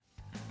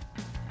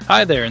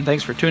Hi there, and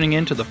thanks for tuning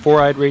in to the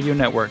Four-Eyed Radio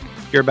Network.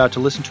 You're about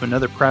to listen to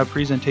another proud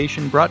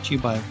presentation brought to you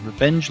by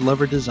Revenge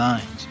Lover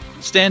Designs.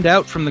 Stand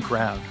out from the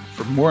crowd.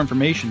 For more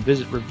information,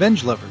 visit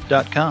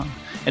revengelover.com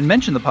and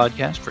mention the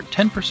podcast for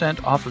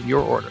 10% off of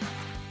your order.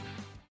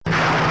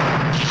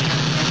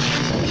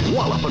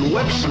 Walloping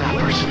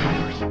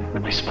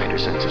Websnappers. My spider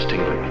sense is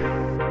tingling.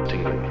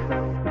 Tingling.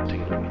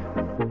 Tingling.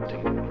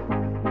 Tingling.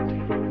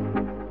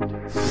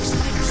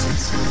 Spider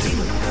sense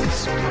tingling.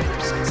 Spider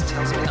sense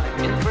tells me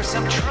I'm in for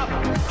some trouble.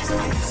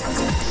 Spider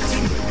sense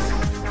tingling.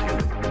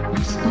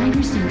 My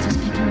spider sense is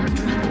picking up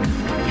trouble.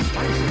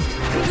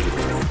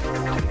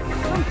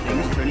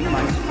 Something's turning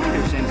my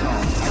spider sense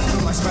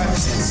on. My spider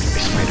sense.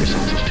 My spider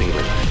sense is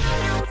tingling.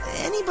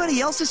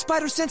 Anybody else's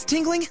spider sense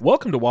tingling?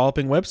 Welcome to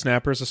Walloping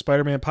Websnappers, a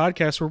Spider-Man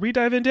podcast where we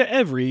dive into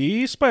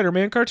every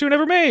Spider-Man cartoon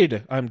ever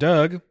made. I'm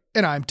Doug.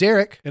 And I'm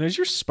Derek. And is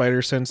your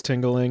spider sense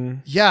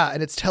tingling? Yeah,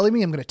 and it's telling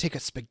me I'm going to take a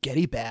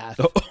spaghetti bath.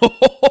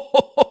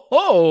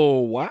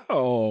 Oh,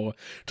 wow.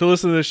 To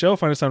listen to the show,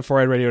 find us on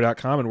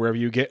 4eyeradio.com and wherever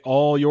you get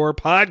all your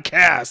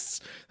podcasts.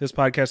 This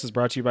podcast is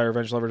brought to you by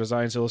Revenge Lover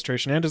Designs,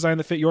 illustration, and design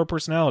that fit your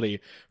personality.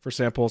 For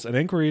samples and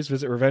inquiries,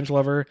 visit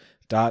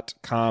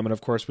revengelover.com. And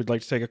of course, we'd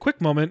like to take a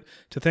quick moment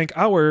to thank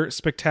our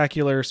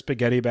spectacular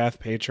spaghetti bath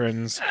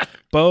patrons,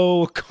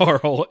 Bo,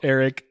 Carl,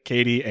 Eric,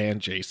 Katie,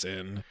 and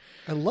Jason.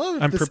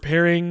 I'm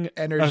preparing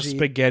energy. A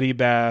spaghetti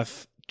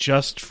bath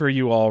just for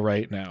you all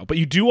right now. But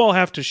you do all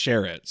have to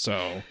share it,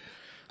 so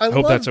I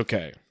hope that's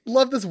okay.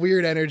 Love this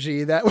weird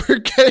energy that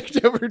we're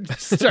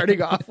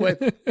starting off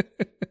with.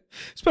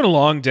 It's been a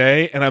long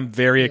day, and I'm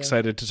very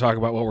excited to talk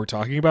about what we're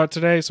talking about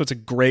today, so it's a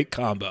great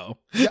combo.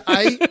 Yeah,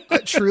 I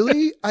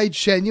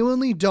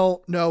genuinely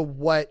don't know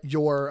what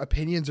your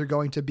opinions are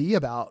going to be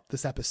about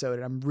this episode,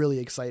 and I'm really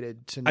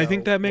excited to know. I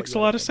think that makes a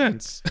lot of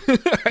sense.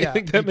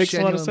 I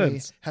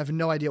have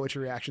no idea what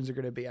your reactions are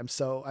going to be.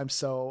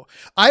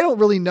 I don't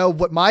really know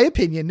what my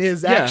opinion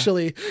is,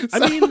 actually. So.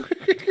 I mean,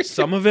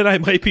 some of it I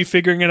might be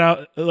figuring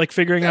out in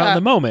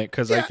the moment,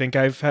 because I think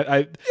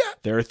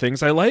there are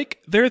things I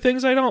like, there are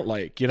things I don't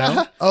like, you know?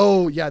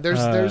 Oh yeah,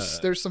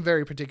 there's some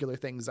very particular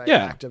things I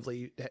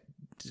actively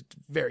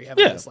very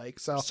heavily dislike.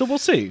 So we'll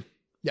see.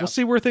 Yeah. We'll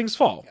see where things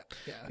fall.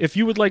 Yeah. If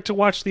you would like to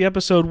watch the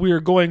episode we are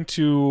going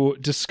to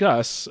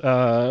discuss,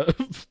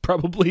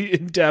 probably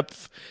in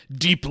depth,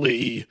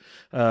 deeply,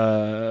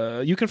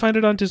 you can find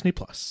it on Disney+.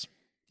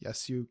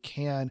 Yes, you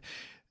can.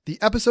 The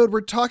episode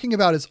we're talking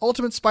about is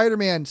Ultimate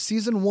Spider-Man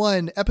Season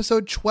 1,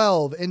 Episode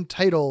 12,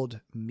 entitled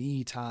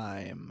Me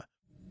Time.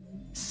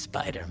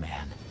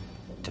 Spider-Man,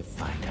 to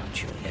find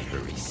out your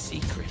every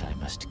secret, I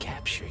must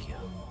capture you.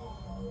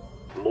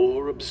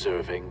 More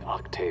observing,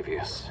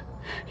 Octavius.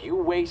 You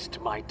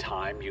waste my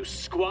time, you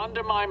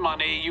squander my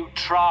money, you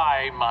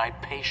try my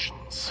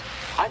patience.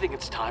 I think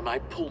it's time I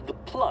pulled the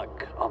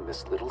plug on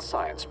this little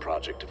science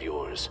project of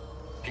yours.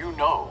 You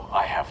know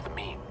I have the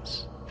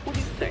means. What do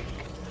you think?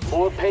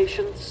 More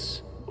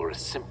patience or a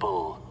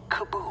simple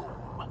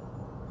kaboom?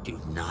 Do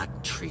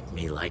not treat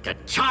me like a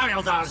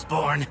child,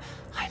 Osborn.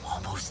 I'm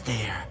almost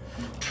there.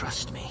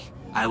 Trust me.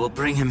 I will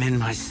bring him in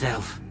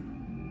myself.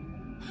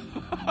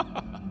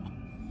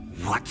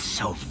 What's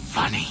so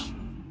funny?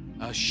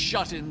 A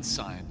shut-in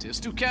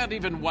scientist who can't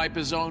even wipe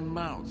his own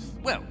mouth.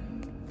 Well,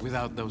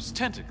 without those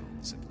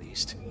tentacles, at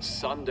least.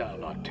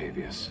 Sundown,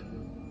 Octavius.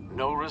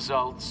 No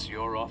results,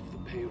 you're off the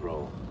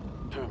payroll.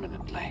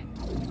 Permanently.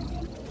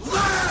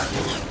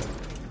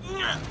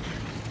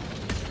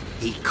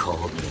 He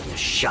called me a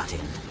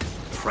shut-in,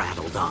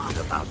 prattled on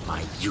about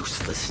my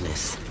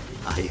uselessness.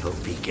 I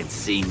hope he can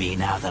see me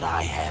now that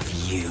I have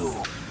you.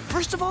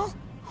 First of all,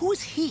 who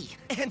is he?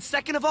 And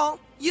second of all,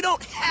 you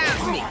don't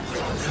have me.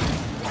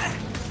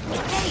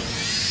 Hey!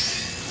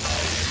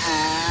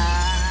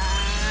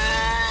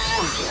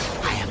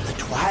 I am the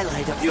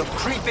twilight of your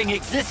creeping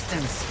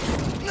existence.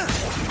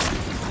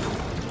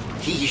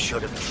 He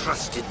should have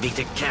trusted me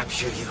to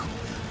capture you.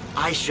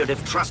 I should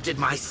have trusted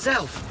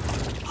myself.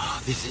 Oh,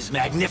 this is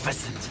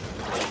magnificent.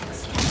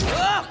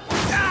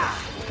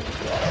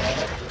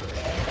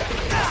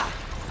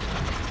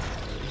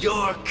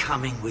 You're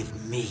coming with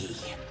me.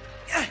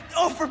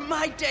 Over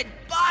my dead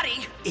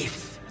body.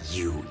 If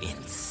you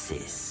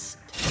insist.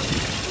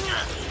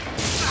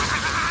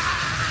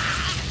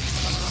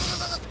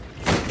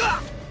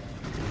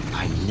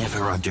 I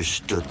never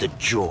understood the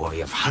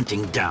joy of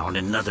hunting down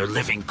another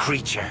living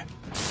creature.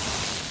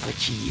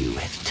 But you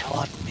have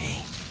taught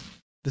me.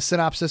 The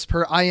synopsis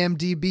per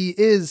IMDb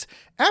is,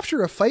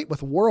 after a fight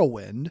with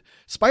Whirlwind,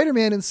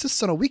 Spider-Man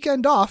insists on a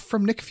weekend off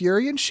from Nick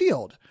Fury and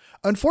S.H.I.E.L.D.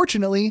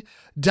 Unfortunately,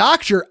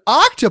 Dr.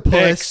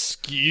 Octopus...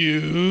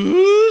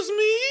 Excuse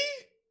me?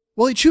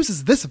 Well, he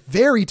chooses this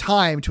very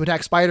time to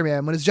attack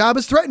Spider-Man when his job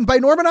is threatened by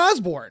Norman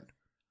Osborn.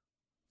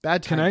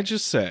 Bad time. Can I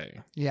just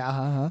say...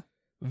 Yeah,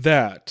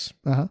 that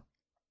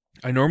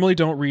I normally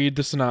don't read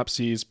the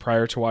synopses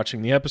prior to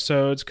watching the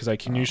episodes because I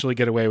can usually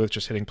get away with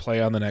just hitting play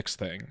on the next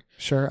thing.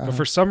 Sure. But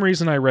for some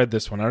reason I read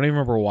this one. I don't even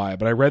remember why,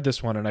 but I read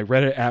this one and I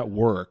read it at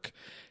work.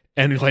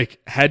 and like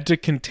had to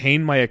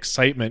contain my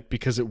excitement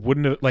because it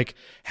wouldn't have, like,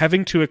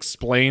 having to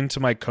explain to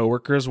my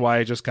coworkers why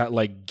I just got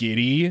like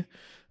giddy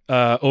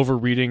over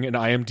reading an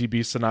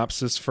IMDb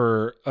synopsis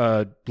for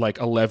like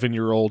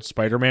 11-year-old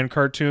Spider-Man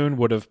cartoon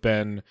would have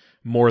been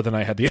more than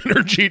I had the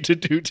energy to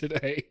do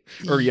today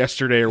or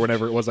yesterday or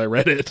whenever it was I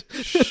read it.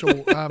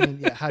 Sure. I mean,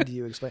 yeah. How do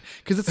you explain?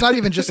 Because it's not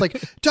even just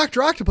like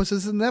Dr. Octopus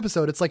is in the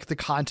episode. It's like the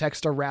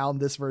context around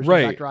this version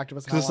of Dr.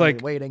 Octopus. Because it's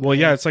like, waiting. Well,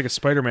 yeah, it's like a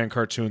Spider-Man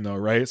cartoon though,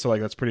 right? So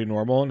like that's pretty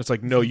normal. And it's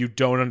like, no, you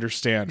don't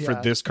understand. For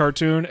this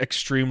cartoon,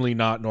 extremely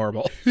not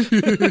normal.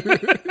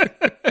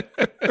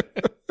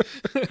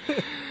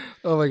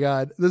 Oh my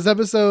God. This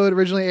episode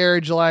originally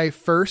aired July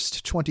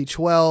 1st,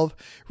 2012,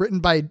 written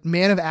by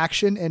Man of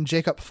Action and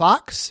Jacob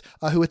Fox,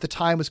 who at the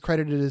time was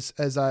credited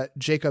as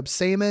Jacob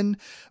Saman.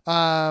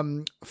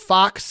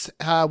 Fox,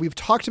 we've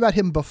talked about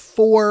him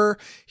before.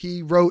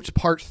 He wrote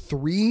part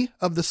 3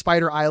 of the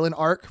Spider Island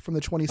arc from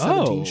the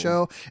 2017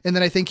 show. And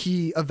then I think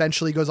he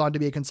eventually goes on to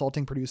be a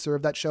consulting producer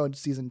of that show in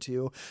season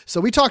 2.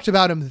 So we talked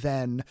about him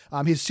then.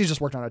 He's just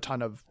worked on a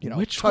ton of,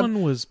 Which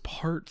one was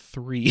part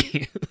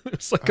 3?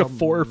 It's like a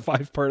 4 or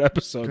 5 part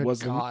episode,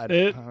 wasn't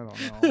it? I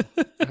don't know.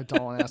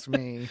 Don't ask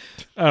me.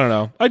 I don't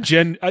know.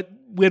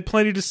 We had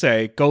plenty to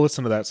say. Go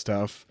listen to that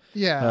stuff.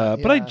 Yeah,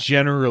 but I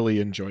generally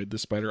enjoyed the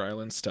Spider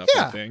Island stuff.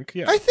 Yeah. I think.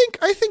 Yeah, I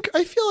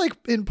feel like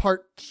in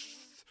part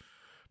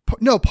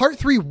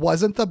 3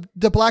 wasn't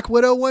the Black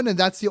Widow one, and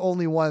that's the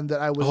only one that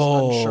I was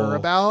unsure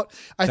about.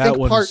 I think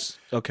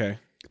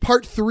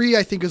part 3,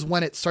 I think, is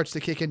when it starts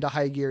to kick into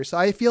high gear. So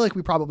I feel like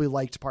we probably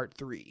liked part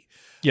 3.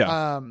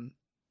 Yeah.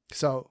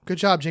 So good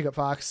job, Jacob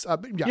Fox.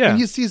 And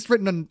he's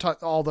written on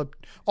all the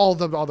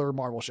other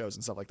Marvel shows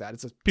and stuff like that.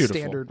 It's a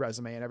standard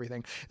resume and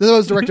everything. This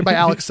was directed by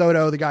Alex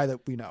Soto, the guy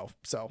that we know.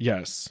 So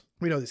yes,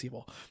 we know these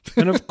people.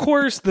 And of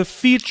course, the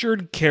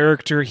featured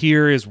character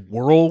here is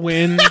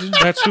Whirlwind.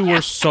 That's who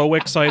we're so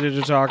excited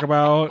to talk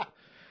about.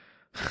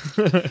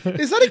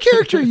 Is that a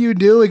character you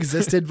knew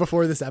existed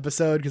before this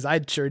episode? Because I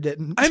sure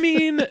didn't. I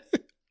mean,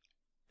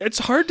 it's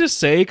hard to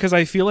say because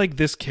I feel like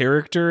this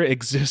character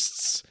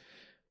exists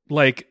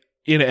like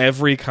in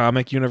every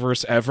comic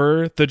universe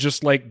ever. The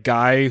just like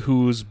guy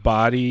whose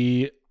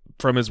body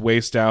from his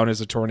waist down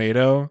is a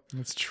tornado.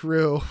 That's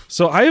true.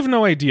 So I have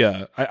no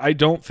idea. I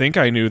don't think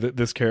I knew that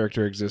this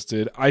character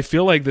existed. I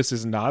feel like this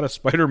is not a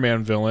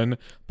Spider-Man villain,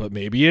 but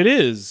maybe it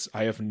is.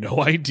 I have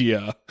no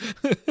idea.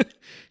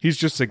 He's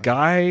just a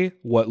guy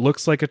what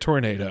looks like a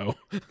tornado.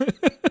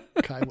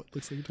 Guy what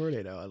looks like a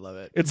tornado. I love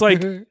it. It's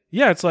like,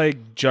 it's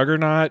like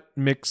Juggernaut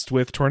mixed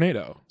with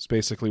Tornado. It's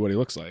basically what he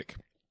looks like.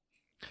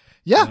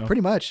 Yeah,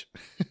 pretty much.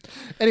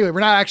 Anyway, we're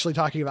not actually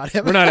talking about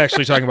him. We're not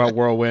actually talking about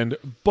Whirlwind,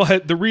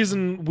 but the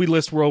reason we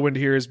list Whirlwind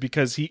here is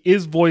because he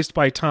is voiced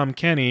by Tom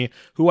Kenny,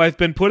 who I've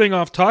been putting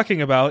off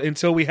talking about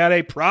until we had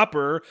a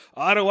proper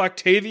Otto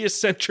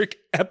Octavius-centric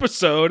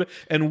episode,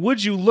 and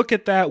would you look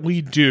at that, we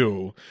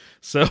do.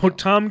 So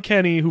Tom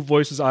Kenny, who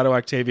voices Otto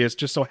Octavius,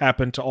 just so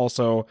happened to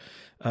also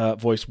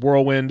voice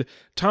Whirlwind.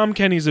 Tom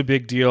Kenny's a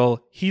big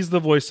deal. He's the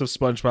voice of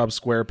SpongeBob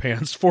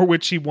SquarePants, for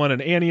which he won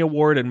an Annie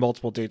Award and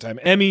multiple Daytime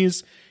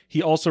Emmys.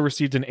 He also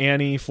received an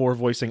Annie for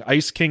voicing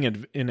Ice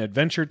King in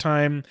Adventure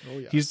Time. Oh,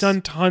 yes. He's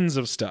done tons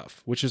of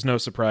stuff, which is no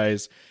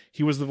surprise.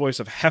 He was the voice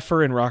of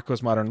Heifer in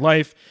Rocko's Modern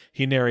Life.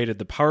 He narrated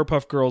the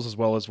Powerpuff Girls as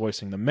well as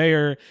voicing the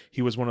mayor.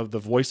 He was one of the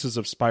voices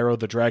of Spyro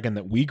the Dragon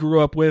that we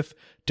grew up with.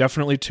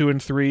 Definitely 2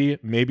 and 3,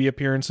 maybe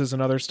appearances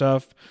and other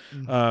stuff.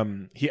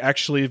 Mm-hmm. He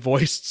actually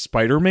voiced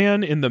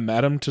Spider-Man in the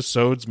Madame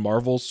Tussauds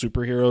Marvel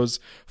Superheroes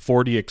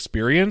 4D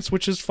experience,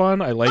 which is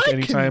fun. I like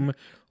anytime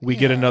we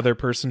get another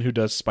person who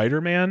does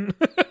Spider-Man.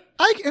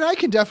 I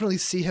can definitely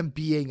see him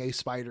being a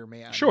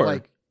Spider-Man. Sure.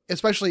 Like,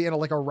 especially in a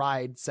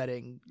ride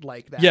setting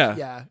like that.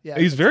 Yeah.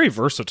 He's very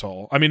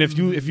versatile. I mean, if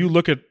you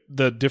look at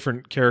the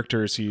different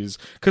characters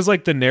because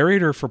like the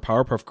narrator for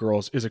Powerpuff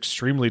Girls is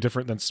extremely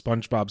different than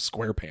SpongeBob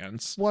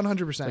SquarePants.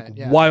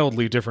 100%.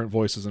 Wildly different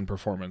voices and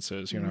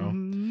performances, you know?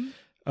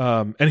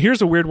 Mm-hmm. And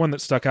here's a weird one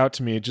that stuck out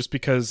to me just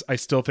because I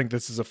still think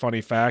this is a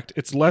funny fact.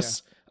 It's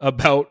less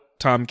about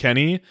Tom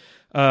Kenny,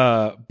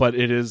 but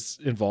it does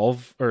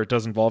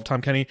involve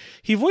Tom Kenny.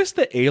 He voiced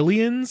the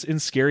aliens in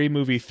Scary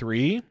Movie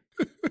 3.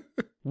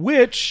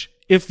 Which,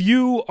 if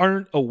you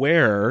aren't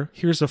aware,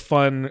 here's a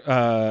fun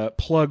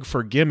plug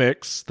for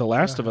Gimmicks, the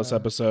Last of Us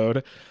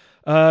episode.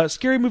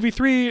 Scary Movie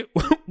 3,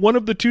 one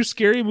of the 2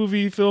 Scary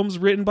Movie films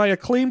written by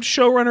acclaimed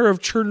showrunner of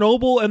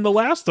Chernobyl and The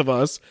Last of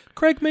Us,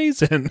 Craig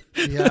Mazin.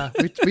 Yeah,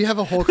 we have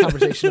a whole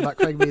conversation about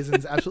Craig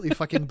Mazin's absolutely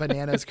fucking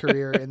bananas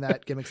career in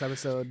that Gimmicks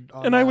episode.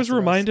 And I was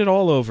reminded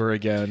all over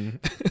again.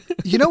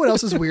 You know what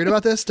else is weird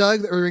about this,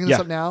 Doug, that we're bringing this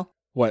up now?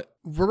 What?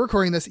 We're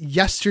recording this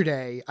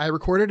yesterday. I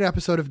recorded an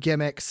episode of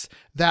Gimmicks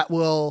that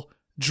will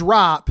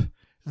drop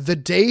the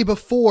day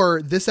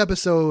before this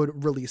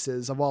episode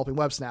releases of Walloping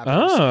Websnappers.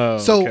 Oh,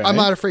 so okay. I'm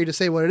not afraid to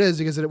say what it is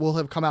because it will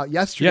have come out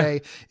yesterday.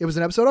 Yeah. It was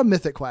an episode of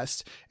Mythic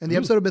Quest. And the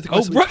episode of Mythic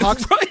Quest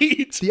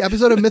the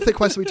episode of Mythic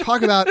Quest we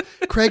talk about,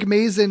 Craig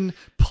Mazin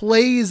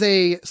plays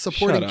a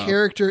supporting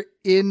character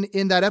in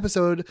that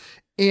episode.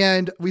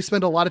 and we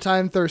spend a lot of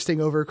time thirsting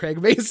over Craig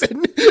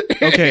Mason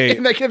Okay.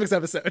 in that Kivix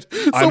episode.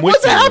 So I'm what's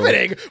with you.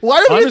 happening? Why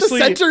are we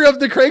Honestly, at the center of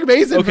the Craig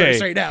Mason okay,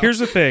 verse right now? here's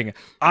the thing.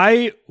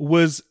 I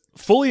was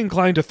fully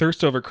inclined to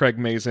thirst over Craig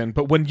Mazin,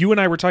 but when you and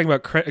I were talking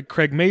about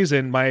Craig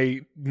Mazin,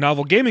 my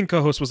novel gaming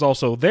co-host was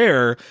also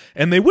there,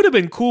 and they would have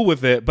been cool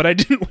with it, but I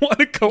didn't want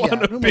to go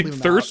on a big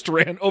thirst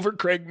rant over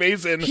Craig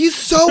Mazin. He's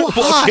so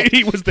hot.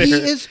 Katie was there. He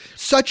is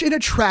such an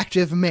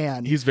attractive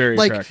man. He's very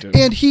attractive.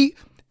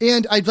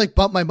 And I'd like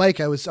bump my mic.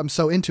 I'm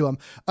so into him.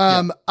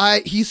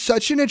 He's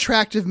such an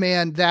attractive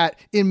man that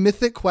in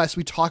Mythic Quest,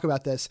 we talk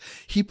about this.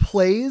 He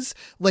plays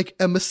like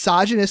a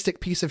misogynistic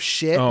piece of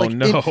shit. Oh, like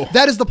no.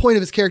 that is the point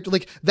of his character.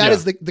 Like that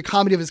is the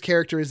comedy of his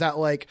character is that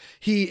like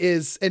he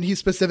is, and he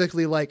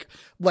specifically like,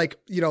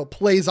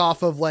 plays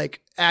off of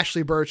like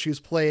Ashley Birch, who's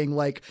playing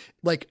like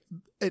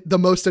the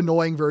most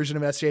annoying version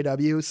of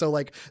SJW. So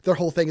like their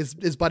whole thing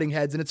is butting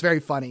heads and it's very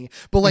funny,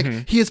 but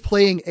like he is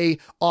playing a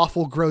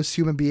awful, gross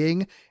human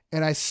being.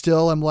 And I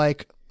still am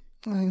like,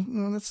 I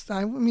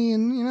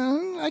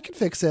mean, I can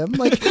fix him.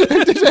 Like, No.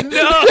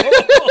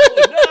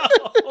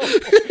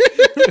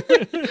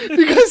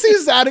 because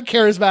he's that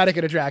charismatic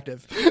and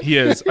attractive. He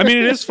is. I mean,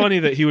 it is funny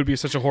that he would be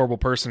such a horrible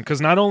person, because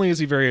not only is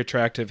he very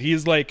attractive, he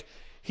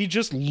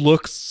just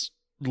looks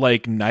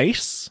like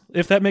nice,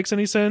 if that makes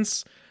any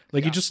sense.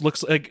 Like he just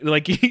looks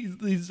like he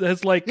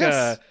has like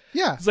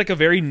it's like a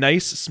very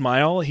nice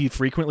smile. He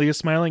frequently is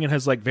smiling and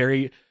has like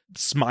very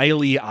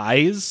smiley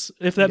eyes,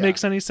 if that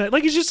makes any sense.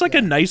 Like he's just like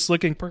a nice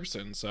looking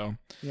person. So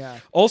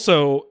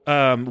also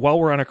while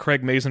we're on a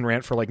Craig Mazin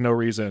rant for like no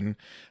reason,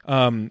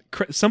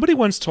 somebody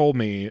once told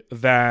me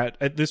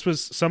that this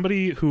was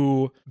somebody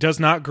who does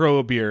not grow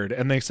a beard,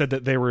 and they said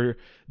that they were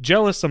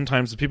jealous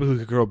sometimes of people who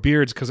could grow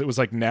beards because it was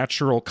like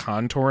natural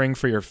contouring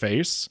for your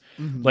face.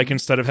 Like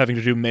instead of having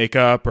to do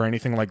makeup or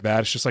anything like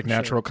that, it's just like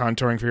natural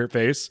contouring for your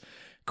face.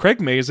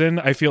 Craig Mazin,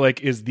 I feel like,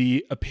 is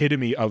the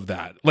epitome of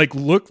that. Like,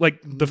 look, like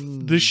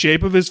the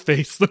shape of his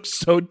face looks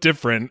so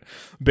different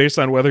based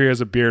on whether he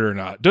has a beard or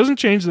not. Doesn't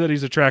change that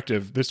he's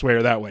attractive this way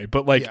or that way,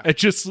 but like it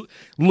just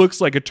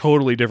looks like a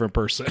totally different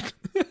person.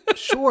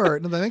 Sure,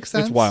 no, that makes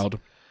sense. It's wild.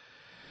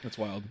 It's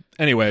wild.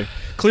 Anyway,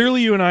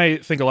 clearly you and I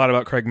think a lot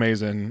about Craig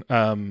Mazin.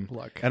 And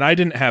I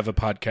didn't have a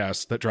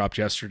podcast that dropped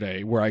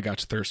yesterday where I got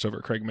to thirst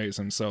over Craig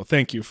Mazin. So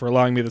thank you for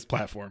allowing me this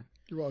platform.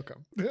 You're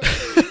welcome.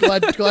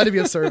 glad to be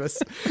of service.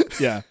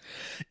 Yeah.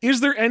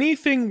 Is there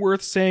anything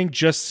worth saying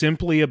just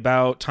simply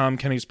about Tom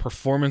Kenny's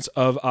performance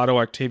of Otto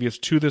Octavius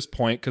to this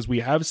point? Because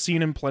we have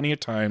seen him plenty of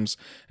times.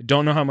 I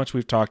don't know how much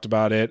we've talked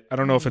about it. I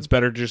don't know if it's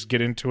better to just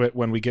get into it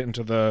when we get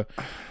into the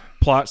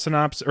plot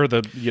synopsis or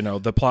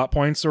the plot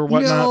points or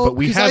whatnot, but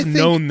we have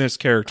known this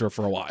character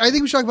for a while. I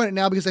think we should talk about it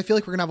now because I feel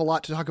like we're gonna have a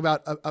lot to talk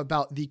about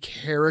the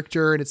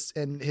character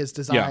and his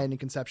design and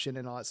conception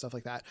and all that stuff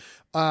like that.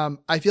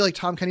 I feel like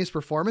Tom Kenny's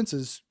performance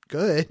is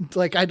good.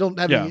 Like I don't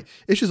have any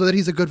issues with it.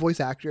 He's a good voice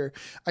actor.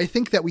 I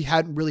think that we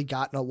hadn't really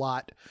gotten a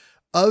lot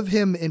of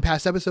him in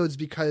past episodes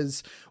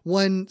because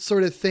one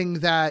sort of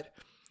thing that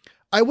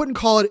I wouldn't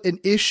call it an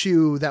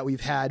issue that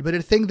we've had, but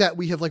a thing that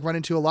we have like run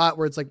into a lot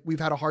where it's like we've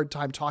had a hard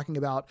time talking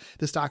about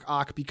this Doc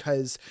Ock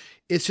because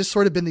it's just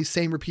sort of been these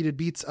same repeated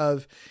beats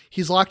of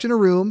he's locked in a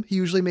room. He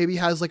usually maybe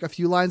has like a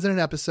few lines in an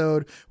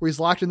episode where he's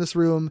locked in this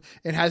room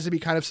and has to be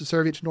kind of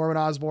subservient to Norman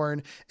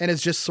Osborn and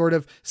is just sort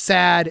of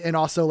sad and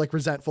also like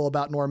resentful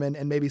about Norman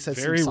and maybe says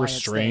very some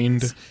science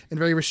restrained things and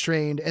very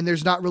restrained. And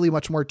there's not really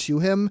much more to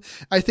him.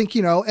 I think,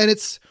 and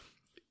it's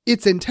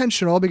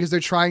intentional because they're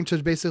trying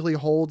to basically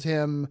hold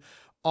him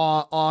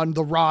on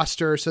the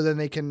roster so then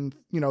they can,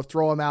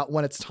 throw him out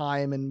when it's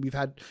time. And we've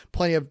had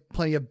plenty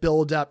of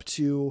build up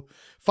to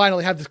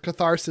finally have the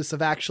catharsis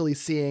of actually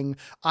seeing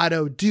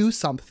Otto do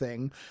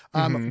something.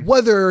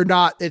 Whether or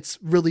not it's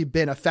really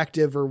been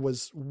effective or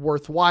was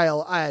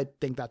worthwhile, I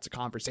think that's a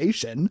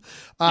conversation.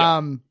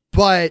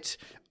 But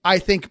I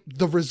think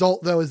the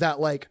result though is that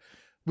like,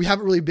 we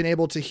haven't really been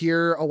able to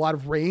hear a lot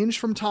of range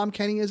from Tom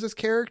Kenny as this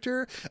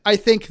character. I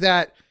think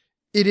that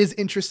it is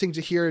interesting to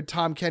hear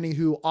Tom Kenny,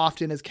 who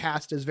often is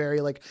cast as very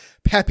like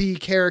peppy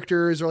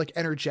characters or like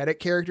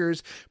energetic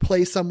characters,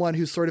 play someone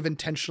who's sort of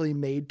intentionally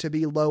made to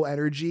be low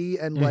energy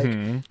and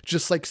like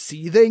just like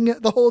seething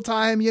the whole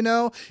time. It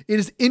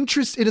is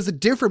It is a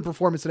different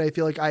performance that I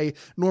feel like I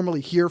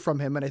normally hear from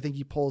him. And I think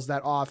he pulls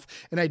that off.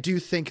 And I do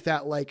think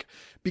that like,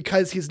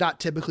 because he's not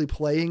typically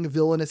playing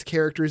villainous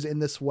characters in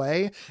this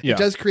way, it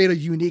does create a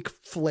unique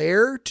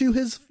flair to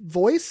his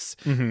voice.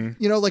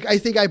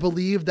 Like I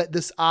believe that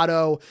this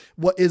Otto,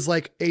 what is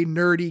like a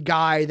nerdy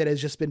guy that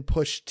has just been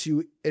pushed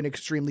to an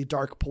extremely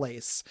dark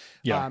place.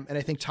 And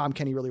I think Tom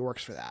Kenny really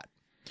works for that.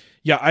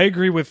 Yeah, I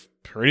agree with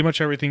pretty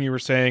much everything you were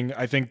saying.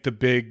 I think the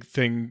big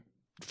thing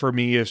for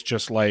me is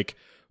just like,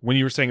 when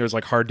you were saying it was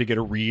like hard to get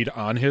a read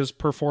on his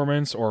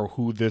performance or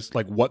who this,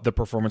 like what the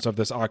performance of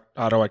this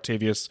Otto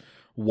Octavius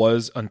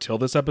was until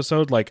this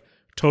episode, like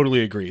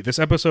totally agree. This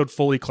episode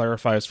fully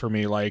clarifies for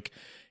me, like,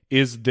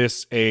 is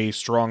this a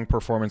strong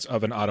performance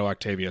of an Otto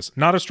Octavius?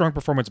 Not a strong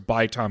performance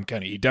by Tom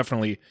Kenny. He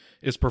definitely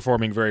is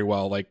performing very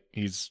well. Like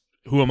he's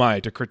who am I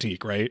to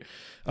critique, right?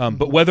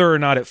 But whether or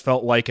not it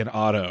felt like an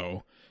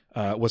auto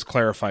was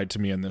clarified to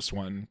me in this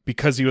one,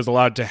 because he was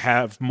allowed to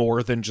have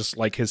more than just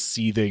like his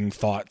seething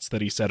thoughts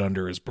that he said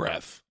under his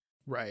breath.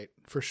 Right,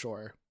 for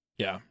sure.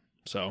 Yeah.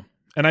 So,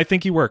 and I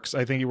think he works.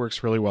 I think he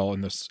works really well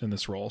in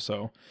this role.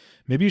 So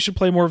maybe you should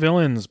play more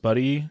villains,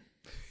 buddy.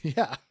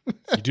 Yeah.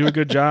 You do a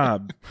good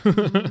job.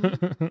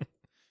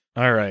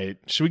 All right.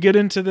 Should we get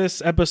into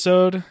this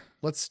episode?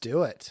 Let's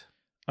do it.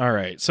 All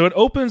right. So it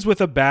opens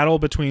with a battle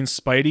between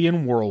Spidey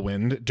and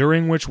Whirlwind,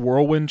 during which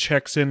Whirlwind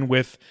checks in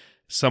with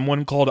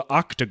someone called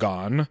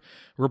Octagon,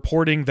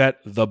 reporting that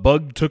the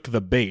bug took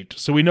the bait.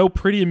 So we know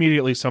pretty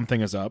immediately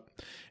something is up.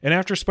 And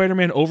after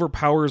Spider-Man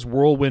overpowers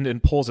Whirlwind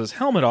and pulls his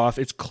helmet off,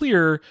 it's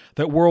clear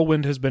that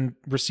Whirlwind has been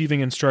receiving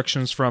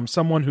instructions from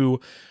someone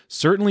who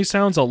certainly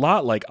sounds a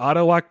lot like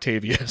Otto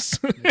Octavius.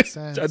 Makes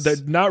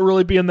sense. Not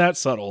really being that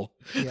subtle.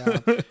 Yeah.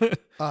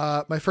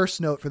 My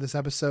first note for this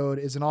episode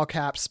is in all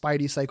caps,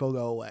 Spidey Cycle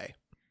go away.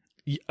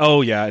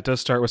 Oh, yeah. It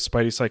does start with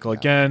Spidey Cycle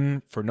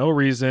again for no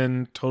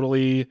reason.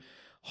 Totally,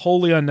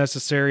 wholly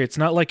unnecessary. It's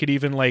not like it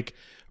even like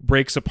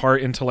breaks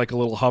apart into like a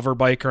little hover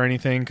bike or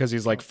anything because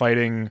he's like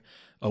fighting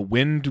a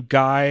wind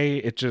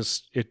guy. It's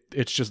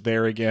just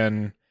there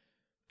again,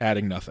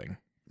 adding nothing.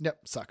 Yep,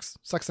 sucks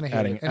and I hate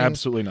adding it.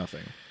 Absolutely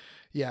nothing.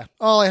 Yeah,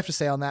 all I have to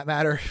say on that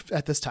matter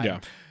at this time. Yeah.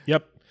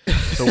 Yep.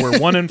 So we're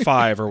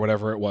 1-5 or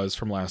whatever it was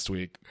from last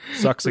week.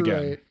 Sucks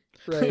again.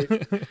 Right.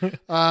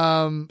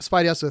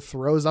 Spidey also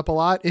throws up a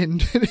lot in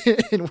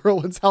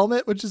Whirlwind's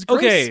helmet, which is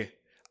gross.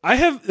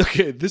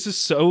 This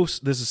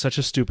is such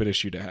a stupid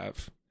issue to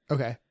have.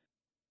 Okay.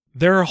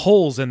 There are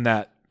holes in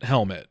that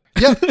helmet.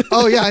 Yeah.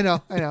 Oh yeah, I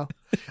know.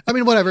 I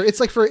mean, whatever. It's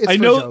like I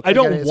know. I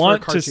don't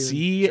want to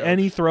see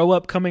any throw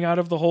up coming out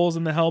of the holes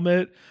in the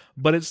helmet,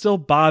 but it still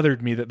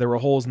bothered me that there were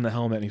holes in the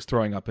helmet and he's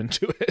throwing up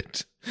into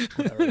it.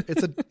 Whatever.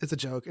 It's a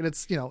joke, and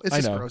it's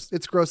just gross.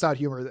 It's gross out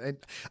humor. And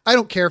I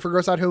don't care for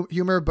gross out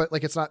humor, but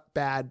like it's not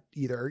bad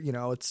either.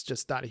 It's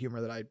just not a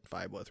humor that I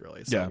vibe with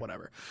really. So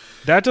whatever.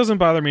 That doesn't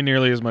bother me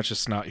nearly as much as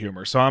snot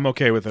humor, so I'm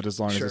okay with it as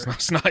long as it's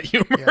not snot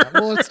humor. Yeah.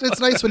 Well, it's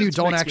nice when you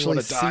don't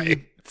actually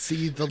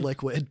see the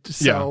liquid,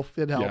 so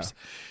it helps.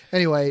 Yeah.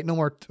 Anyway, no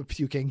more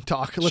puking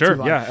talk. Let's move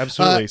on. Yeah,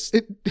 absolutely.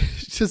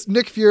 Just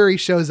Nick Fury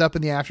shows up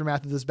in the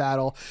aftermath of this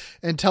battle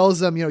and tells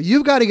them,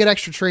 you've got to get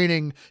extra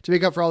training to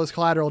make up for all this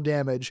collateral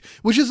damage,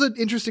 which is an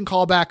interesting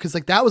callback because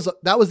like that was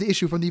the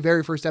issue from the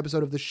very first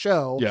episode of the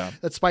show. Yeah.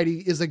 That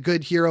Spidey is a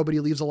good hero, but he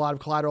leaves a lot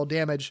of collateral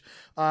damage.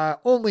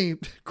 Only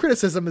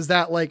criticism is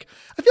that like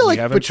I feel like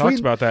we haven't talked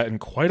about that in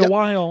quite a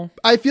while.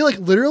 I feel like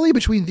literally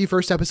between the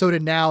first episode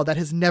and now that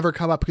has never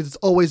come up because it's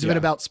always been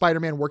about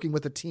Spider-Man working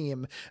with a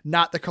team,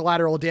 not the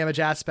collateral damage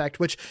aspect,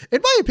 which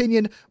in my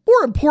opinion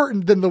more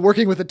important than the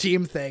working with a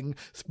team thing.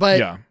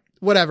 But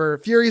whatever,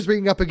 Fury's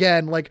bringing up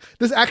again, like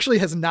this actually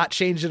has not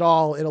changed at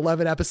all in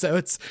 11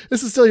 episodes.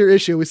 This is still your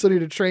issue. We still need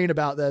to train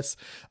about this.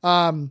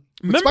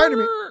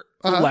 Remember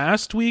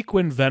last week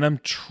when Venom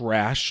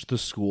trashed the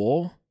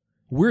school?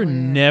 We're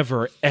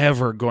never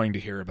ever going to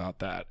hear about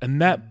that,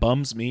 and that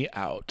bums me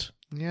out.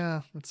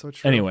 Yeah, that's so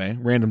true. Anyway,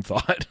 random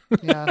thought.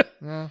 Yeah.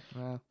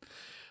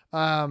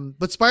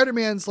 But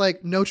Spider-Man's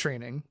like, no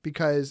training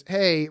because,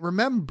 hey,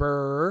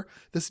 remember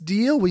this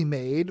deal we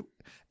made?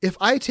 If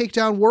I take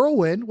down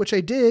Whirlwind, which I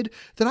did,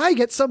 then I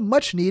get some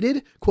much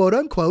needed, quote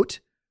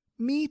unquote,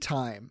 me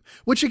time.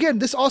 Which again,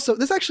 this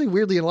actually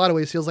weirdly in a lot of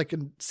ways feels like a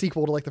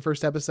sequel to like the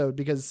first episode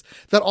because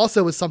that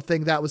also was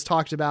something that was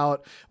talked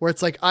about where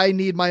it's like, I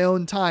need my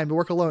own time to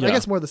work alone. I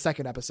guess more the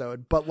second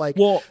episode, but like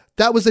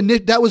that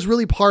was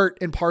really part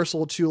and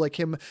parcel to like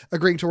him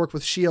agreeing to work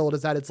with S.H.I.E.L.D.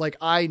 is that it's like,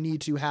 I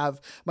need to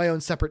have my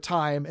own separate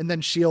time. And then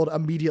S.H.I.E.L.D.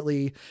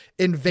 immediately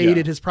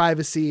invaded his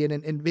privacy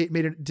and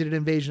did an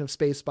invasion of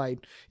space by,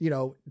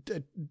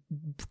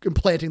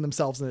 implanting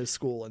themselves in his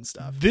school and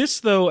stuff. This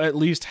though, at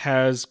least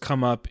has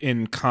come up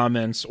in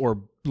comments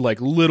or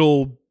like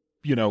little,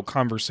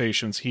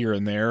 conversations here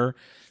and there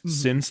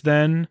since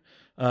then.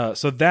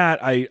 So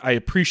that I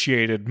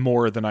appreciated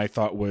more than I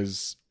thought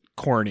was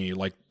corny.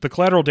 Like the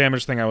collateral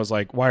damage thing, I was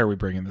like, why are we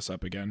bringing this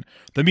up again?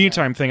 The me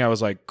time thing, I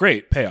was like,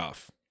 great,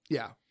 payoff.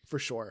 Yeah, for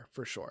sure.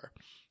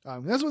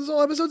 That's what this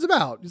whole episode's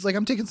about. It's like,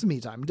 I'm taking some me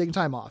time. I'm taking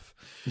time off.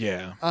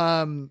 Yeah.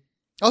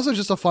 Also,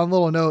 just a fun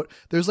little note.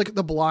 There's like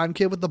the blonde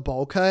kid with the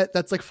bowl cut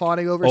that's like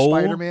fawning over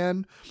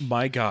Spider-Man.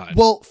 My God.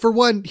 Well, for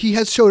one, he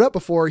has showed up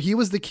before. He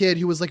was the kid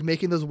who was like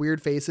making those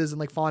weird faces and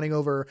like fawning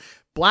over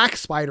Black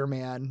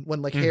Spider-Man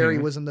when like Harry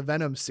was in the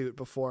Venom suit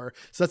before.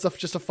 So that's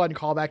just a fun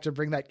callback to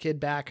bring that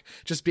kid back,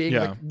 just being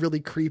like really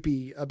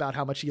creepy about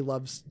how much he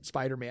loves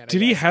Spider-Man.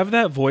 Did he have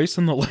that voice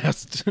in the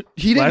last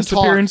last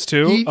appearance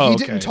too? He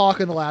didn't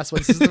talk in the last one.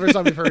 This is the first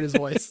time we've heard his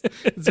voice.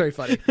 It's very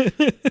funny.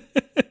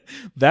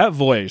 That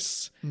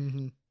voice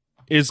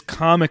is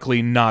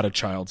comically not a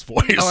child's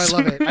voice. Oh, I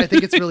love it. I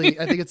think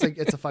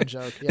it's a fun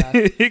joke. Yeah.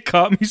 It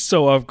caught me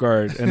so off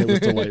guard and it was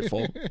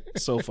delightful.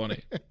 So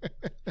funny.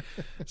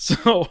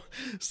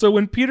 So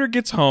when Peter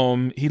gets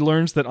home, he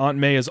learns that Aunt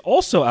May is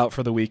also out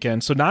for the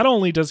weekend. So not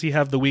only does he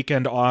have the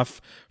weekend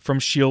off from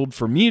S.H.I.E.L.D.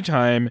 for me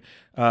time,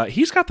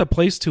 he's got the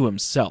place to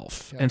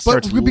himself and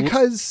starts. But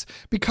because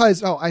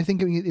I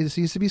think it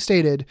needs to be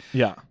stated.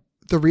 Yeah.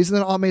 The reason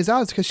that Aunt May's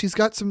out is because she's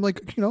got some,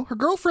 like, you know, her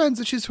girlfriends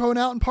that she's going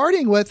out and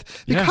partying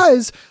with.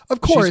 Because,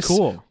 of course, she's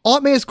cool.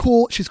 Aunt May is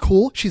cool. She's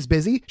cool. She's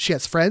busy. She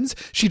has friends.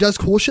 She does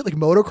cool shit like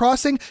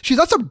motocrossing. She's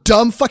not some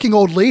dumb fucking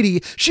old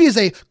lady. She is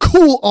a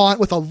cool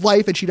aunt with a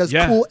life, and she does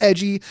cool,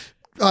 edgy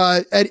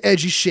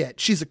shit.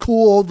 She's a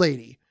cool old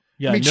lady.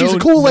 Yeah, I mean, she's a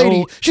cool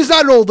lady. She's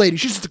not an old lady.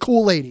 She's just a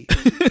cool lady.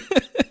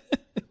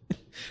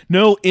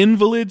 No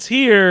invalids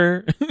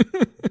here.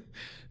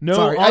 No,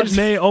 Sorry, Aunt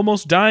May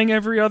almost dying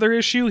every other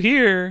issue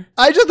here.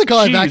 I just have to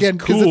call it back She's in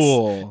because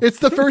cool. it's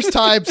the first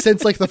time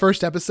since like the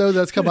first episode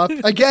that's come up.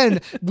 Again,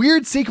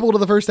 weird sequel to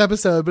the first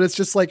episode, but it's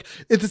just like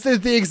it's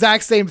the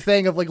exact same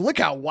thing of like, look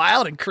how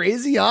wild and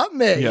crazy Aunt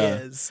May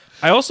is.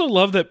 I also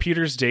love that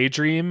Peter's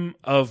daydream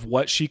of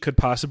what she could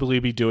possibly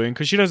be doing,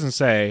 because she doesn't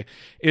say,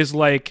 is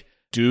like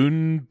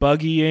dune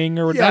buggying,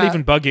 or not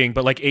even buggying,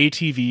 but like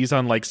ATVs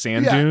on like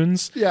sand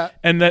dunes. Yeah.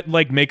 And that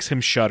like makes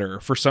him shudder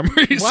for some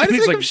reason. Why does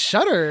He's it make like, him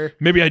shudder?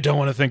 maybe I don't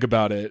want to think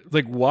about it.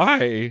 Like,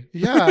 why?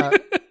 Yeah.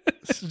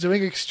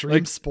 Doing extreme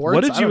Like, sports.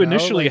 what did you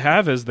initially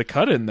have as the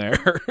cut in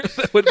there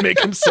that would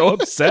make him so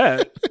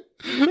upset?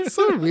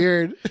 So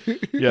weird.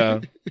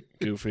 Yeah.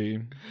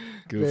 Goofy.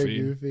 Very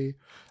goofy.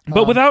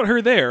 But without her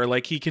there,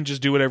 like, he can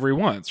just do whatever he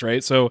wants,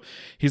 right? So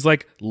he's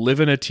like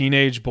living a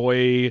teenage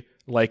boy,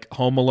 like,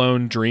 Home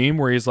Alone dream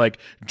where he's like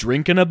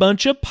drinking a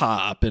bunch of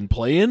pop and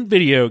playing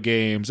video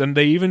games. And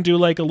they even do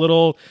like a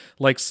little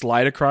like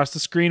slide across the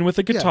screen with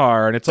a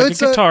guitar, and it's like a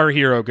Guitar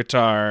Hero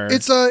guitar.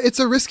 It's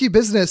a Risky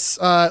Business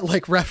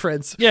like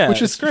reference,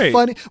 which is great.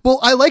 funny. Well,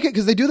 I like it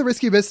because they do the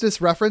Risky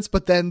Business reference,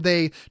 but then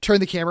they turn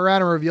the camera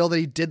around and reveal that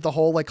he did the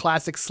whole like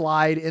classic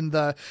slide in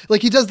the,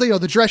 like, he does the, you know,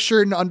 the dress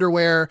shirt and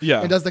underwear,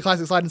 and does the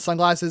classic slide in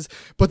sunglasses.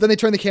 But then they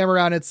turn the camera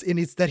around and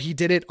it's that he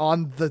did it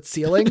on the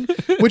ceiling,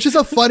 which is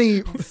a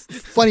funny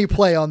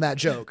play on that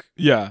joke.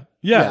 Yeah.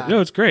 No,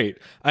 it's great.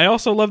 I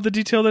also love the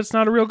detail that it's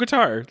not a real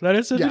guitar. That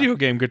is a video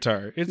game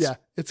guitar.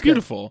 It's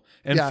beautiful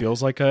and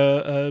feels like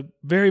a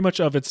very much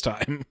of its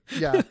time.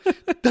 Yeah.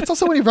 That's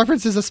also when he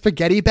references a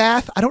spaghetti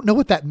bath. I don't know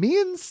what that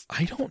means.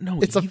 I don't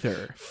know it's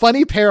either. A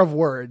funny pair of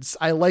words.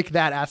 I like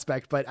that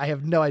aspect, but I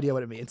have no idea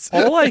what it means.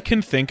 All I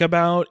can think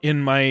about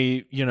in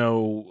my,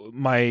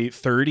 my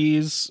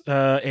 30s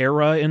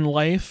era in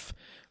life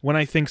when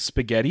I think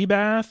spaghetti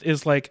bath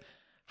is like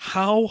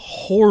how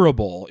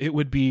horrible it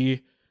would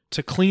be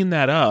to clean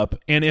that up,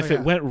 and if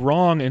it went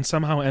wrong and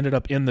somehow ended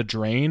up in the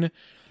drain,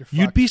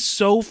 you'd be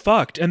so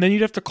fucked. And then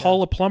you'd have to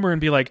call a plumber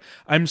and be like,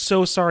 I'm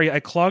so sorry, I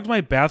clogged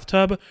my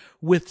bathtub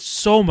with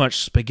so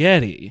much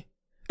spaghetti.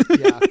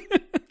 Yeah.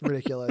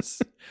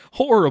 Ridiculous.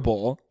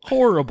 Horrible.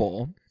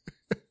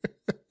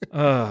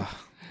 God,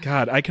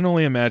 I can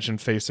only imagine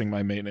facing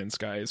my maintenance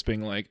guys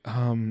being like,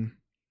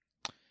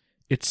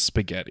 it's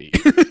spaghetti.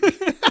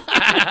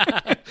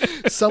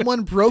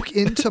 Someone broke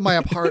into my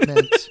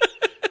apartment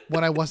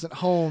when I wasn't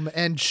home,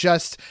 and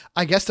just,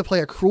 I guess to play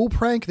a cruel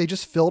prank, they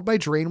just filled my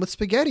drain with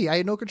spaghetti. I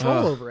had no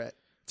control over it.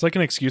 It's like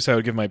an excuse I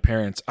would give my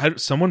parents.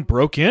 Someone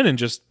broke in and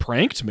just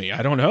pranked me.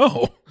 I don't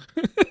know.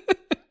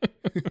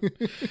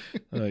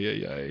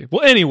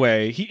 Well,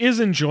 anyway, he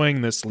is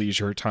enjoying this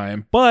leisure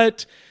time,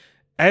 but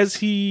as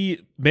I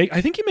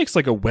think he makes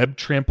like a web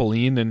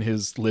trampoline in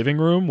his living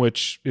room,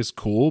 which is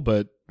cool,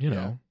 but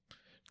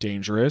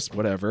dangerous,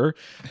 whatever.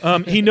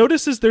 He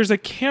notices there's a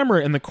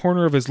camera in the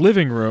corner of his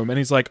living room, and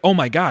he's like, oh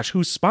my gosh,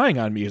 who's spying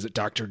on me? Is it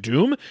Dr.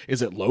 Doom?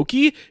 Is it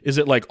Loki? Is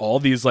it like all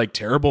these like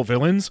terrible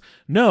villains?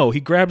 No, he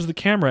grabs the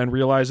camera and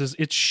realizes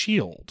it's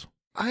S.H.I.E.L.D.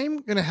 I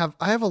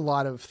have a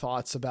lot of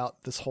thoughts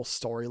about this whole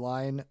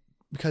storyline,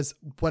 because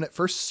when it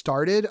first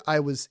started, I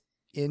was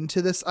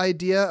into this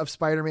idea of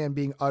Spider-Man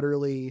being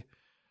utterly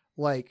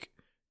like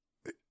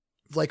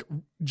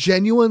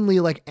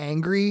genuinely like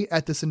angry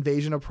at this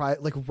invasion of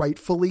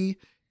rightfully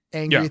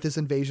angry at this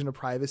invasion of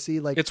privacy.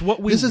 Like, it's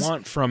what we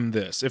want from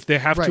this. If they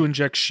have to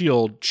inject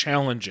S.H.I.E.L.D.,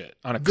 challenge it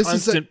on a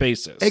constant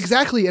basis.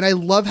 Exactly. And I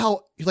love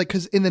how, like,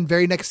 because in the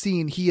very next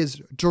scene, he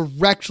is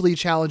directly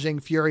challenging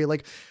Fury.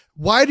 Like,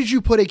 why did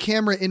you put a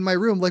camera in my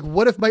room? Like,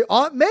 what if my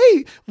Aunt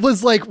May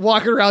was like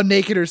walking around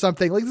naked or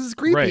something? Like, this is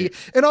creepy.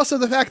 Right. And also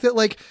the fact that,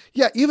 like,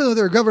 even though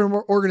they're a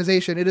government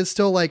organization, it is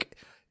still like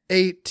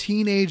a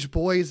teenage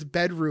boy's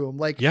bedroom.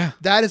 Like,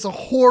 that is a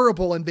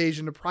horrible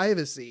invasion of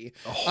privacy.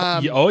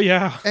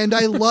 And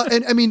I love,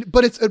 and I mean,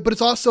 but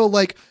it's also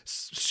like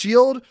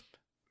S.H.I.E.L.D.,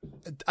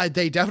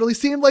 they definitely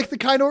seem like the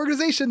kind of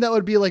organization that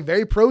would be like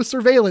very pro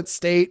surveillance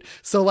state.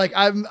 So like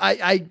I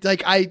like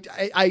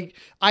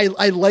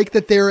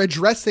that they're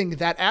addressing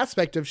that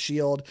aspect of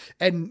S.H.I.E.L.D.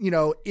 and,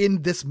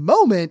 in this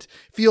moment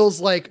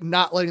feels like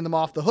not letting them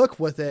off the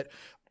hook with it.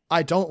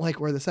 I don't like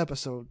where this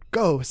episode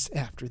goes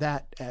after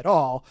that at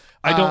all.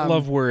 I don't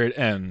love where it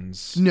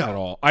ends at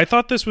all. I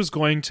thought this was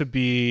going to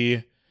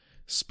be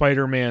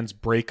Spider-Man's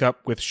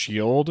breakup with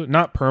S.H.I.E.L.D.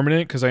 Not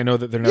permanent, because I know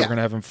that they're never going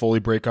to have him fully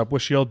break up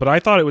with S.H.I.E.L.D., but I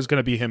thought it was going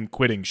to be him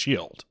quitting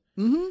S.H.I.E.L.D.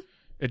 Mm-hmm.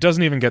 It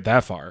doesn't even get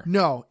that far.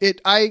 No,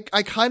 it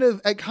kind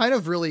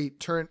of really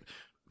turned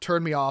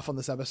me off on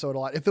this episode a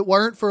lot. If it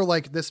weren't for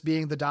like this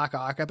being the Doc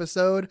Ock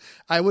episode,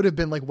 I would have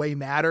been like way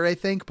madder, I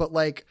think. But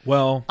like,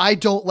 well, I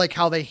don't like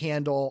how they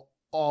handle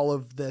all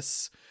of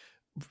this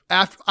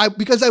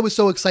because I was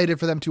so excited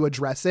for them to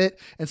address it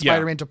and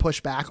Spider-Man to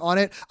push back on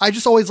it. I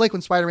just always like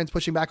when Spider-Man's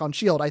pushing back on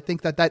S.H.I.E.L.D. I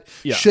think that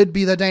should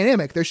be the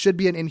dynamic. There should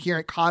be an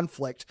inherent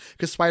conflict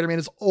because Spider-Man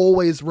is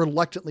always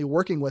reluctantly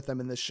working with them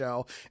in this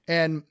show.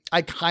 And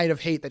I kind of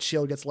hate that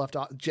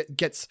S.H.I.E.L.D.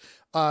 gets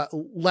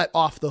let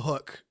off the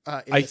hook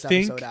in this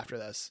episode after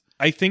this.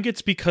 I think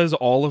it's because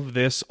all of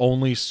this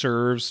only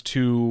serves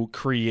to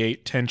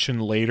create tension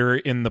later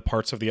in the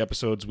parts of the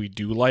episodes we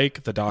do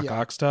like, the Doc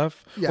Ock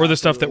stuff, or the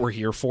stuff that we're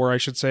here for, I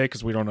should say,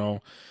 because we don't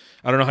know.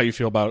 I don't know how you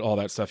feel about all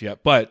that stuff yet,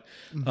 but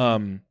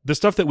the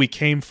stuff that we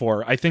came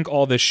for, I think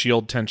all this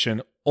S.H.I.E.L.D.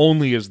 tension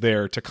only is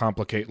there to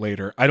complicate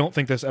later. I don't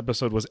think this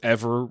episode was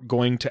ever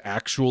going to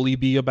actually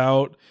be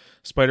about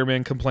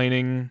Spider-Man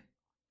complaining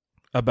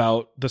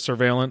about the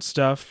surveillance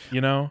stuff, you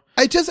know?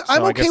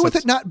 I'm okay with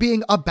it not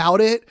being about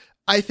it.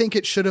 I think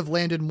it should have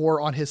landed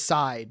more on his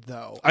side,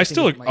 though. I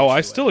still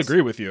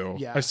agree with you.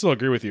 Yeah. I still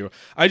agree with you.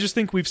 I just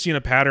think we've seen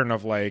a pattern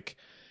of like,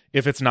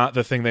 if it's not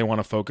the thing they want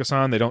to focus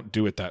on, they don't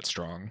do it that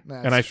strong.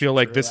 And I feel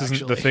like this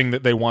isn't the thing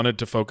that they wanted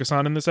to focus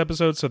on in this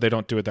episode, so they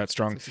don't do it that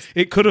strong.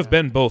 It could have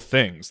been both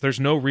things. There's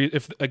no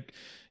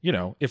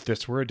if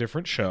this were a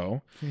different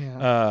show,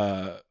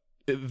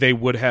 they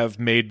would have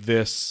made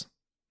this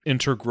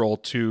integral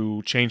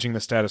to changing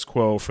the status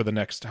quo for the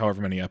next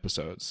however many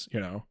episodes, you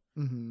know?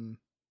 Mm-hmm.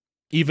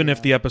 Even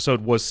if the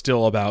episode was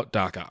still about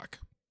Doc Ock.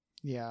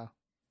 Yeah.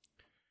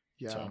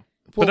 Yeah. So,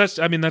 but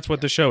that's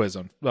what the show is,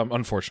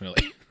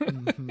 unfortunately.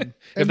 Mm-hmm.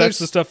 If that's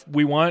the stuff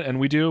we want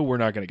and we do, we're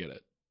not going to get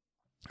it.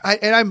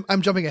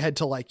 I'm jumping ahead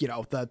to like,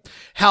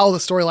 how the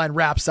storyline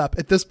wraps up.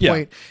 At this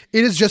point,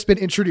 it has just been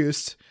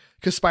introduced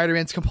because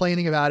Spider-Man's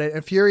complaining about it.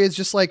 And Fury is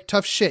just like,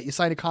 tough shit. You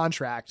signed a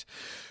contract.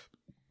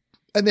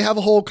 And they have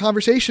a whole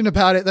conversation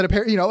about it that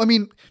apparently,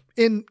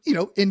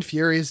 in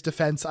Fury's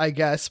defense, I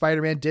guess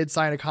Spider-Man did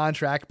sign a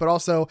contract, but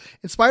also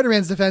in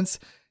Spider-Man's defense,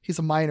 he's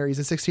a minor. He's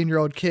a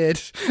 16-year-old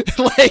kid,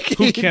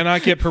 who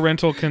cannot get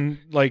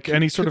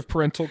any sort of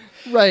parental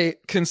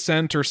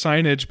consent or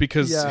signage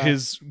because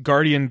his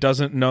guardian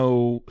doesn't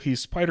know he's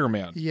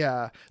Spider-Man.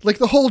 Yeah, like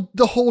the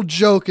whole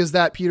joke is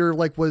that Peter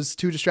was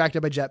too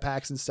distracted by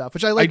jetpacks and stuff,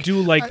 which I like. I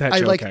do like that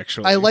joke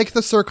actually. I like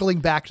the circling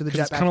back to the jetpack.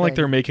 It's kind of like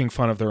they're making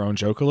fun of their own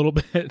joke a little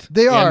bit.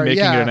 They are and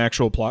making it an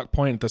actual plot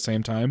point at the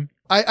same time.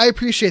 I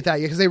appreciate that,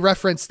 because they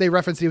referenced he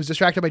was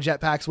distracted by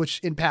jetpacks, which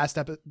in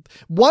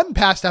one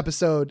past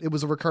episode, it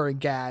was a recurring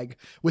gag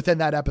within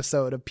that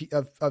episode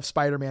of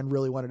Spider-Man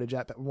really wanting to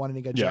get a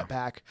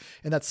jetpack,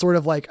 and that's sort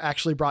of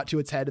actually brought to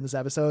its head in this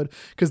episode,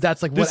 because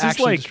that's what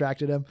actually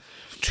distracted him.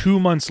 2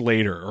 months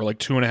later, or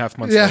 2.5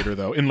 months later,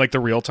 though, in the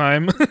real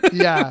time.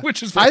 Yeah,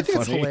 which is I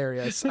think funny. It's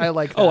hilarious. I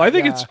like. That. I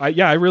think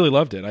I really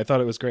loved it. I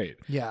thought it was great.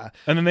 Yeah,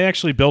 and then they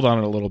actually build on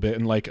it a little bit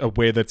in a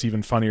way that's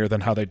even funnier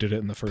than how they did it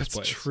in the first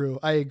place. True,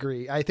 I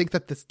agree. I think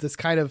that this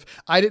kind of,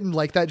 I didn't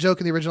like that joke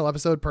in the original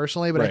episode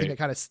personally, but I think it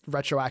kind of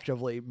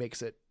retroactively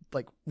makes it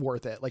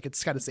worth it.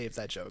 It's kind of saves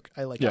that joke.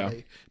 I like how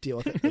they deal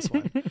with it in this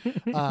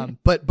one.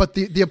 But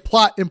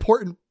the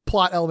important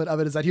plot element of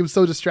it is that he was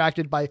so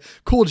distracted by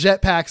cool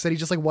jetpacks that he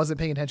just wasn't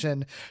paying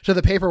attention to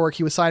the paperwork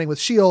he was signing with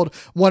S.H.I.E.L.D.,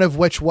 one of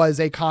which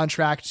was a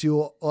contract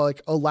to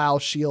allow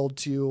S.H.I.E.L.D.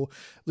 to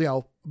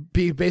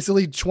be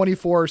basically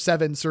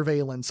 24/7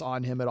 surveillance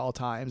on him at all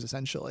times,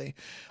 essentially.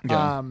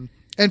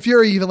 And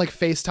Fury even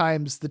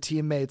FaceTimes the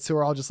teammates who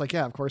are all just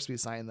of course we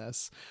signed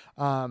this.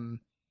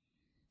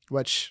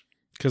 Which,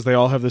 because they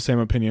all have the same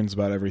opinions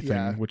about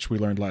everything, which we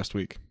learned last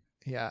week.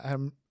 Yeah.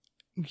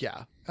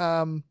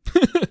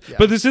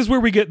 But this is where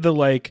we get the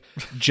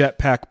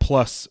jetpack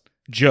plus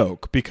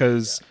joke,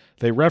 because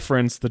they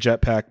reference the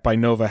jetpack by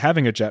Nova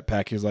having a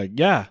jetpack. He's like,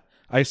 yeah,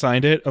 I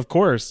signed it, of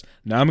course.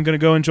 Now I'm going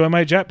to go enjoy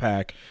my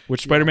jetpack,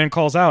 which Spider-Man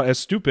calls out as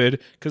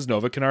stupid because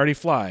Nova can already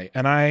fly.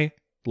 And I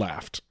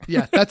laughed.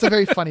 Yeah, that's a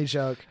very funny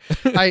joke.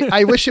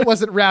 I wish it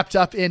wasn't wrapped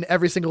up in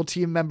every single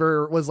team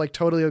member was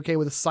totally okay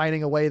with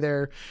signing away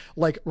their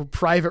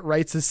private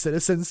rights as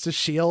citizens to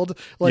S.H.I.E.L.D.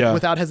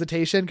 without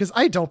hesitation, because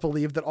I don't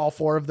believe that all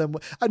four of them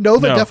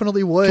Nova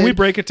definitely would. Can we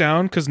break it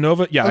down? Because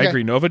Nova, okay. I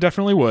agree, Nova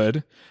definitely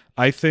would.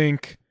 I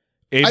think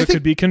Ava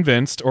could be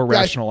convinced or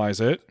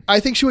rationalize it. I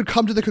think she would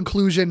come to the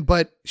conclusion,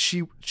 but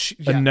she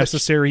a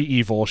necessary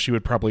evil, she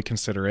would probably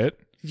consider it.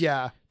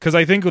 Yeah. Because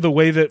I think the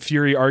way that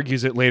Fury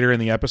argues it later in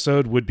the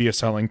episode would be a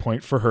selling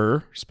point for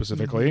her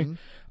specifically. Mm-hmm.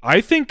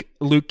 I think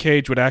Luke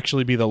Cage would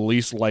actually be the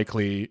least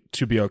likely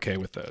to be okay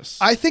with this.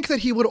 I think that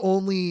he would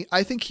only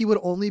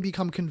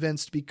become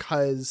convinced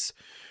because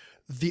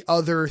the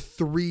other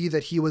three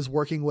that he was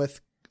working with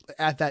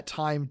at that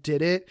time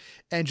did it,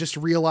 and just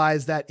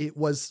realized that it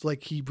was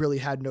he really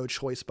had no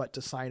choice but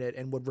to sign it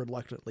and would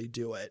reluctantly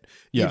do it,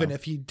 even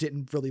if he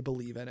didn't really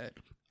believe in it.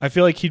 I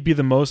feel like he'd be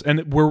the most,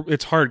 and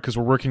it's hard because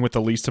we're working with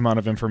the least amount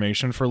of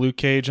information for Luke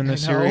Cage in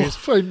this series.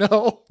 I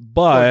know.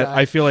 But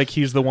I feel like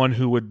he's the one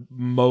who would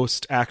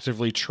most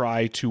actively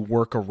try to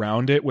work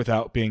around it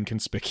without being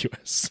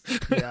conspicuous.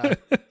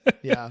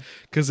 Yeah.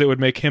 Because it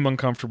would make him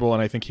uncomfortable,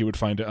 and I think he would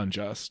find it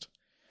unjust.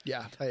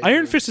 Yeah.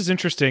 Iron Fist is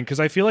interesting because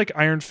I feel like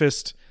Iron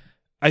Fist,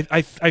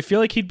 I feel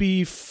like he'd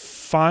be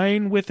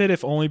fine with it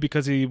if only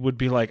because he would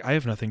be like, I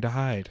have nothing to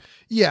hide.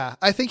 Yeah,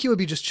 I think he would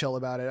be just chill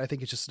about it. I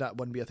think it's just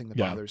wouldn't be a thing that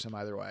bothers him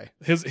either way.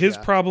 His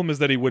problem is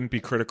that he wouldn't be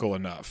critical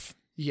enough.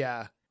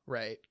 Yeah,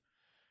 right.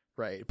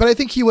 But I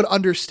think he would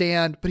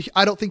understand, but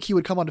I don't think he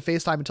would come on to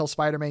FaceTime and tell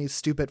Spider-Man he's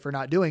stupid for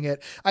not doing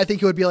it. I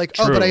think he would be like,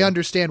 True. oh, but I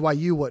understand why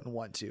you wouldn't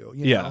want to.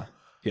 You know?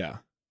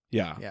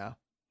 Yeah.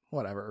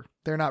 Whatever.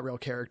 They're not real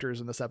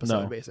characters in this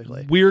episode,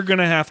 basically. We're going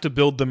to have to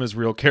build them as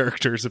real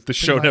characters if the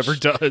show never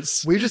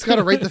does. We just got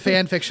to write the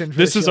fan fiction. For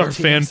this is our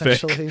team,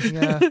 fanfic.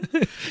 Yeah.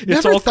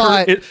 It's all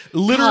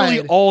literally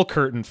all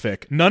curtain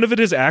fic. None of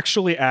it is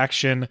actually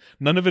action.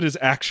 None of it is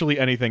actually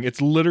anything.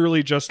 It's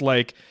literally just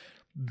like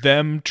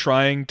them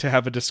trying to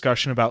have a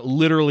discussion about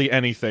literally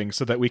anything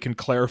so that we can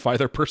clarify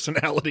their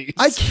personalities.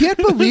 I can't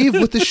believe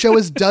what the show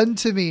has done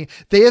to me.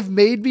 They have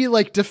made me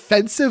like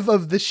defensive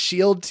of the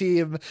S.H.I.E.L.D.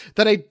 team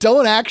that I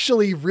don't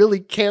actually really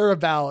care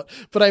about,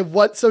 but I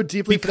want so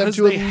deeply because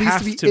for them to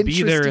at least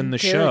be there in the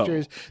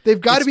characters. show.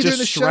 They've got to be there in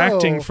the show. It's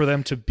distracting for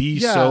them to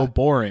be so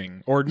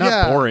boring, or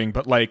not boring,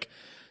 but like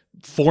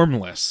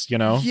formless, you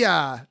know?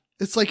 Yeah.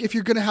 It's like, if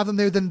you're going to have them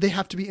there, then they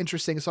have to be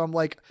interesting. So I'm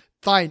like,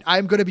 fine,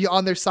 I'm going to be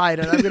on their side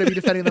and I'm going to be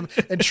defending them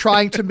and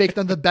trying to make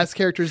them the best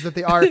characters that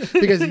they are,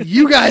 because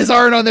you guys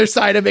aren't on their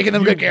side and making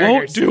them good characters.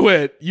 Won't do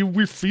it. You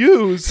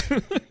refuse.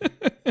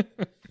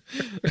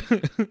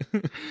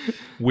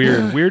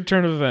 Weird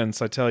turn of events,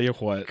 I tell you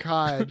what.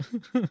 God.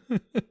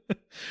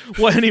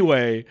 Well,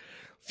 anyway,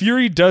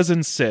 Fury does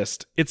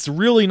insist it's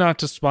really not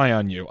to spy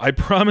on you. I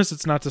promise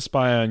it's not to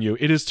spy on you.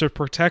 It is to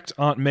protect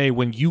Aunt May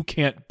when you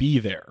can't be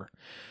there.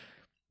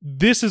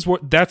 That's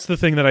the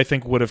thing that I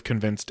think would have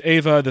convinced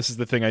Ava. This is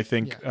the thing I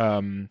think,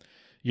 Iron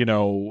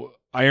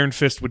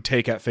Fist would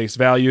take at face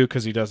value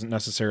because he doesn't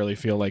necessarily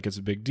feel like it's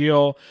a big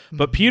deal.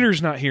 But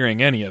Peter's not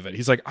hearing any of it.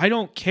 He's like, I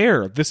don't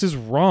care. This is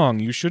wrong.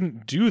 You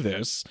shouldn't do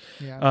this.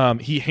 Yeah.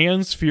 He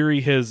hands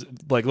Fury his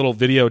like little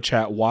video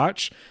chat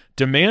watch,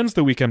 demands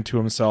the weekend to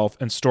himself,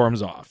 and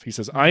storms off. He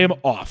says, I am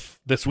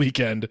off this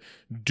weekend.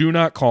 Do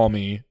not call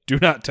me. Do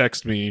not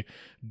text me.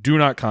 Do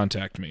not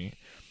contact me.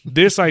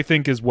 This, I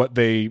think, is what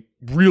they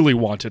really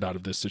wanted out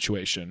of this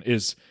situation,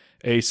 is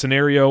a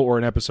scenario or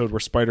an episode where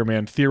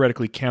Spider-Man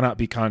theoretically cannot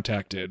be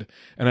contacted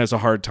and has a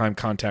hard time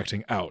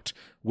contacting out,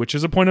 which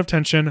is a point of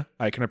tension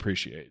I can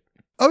appreciate.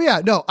 Oh,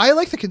 yeah. No, I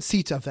like the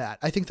conceit of that.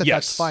 I think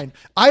that's fine.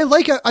 I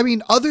like it. I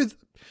mean,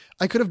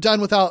 I could have done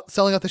without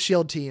selling out the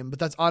S.H.I.E.L.D. team, but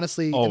that's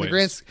honestly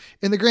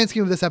in the grand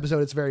scheme of this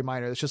episode, it's very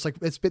minor. It's just like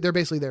they're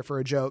basically there for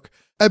a joke.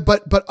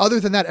 But other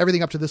than that,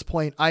 everything up to this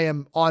point, I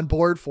am on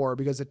board for,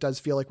 because it does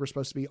feel like we're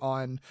supposed to be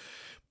on.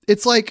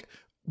 It's like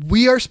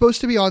we are supposed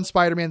to be on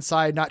Spider-Man's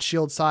side, not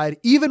S.H.I.E.L.D.'s side,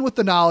 even with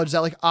the knowledge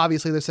that like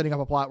obviously they're setting up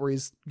a plot where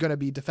he's going to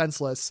be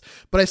defenseless.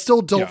 But I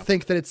still don't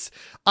think that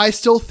I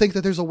still think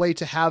that there's a way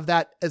to have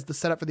that as the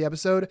setup for the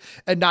episode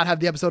and not have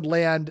the episode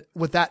land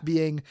with that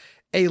being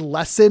a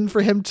lesson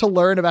for him to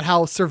learn about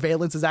how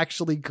surveillance is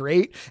actually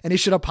great, and he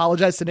should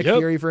apologize to Nick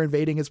Fury for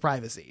invading his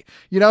privacy.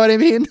 You know what I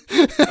mean?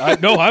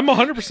 No, I'm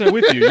 100%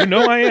 with you. You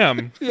know I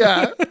am.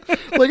 Yeah.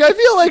 Like, I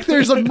feel like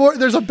there's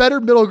a better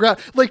middle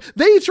ground. Like,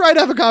 they try to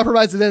have a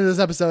compromise at the end of this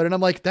episode, and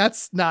I'm like,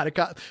 that's not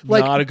a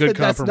not a good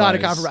compromise. That's not a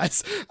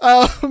compromise.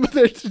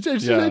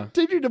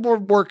 They need more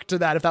work to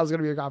that if that was going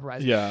to be a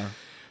compromise. Yeah.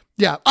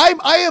 Yeah. I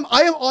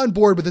am on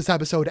board with this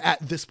episode at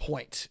this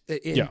point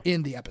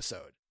in the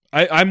episode.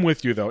 I'm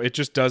with you, though. It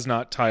just does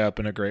not tie up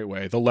in a great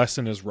way. The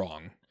lesson is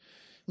wrong,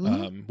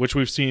 which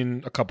we've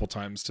seen a couple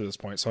times to this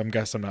point, so I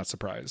guess I'm not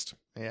surprised.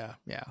 Yeah.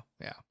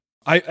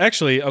 I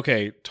actually,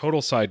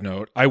 total side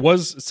note. I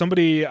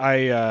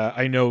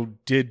know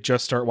did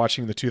just start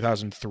watching the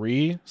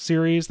 2003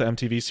 series, the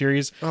MTV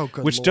series,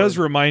 which Lord. Does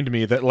remind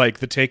me that like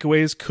the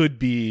takeaways could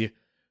be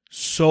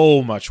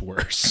so much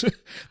worse.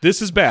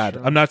 This is bad.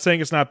 Sure. I'm not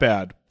saying it's not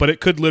bad, but it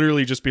could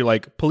literally just be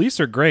like, police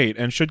are great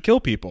and should kill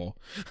people.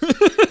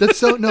 But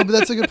that's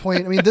a good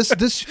point. I mean, this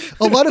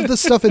a lot of the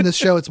stuff in this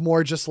show, it's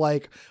more just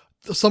like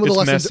some of the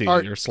lessons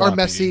are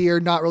messy or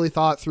not really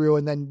thought through,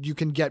 and then you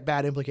can get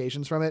bad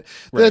implications from it.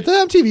 Right. The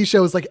MTV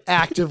show is like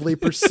actively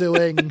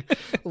pursuing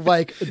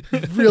like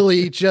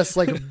really just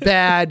like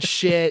bad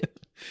shit.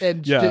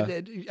 And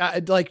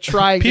like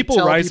trying people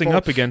to tell rising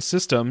up against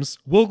systems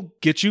will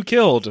get you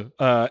killed,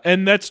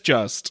 and that's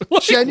just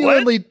like,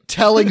 genuinely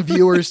telling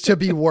viewers to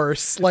be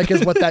worse, like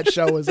is what that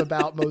show is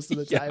about most of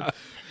the time.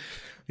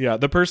 Yeah,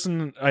 the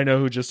person I know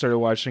who just started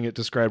watching it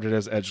described it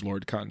as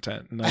edgelord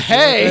content. And I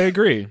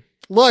agree.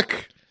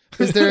 Look,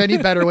 is there any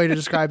better way to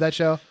describe that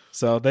show?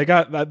 So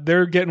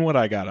they're getting what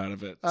I got out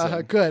of it.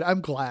 So. Good.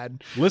 I'm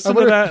glad. Listen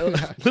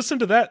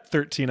to that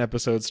 13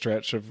 episode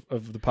stretch of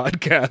the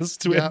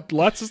podcast. We had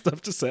lots of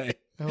stuff to say.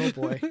 Oh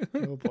boy.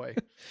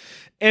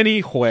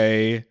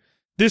 Anyway,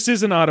 This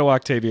is an Otto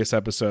Octavius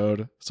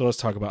episode, so let's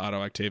talk about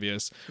Otto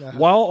Octavius. Uh-huh.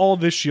 While all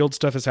this S.H.I.E.L.D.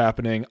 stuff is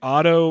happening,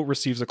 Otto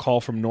receives a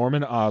call from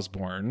Norman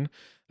Osborn.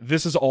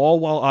 This is all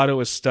while Otto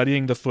is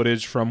studying the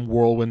footage from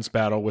Whirlwind's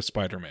battle with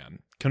Spider-Man,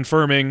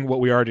 confirming what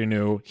we already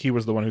knew. He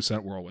was the one who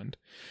sent Whirlwind.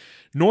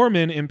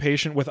 Norman,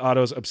 impatient with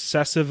Otto's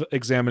obsessive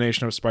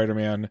examination of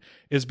Spider-Man,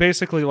 is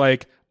basically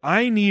like,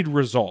 I need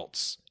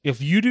results.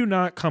 If you do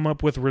not come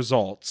up with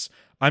results,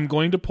 I'm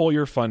going to pull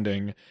your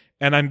funding,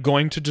 and I'm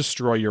going to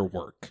destroy your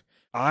work.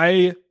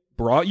 I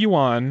brought you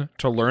on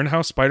to learn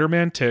how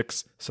Spider-Man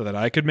ticks so that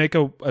I could make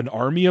an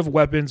army of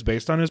weapons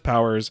based on his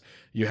powers.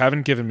 You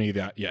haven't given me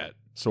that yet.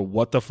 So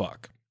what the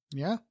fuck?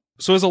 Yeah.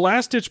 So as a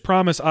last-ditch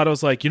promise,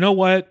 Otto's like, you know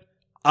what?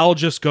 I'll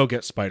just go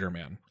get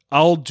Spider-Man.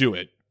 I'll do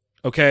it.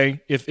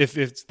 Okay? If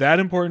it's that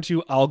important to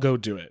you, I'll go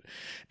do it.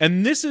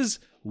 And this is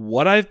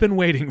what I've been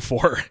waiting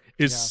for,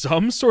 is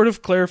some sort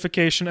of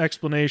clarification,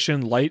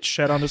 explanation, light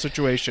shed on the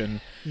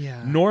situation.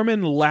 Yeah.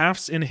 Norman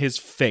laughs in his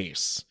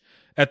face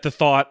at the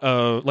thought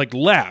of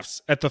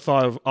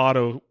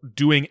Otto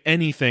doing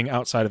anything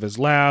outside of his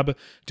lab,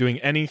 doing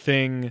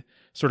anything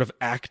sort of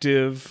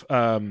active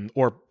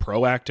or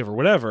proactive or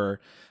whatever.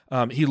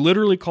 He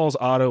literally calls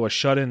Otto a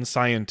shut-in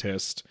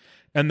scientist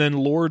and then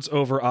lords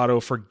over Otto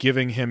for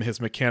giving him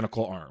his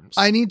mechanical arms.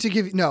 I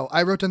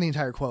wrote down the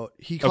entire quote.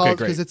 He calls,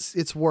 because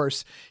it's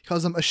worse. He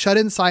calls him a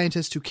shut-in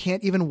scientist who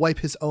can't even wipe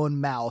his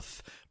own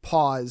mouth,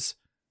 pause,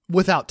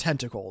 without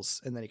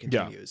tentacles, and then he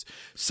continues.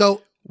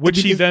 So,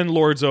 which he then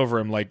lords over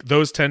him, like,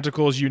 those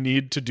tentacles you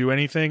need to do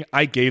anything,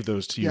 I gave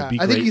those to you. Yeah, Be I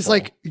think grateful. He's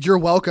like, you're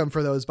welcome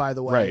for those, by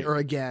the way, Right. or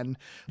again.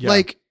 Yeah.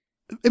 Like,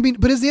 I mean,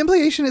 but is the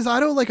implication, is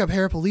Otto like a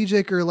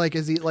paraplegic, or like,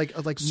 is he like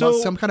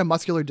some kind of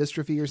muscular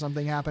dystrophy or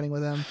something happening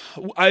with him?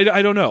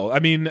 I don't know. I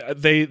mean,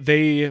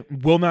 they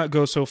will not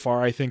go so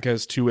far, I think,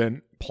 as to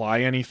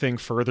imply anything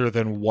further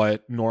than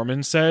what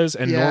Norman says,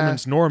 and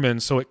Norman's Norman,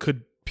 so it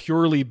could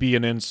purely be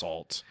an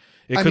insult.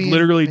 It could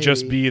literally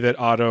just be that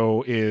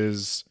Otto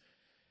is...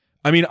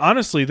 I mean,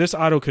 honestly, this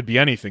Otto could be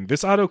anything.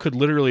 This Otto could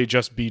literally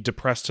just be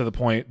depressed to the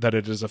point that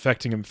it is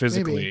affecting him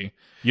physically. Maybe.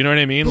 You know what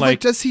I mean? But like,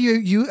 does he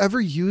you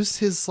ever use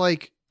his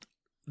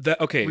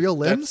real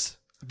limbs?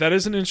 That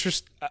is an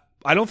interest.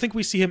 I don't think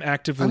we see him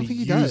actively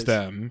use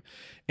them.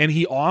 And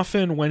he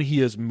often, when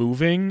he is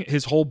moving,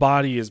 his whole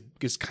body is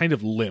kind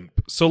of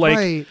limp. So, like,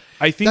 right.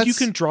 I think you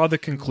can draw the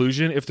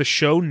conclusion, if the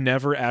show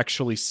never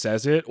actually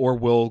says it, or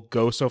will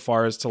go so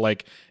far as to,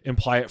 like,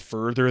 imply it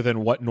further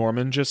than what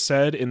Norman just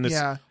said in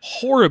this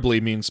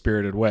horribly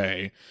mean-spirited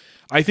way,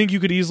 I think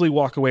you could easily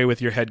walk away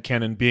with your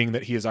headcanon being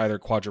that he is either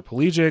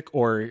quadriplegic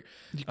or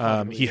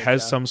he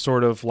has some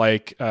sort of,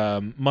 like,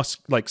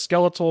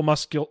 skeletal,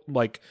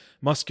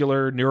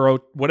 muscular, neuro,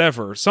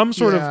 whatever, some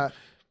sort of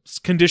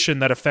condition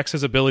that affects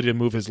his ability to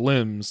move his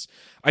limbs.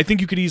 I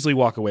think you could easily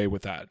walk away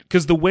with that,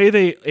 because the way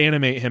they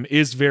animate him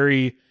is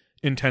very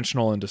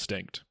intentional and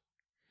distinct.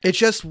 It's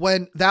just,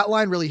 when that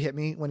line really hit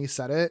me when he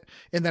said it,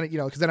 and then,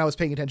 because then I was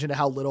paying attention to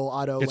how little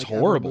Otto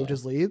horrible. Moved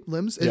his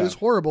limbs. It is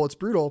horrible. It's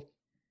brutal,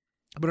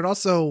 but it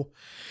also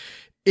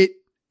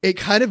it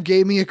kind of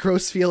gave me a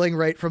gross feeling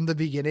right from the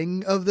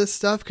beginning of this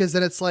stuff, because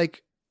then it's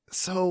like,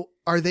 so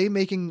are they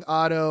making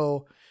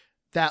Otto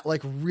that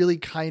like really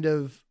kind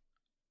of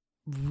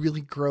really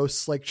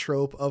gross like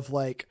trope of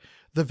like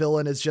the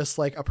villain is just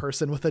like a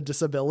person with a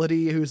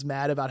disability who's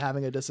mad about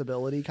having a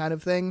disability kind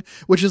of thing,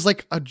 which is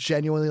like a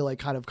genuinely like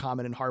kind of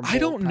common and harmful I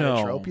don't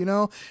know trope,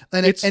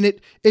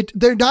 and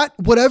they're not,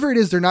 whatever it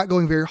is, they're not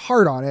going very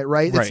hard on it,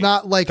 right? It's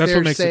not like that's they're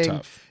what makes saying, it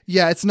tough.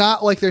 It's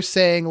not like they're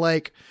saying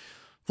like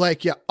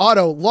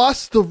Otto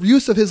lost the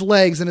use of his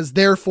legs and is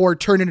therefore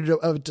turned into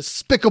a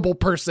despicable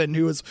person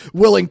who is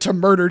willing to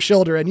murder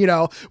children,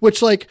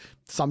 which like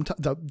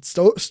sometimes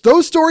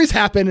those stories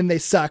happen and they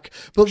suck,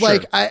 but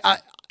like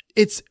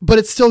it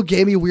still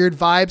gave me weird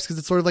vibes, because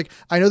it's sort of like,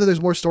 I know that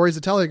there's more stories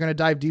to tell. They're going to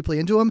dive deeply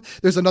into them.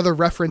 There's another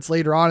reference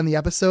later on in the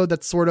episode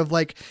that sort of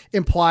like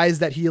implies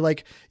that he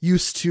like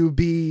used to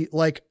be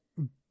like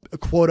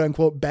quote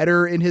unquote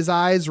better in his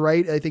eyes,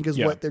 right? I think is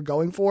what they're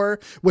going for,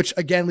 which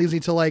again leaves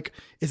me to like,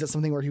 is it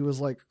something where he was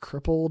like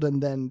crippled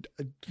and then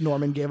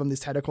Norman gave him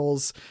these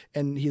tentacles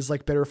and he's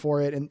like bitter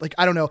for it, and like,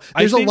 I don't know,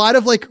 there's a lot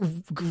of like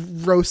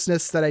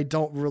grossness that I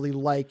don't really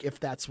like, if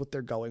that's what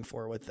they're going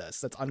for with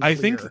this. That's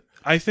unclear.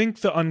 I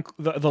think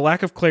the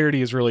lack of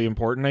clarity is really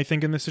important, I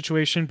think, in this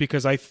situation,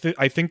 because I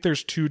think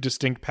there's two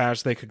distinct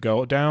paths they could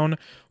go down.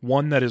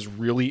 One that is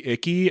really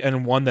icky,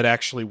 and one that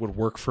actually would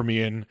work for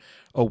me in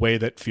a way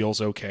that feels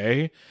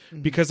okay.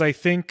 Because I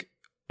think,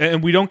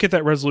 and we don't get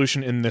that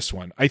resolution in this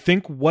one, I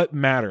think what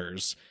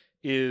matters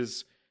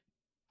is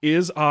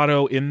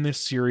Otto in this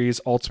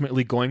series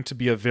ultimately going to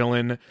be a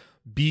villain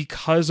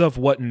because of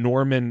what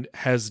Norman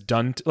has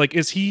done like,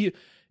 is he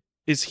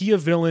a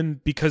villain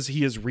because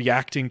he is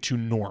reacting to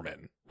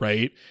Norman,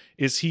 right?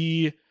 Is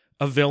he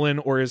a villain,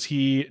 or is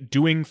he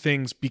doing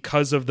things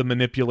because of the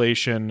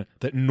manipulation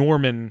that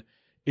Norman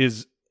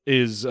is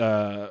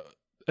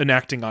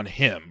enacting on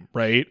him,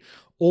 right?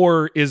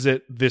 Or is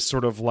it this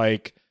sort of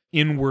like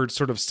inward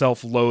sort of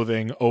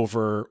self-loathing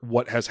over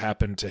what has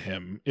happened to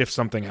him, if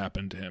something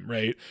happened to him,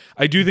 right?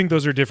 I do think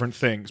those are different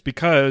things,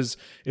 because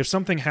if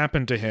something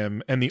happened to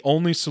him and the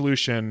only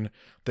solution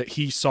that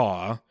he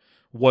saw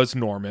was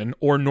Norman,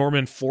 or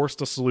Norman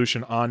forced a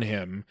solution on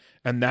him,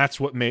 and that's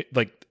what made,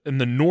 like, and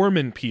the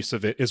Norman piece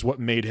of it is what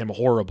made him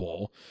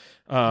horrible.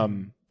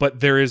 But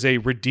there is a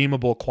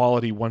redeemable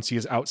quality once he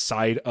is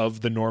outside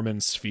of the Norman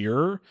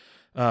sphere,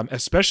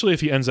 especially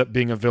if he ends up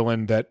being a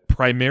villain that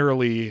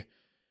primarily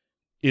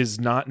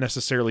is not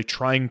necessarily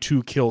trying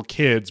to kill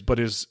kids, but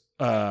is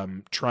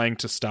trying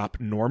to stop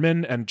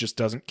Norman and just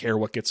doesn't care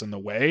what gets in the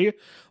way.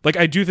 Like,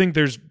 I do think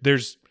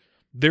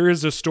there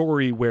is a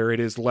story where it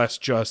is less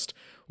just,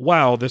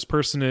 wow, this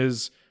person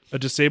is a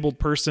disabled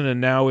person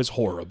and now is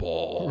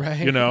horrible,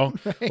 Right. you know?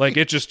 Right. Like,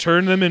 it just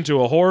turned them into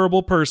a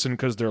horrible person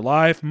because their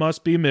life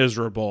must be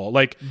miserable.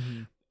 Like,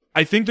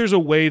 I think there's a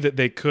way that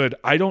they could.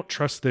 I don't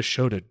trust this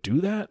show to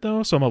do that,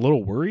 though, so I'm a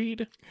little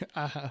worried.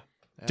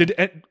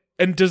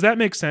 And does that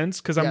make sense?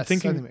 Because I'm Yes, I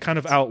thinking think it kind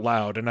makes of out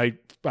loud, and I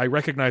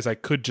recognize I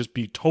could just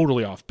be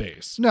totally off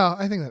base. No,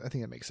 I think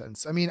that makes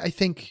sense. I mean, I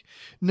think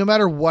no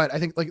matter what, I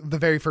think like the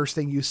very first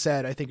thing you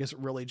said, I think is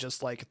really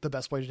just like the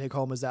best way to take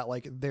home is that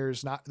like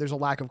there's a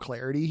lack of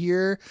clarity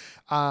here.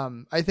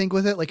 I think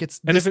with it, like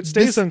If it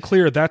stays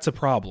unclear, that's a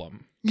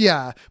problem.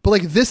 Yeah, but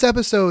like this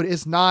episode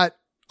is not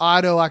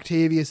Otto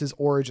Octavius's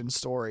origin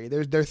story.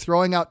 They're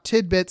throwing out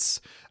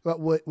tidbits about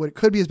what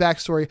could be his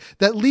backstory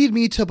that lead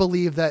me to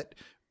believe that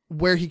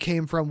where he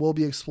came from will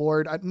be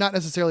explored. Not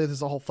necessarily this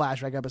is a whole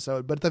flashback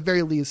episode, but at the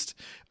very least,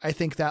 I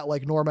think that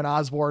like Norman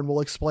Osborn will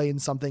explain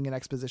something in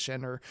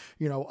exposition, or,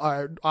 you know,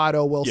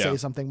 Otto will say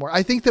something more.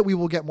 I think that we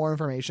will get more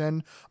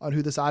information on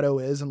who this Otto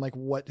is and like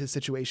what his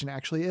situation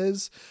actually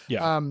is.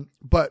 Yeah.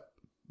 But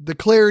the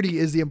clarity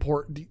is the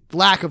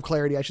lack of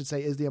clarity, I should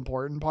say, is the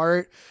important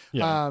part.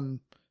 Yeah.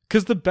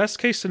 Because the best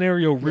case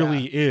scenario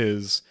really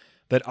is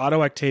that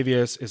Otto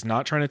Octavius is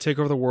not trying to take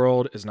over the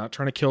world, is not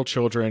trying to kill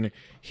children.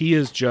 He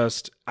is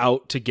just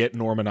out to get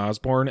Norman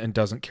Osborn and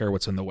doesn't care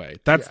what's in the way.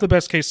 That's the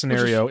best case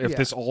scenario if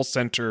this all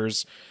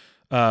centers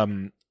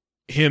him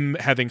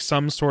having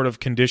some sort of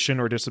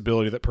condition or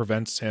disability that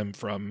prevents him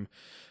from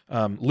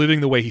living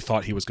the way he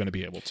thought he was going to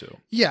be able to.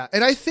 Yeah.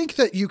 And I think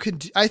that you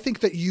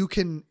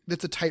can,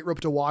 that's a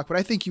tightrope to walk, but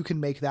I think you can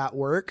make that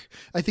work.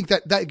 I think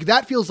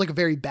that feels like a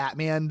very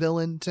Batman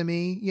villain to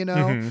me, you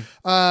know?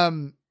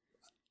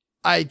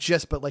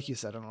 But like you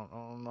said, I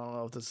don't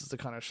know if this is the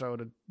kind of show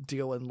to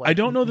deal in. Like, I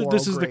don't know that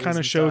this is the kind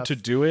of show to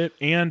do it.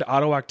 And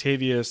Otto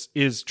Octavius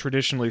is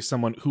traditionally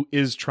someone who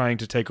is trying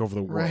to take over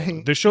the world.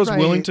 Right, The show's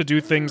willing to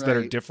do things that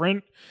are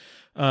different.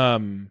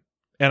 And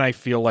I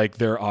feel like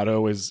their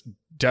Otto is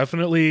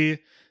definitely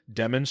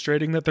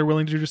demonstrating that they're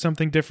willing to do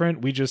something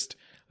different.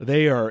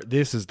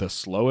 This is the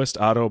slowest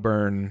Otto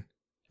burn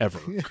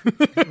ever.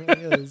 It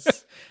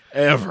is.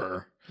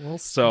 Ever. Well,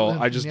 so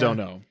I just don't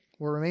know.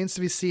 Well, remains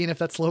to be seen if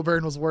that slow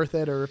burn was worth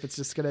it, or if it's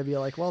just going to be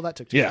like, well, that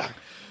took too long.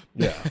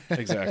 Yeah,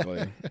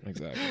 exactly.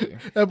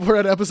 We're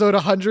at episode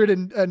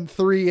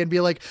 103 and be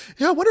like,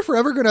 yeah, I wonder if we're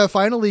ever going to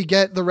finally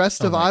get the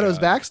rest of Otto's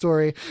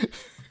backstory.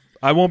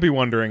 I won't be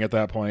wondering at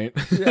that point.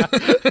 Yeah.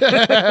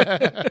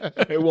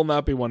 I will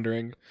not be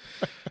wondering.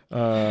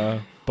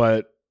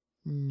 But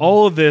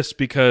all of this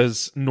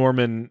because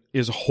Norman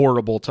is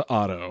horrible to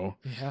Otto.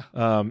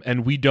 Yeah.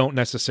 And we don't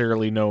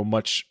necessarily know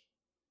much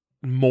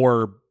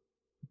more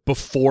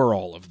before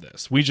all of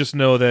this. We just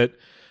know that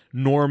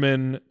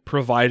Norman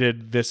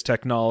provided this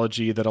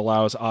technology that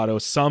allows Otto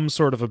some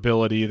sort of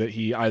ability that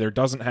he either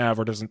doesn't have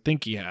or doesn't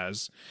think he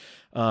has,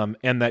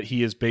 and that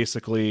he is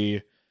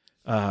basically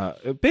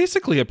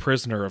a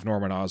prisoner of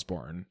Norman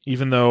Osborn,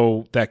 even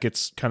though that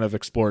gets kind of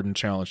explored and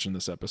challenged in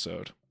this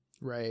episode.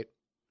 Right.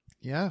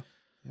 Yeah.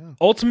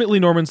 Ultimately,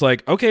 Norman's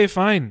like, okay,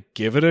 fine,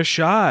 give it a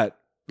shot,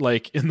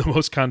 like in the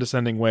most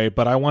condescending way,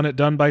 but I want it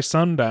done by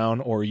sundown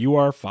or you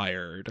are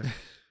fired.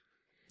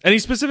 And he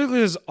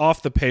specifically is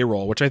off the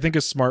payroll, which I think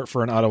is smart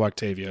for an Otto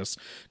Octavius,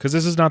 because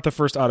this is not the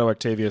first Otto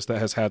Octavius that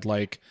has had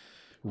like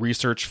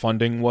research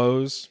funding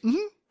woes.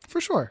 Mm-hmm,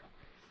 for sure.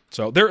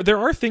 So there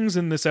are things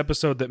in this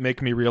episode that make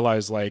me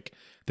realize like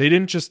they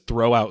didn't just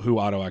throw out who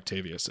Otto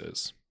Octavius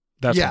is.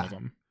 That's one of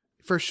them.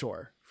 For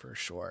sure.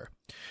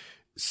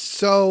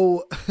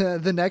 So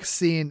the next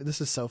scene,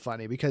 this is so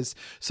funny because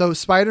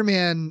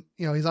Spider-Man,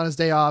 you know, he's on his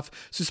day off.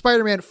 So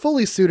Spider-Man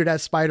fully suited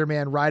as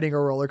Spider-Man riding a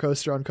roller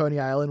coaster on Coney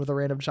Island with a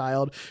random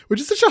child, which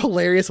is such a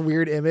hilarious,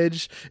 weird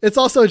image. It's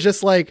also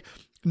just like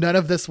none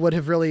of this would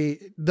have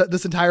really,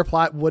 this entire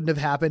plot wouldn't have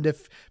happened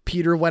if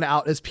Peter went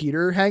out as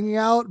Peter hanging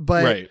out,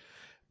 but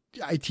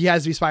he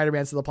has to be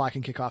Spider-Man, so the plot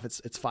can kick off.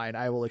 It's fine.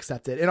 I will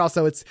accept it. And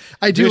also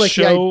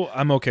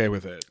I'm okay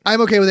with it. I'm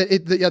okay with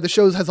it. The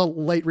show has a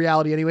light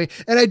reality anyway.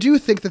 And I do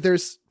think that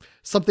there's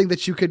something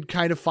that you could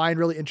kind of find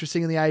really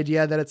interesting in the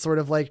idea that it's sort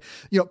of like,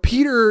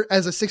 Peter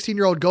as a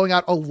 16-year-old going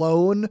out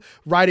alone,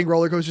 riding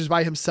roller coasters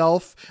by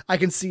himself. I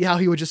can see how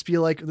he would just be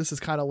like, this is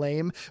kind of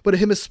lame. But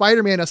him as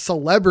Spider-Man, a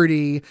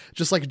celebrity,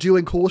 just like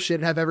doing cool shit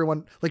and have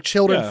everyone like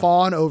children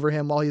fawn over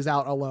him while he's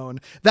out alone.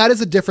 That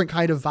is a different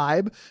kind of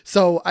vibe.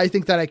 So I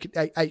think that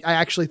I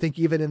actually think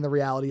even in the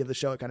reality of the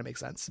show, it kind of makes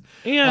sense.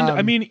 And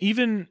I mean,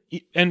 even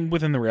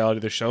within the reality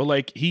of the show,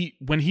 like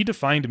when he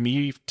defined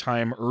me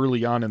time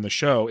early on in the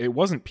show, it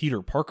wasn't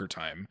Peter Parker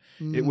time.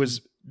 It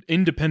was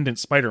independent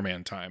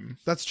Spider-Man time.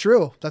 That's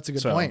true. That's a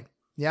good point.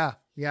 Yeah.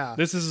 Yeah.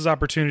 This is his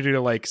opportunity to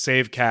like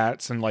save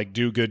cats and like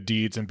do good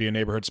deeds and be a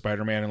neighborhood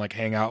Spider-Man and like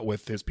hang out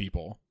with his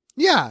people.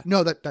 Yeah.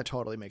 No, that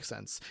totally makes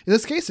sense. In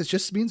this case, it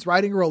just means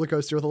riding a roller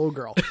coaster with a little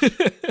girl,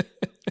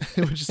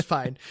 which is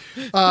fine.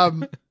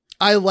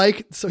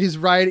 He's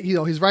riding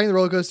the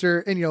roller coaster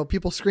and,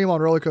 people scream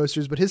on roller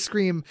coasters, but his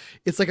scream,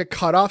 it's like a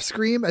cutoff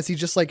scream as he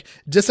just like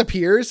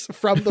disappears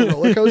from the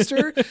roller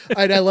coaster.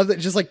 And I love that,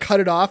 just like cut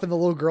it off and the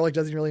little girl like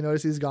doesn't really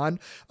notice he's gone.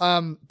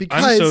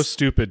 Because I'm so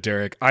stupid,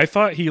 Derek. I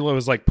thought he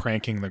was like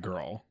pranking the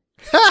girl.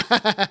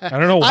 I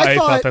don't know why I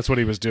thought that's what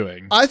he was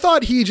doing. I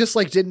thought he just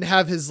like didn't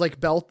have his like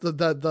belt,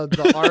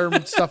 the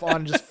arm stuff on,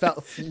 and just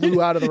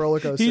flew out of the roller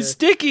coaster. He's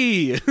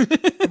sticky.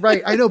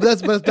 Right. I know,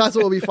 but that's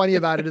what will be funny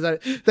about it is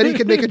that he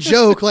can make a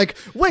joke like,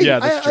 wait,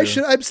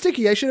 I'm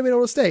sticky. I should have been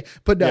able to stay.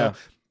 But no,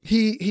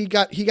 he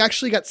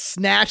actually got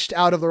snatched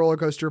out of the roller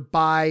coaster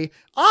by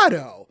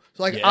Otto.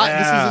 So like, this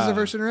is his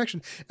first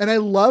interaction. And I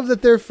love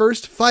that their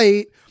first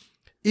fight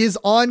is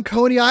on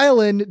Coney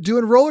Island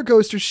doing roller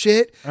coaster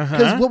shit.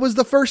 Because what was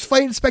the first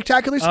fight in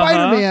Spectacular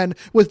Spider-Man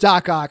with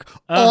Doc Ock?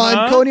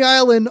 On Coney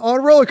Island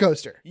on a roller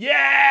coaster. Yeah.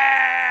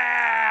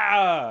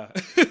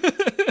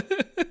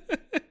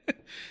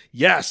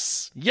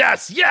 Yes.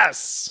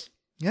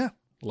 Yeah.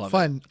 Love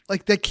Fun. it.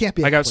 Like that can't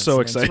be. I got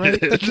so excited.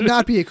 Right? That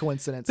cannot be a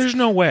coincidence. There's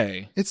no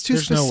way. It's too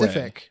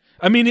specific.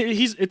 I mean,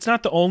 it's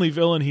not the only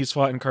villain he's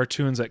fought in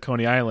cartoons at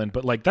Coney Island,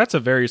 but like that's a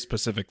very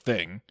specific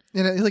thing.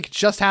 And it like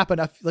just happened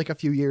a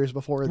few years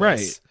before this.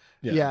 Right.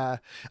 Yeah.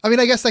 I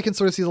mean, I guess I can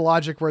sort of see the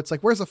logic where it's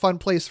like, where's a fun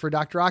place for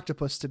Dr.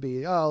 Octopus to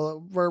be?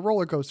 Oh, where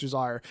roller coasters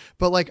are.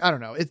 But like, I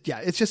don't know.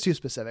 It's just too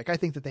specific. I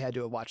think that they had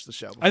to have watched the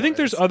show. I think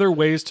there's other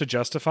ways to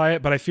justify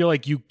it, but I feel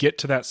like you get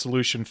to that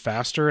solution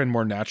faster and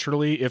more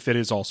naturally if it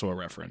is also a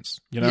reference,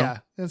 Yeah.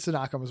 It's an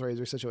Occam's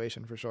razor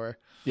situation for sure.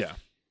 Yeah.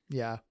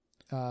 Yeah.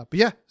 But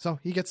yeah, so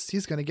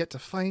he's going to get to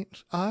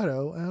fight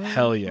Otto.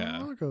 Hell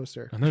yeah. Roller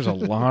coaster. And there's a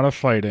lot of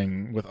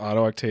fighting with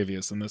Otto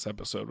Octavius in this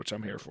episode, which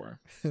I'm here for.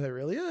 There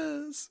really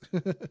is.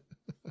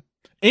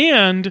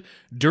 And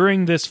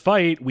during this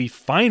fight, we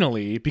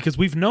finally, because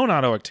we've known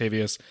Otto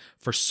Octavius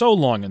for so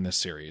long in this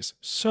series,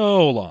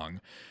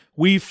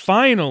 we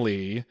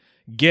finally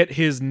get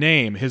his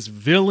name, his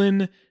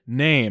villain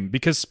name,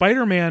 because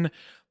Spider-Man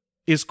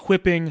is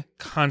quipping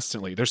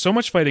constantly. There's so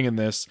much fighting in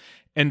this,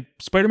 and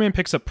Spider-Man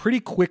picks up pretty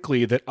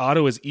quickly that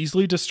Otto is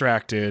easily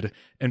distracted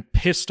and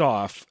pissed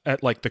off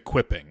at like the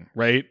quipping,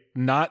 right?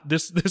 Not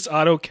this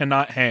Otto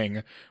cannot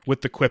hang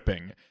with the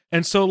quipping.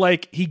 And so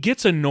like he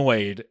gets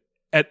annoyed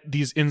at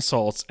these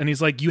insults and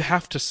he's like, you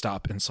have to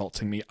stop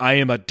insulting me. I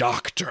am a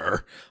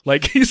doctor.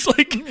 Like he's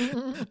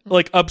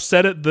like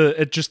upset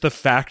at just the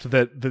fact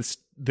that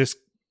this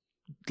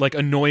like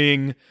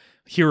annoying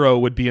hero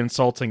would be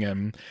insulting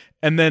him.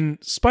 And then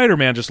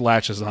Spider-Man just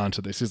latches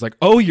onto this. He's like,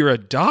 oh, you're a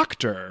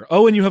doctor.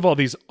 Oh, and you have all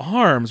these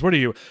arms. What are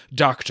you,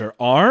 Dr.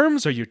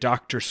 Arms? Are you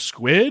Dr.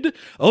 Squid?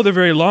 Oh, they're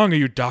very long. Are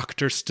you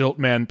Dr.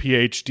 Stiltman,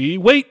 PhD?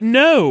 Wait,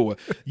 no.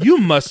 You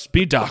must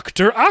be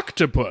Dr.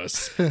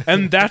 Octopus.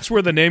 And that's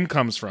where the name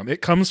comes from.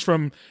 It comes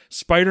from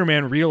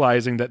Spider-Man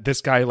realizing that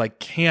this guy like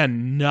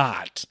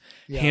cannot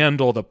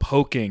handle the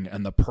poking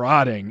and the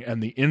prodding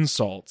and the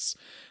insults.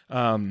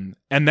 And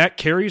that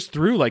carries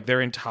through like their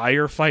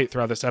entire fight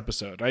throughout this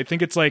episode. I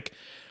think it's like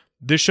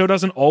this show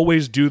doesn't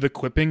always do the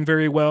quipping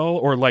very well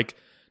or like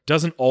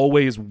doesn't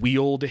always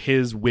wield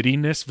his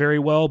wittiness very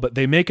well, but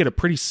they make it a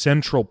pretty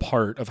central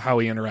part of how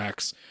he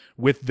interacts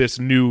with this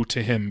new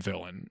to him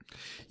villain.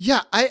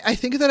 Yeah, I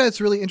think that it's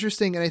really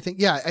interesting. And I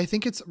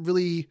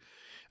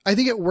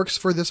think it works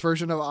for this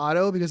version of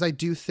Otto because I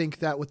do think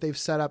that what they've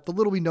set up, the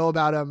little we know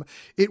about him,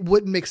 it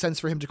wouldn't make sense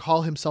for him to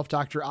call himself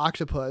Dr.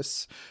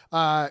 Octopus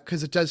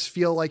because it does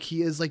feel like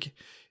he is like,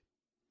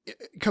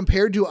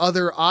 compared to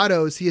other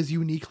Ottos, he is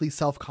uniquely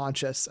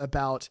self-conscious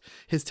about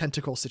his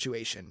tentacle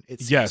situation. It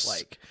seems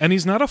like. And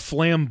he's not a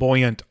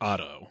flamboyant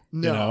Otto,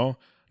 no.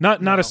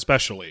 Not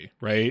especially,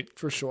 right?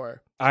 For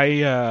sure.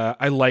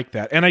 I like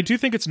that. And I do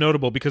think it's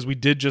notable because we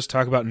did just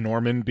talk about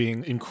Norman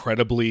being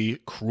incredibly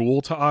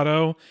cruel to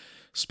Otto.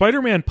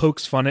 Spider-Man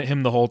pokes fun at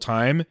him the whole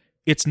time.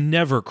 It's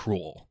never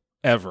cruel,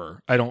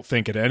 ever. I don't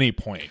think at any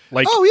point.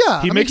 Like,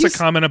 he makes a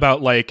comment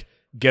about like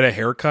get a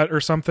haircut or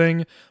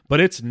something,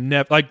 but it's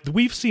never like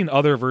we've seen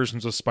other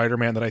versions of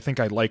Spider-Man that I think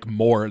I like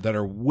more that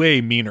are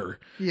way meaner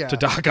to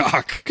Doc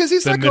Ock because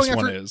he's not going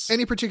after is.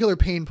 Any particular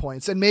pain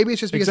points, and maybe it's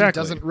just because he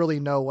doesn't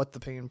really know what the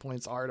pain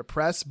points are to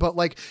press. But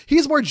like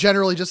he's more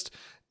generally just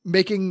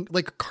making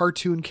like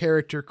cartoon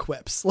character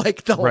quips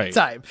like the whole Right.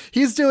 time.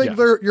 He's doing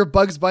Yeah. your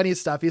Bugs Bunny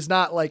stuff. He's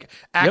not like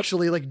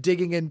actually like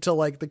digging into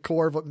like the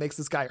core of what makes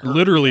this guy hurt.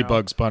 Literally you know?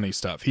 Bugs Bunny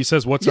stuff. He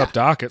says, "What's Yeah. up,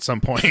 Doc?" at some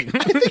point.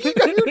 I think he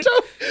got your toe.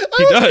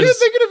 He I was does.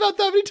 thinking about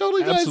that, but he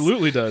totally does.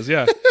 Absolutely does.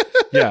 Yeah.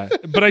 Yeah.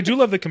 But I do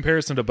love the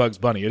comparison to Bugs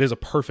Bunny. It is a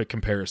perfect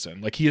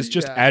comparison. Like he is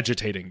just Yeah.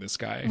 agitating this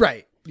guy.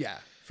 Right. Yeah,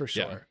 for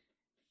sure. Yeah.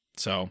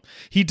 So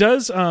he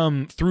does,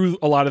 through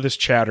a lot of this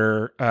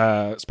chatter,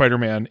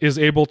 Spider-Man is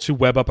able to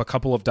web up a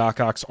couple of Doc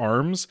Ock's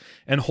arms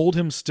and hold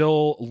him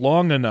still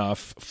long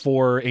enough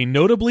for a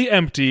notably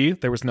empty,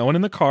 there was no one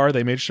in the car,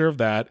 they made sure of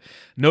that,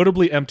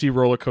 notably empty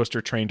roller coaster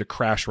train to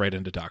crash right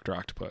into Dr.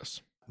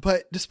 Octopus.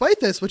 But despite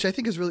this, which I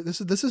think is really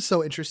this is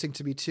so interesting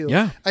to me too.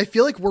 Yeah. I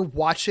feel like we're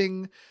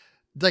watching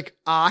like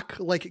Ock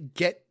like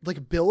get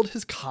like build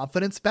his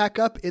confidence back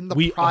up in the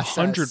We process.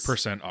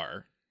 100%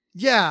 are.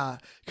 Yeah,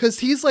 because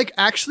he's like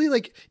actually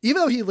like even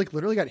though he like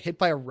literally got hit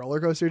by a roller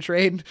coaster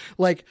train,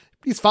 like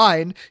he's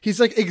fine. He's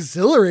like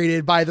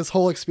exhilarated by this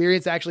whole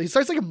experience. Actually, he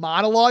starts like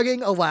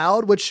monologuing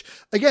aloud, which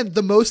again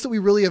the most that we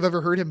really have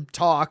ever heard him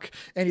talk,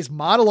 and he's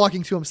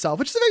monologuing to himself,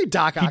 which is a very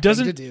Doc Ock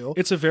thing to do.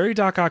 It's a very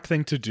Doc Ock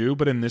thing to do,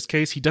 but in this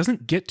case, he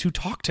doesn't get to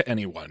talk to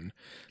anyone.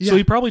 Yeah. So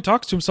he probably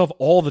talks to himself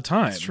all the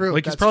time. That's true.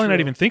 Like he's That's probably not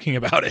true. even thinking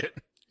about it.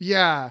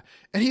 Yeah.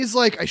 And he's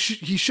like,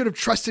 he should have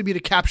trusted me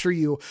to capture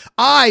you.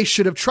 I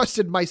should have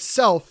trusted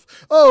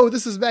myself. Oh,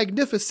 this is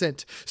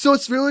magnificent. So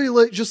it's really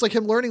like, just like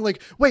him learning,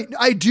 like, wait,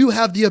 I do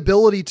have the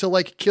ability to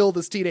like kill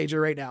this teenager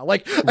right now.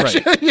 Like, Right.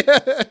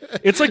 yeah.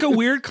 It's like a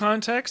weird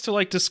context to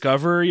like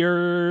discover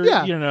your,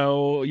 Yeah. you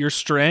know, your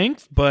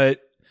strength.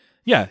 But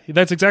yeah,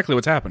 that's exactly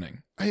what's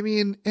happening. I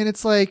mean, and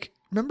it's like,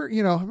 remember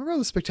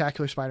the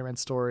Spectacular Spider-Man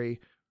story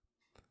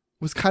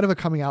was kind of a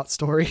coming out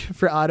story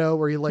for Otto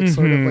where he like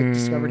sort of like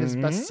discovered his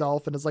best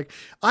self and is like,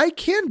 I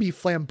can be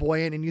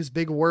flamboyant and use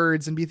big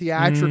words and be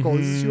theatrical.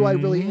 This is who I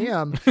really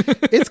am.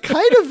 It's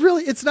kind of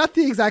really, it's not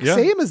the exact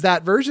same as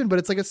that version, but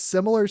it's like a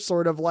similar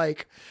sort of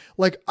like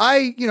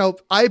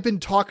I've been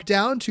talked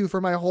down to for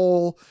my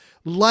whole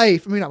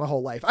life. I mean, not my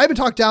whole life. I've been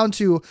talked down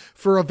to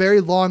for a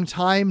very long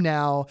time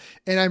now.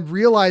 And I'm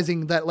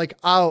realizing that like,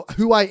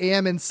 who I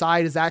am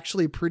inside is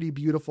actually pretty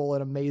beautiful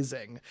and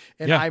amazing.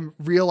 And I'm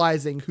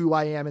realizing who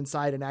I am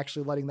inside and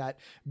actually letting that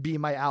be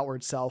my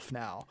outward self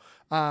now.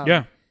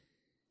 Yeah.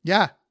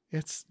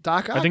 It's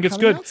Doc Ock. I think it's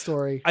coming good. out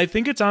story. I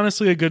think it's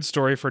honestly a good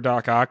story for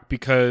Doc Ock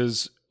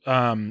because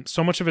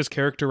so much of his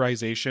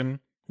characterization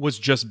was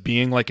just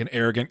being like an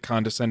arrogant,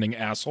 condescending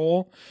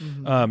asshole.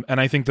 And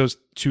I think those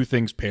two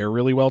things pair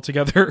really well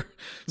together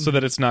so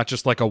that it's not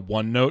just like a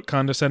one-note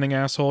condescending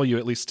asshole. You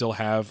at least still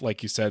have,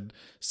 like you said,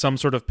 some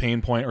sort of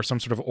pain point or some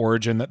sort of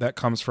origin that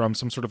comes from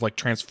some sort of like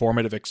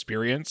transformative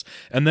experience.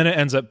 And then it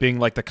ends up being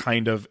like the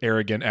kind of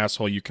arrogant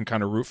asshole you can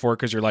kind of root for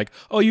because you're like,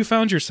 oh, you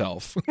found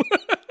yourself.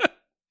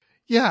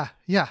 Yeah.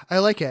 I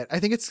like it. I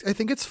think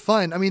it's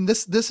fun. I mean,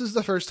 this is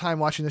the first time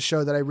watching the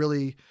show that I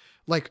really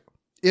like.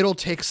 It'll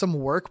take some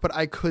work, but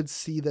I could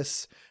see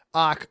this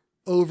Ock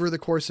over the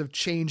course of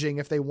changing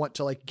if they want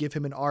to like give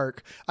him an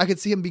arc. I could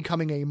see him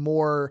becoming a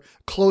more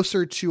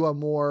closer to a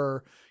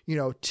more,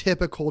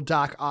 typical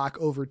Doc Ock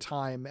over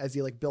time as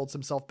he like builds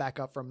himself back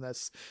up from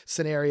this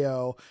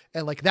scenario.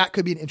 And like, that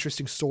could be an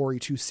interesting story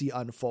to see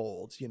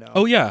unfold,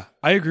 Oh yeah,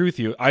 I agree with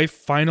you. I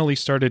finally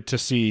started to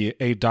see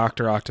a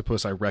Dr.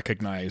 Octopus I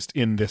recognized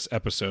in this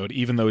episode,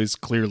 even though he's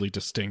clearly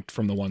distinct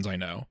from the ones I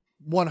know.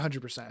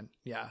 100%.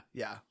 Yeah.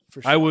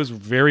 For sure. I was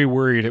very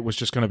worried it was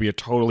just going to be a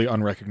totally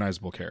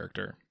unrecognizable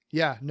character.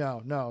 Yeah,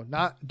 no,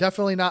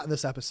 definitely not in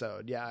this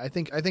episode. Yeah, I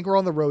think we're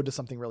on the road to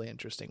something really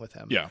interesting with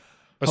him. Yeah.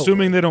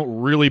 Assuming they don't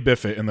really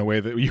biff it in the way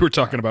that you were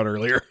talking about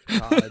earlier.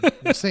 God,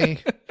 we'll see.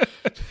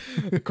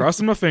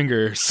 Crossing my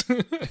fingers.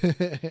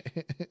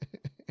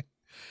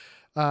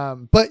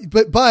 But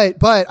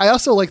I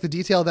also like the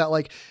detail that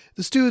like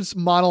this dude's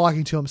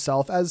monologuing to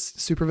himself as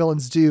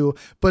supervillains do,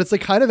 but it's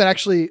like kind of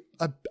actually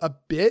a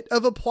bit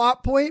of a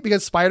plot point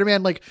because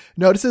Spider-Man like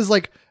notices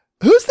like,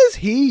 who's this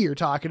he you're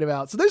talking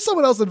about? So there's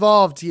someone else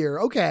involved here.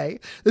 Okay.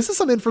 This is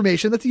some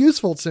information that's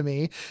useful to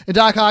me. And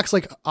Doc Ock's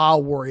like,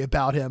 I'll worry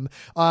about him.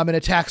 And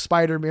attacks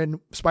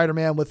Spider-Man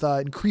with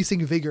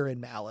increasing vigor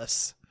and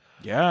malice.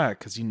 Yeah.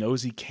 Cause he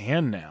knows he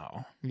can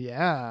now.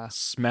 Yeah.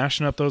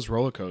 Smashing up those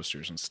roller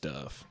coasters and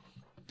stuff.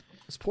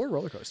 Those poor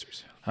roller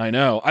coasters. I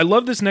know. I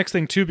love this next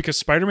thing too because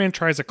Spider-Man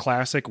tries a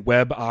classic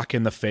web Ock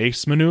in the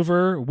face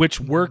maneuver, which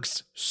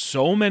works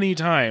so many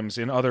times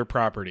in other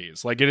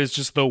properties. Like it is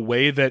just the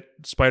way that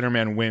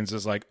Spider-Man wins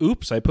is like,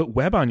 oops, I put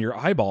web on your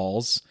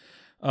eyeballs.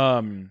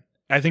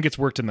 I think it's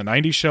worked in the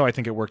 90s show. I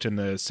think it worked in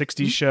the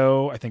 60s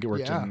show. I think it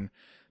worked in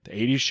the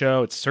 80s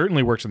show. It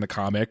certainly worked in the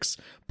comics,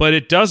 but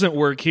it doesn't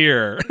work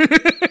here.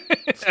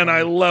 And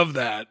I love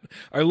that.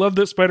 I love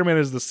that Spider-Man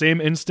is the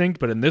same instinct,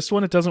 but in this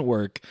one, it doesn't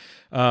work.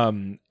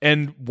 And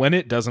when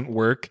it doesn't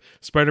work,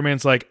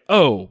 Spider-Man's like,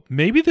 oh,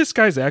 maybe this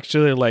guy's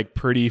actually like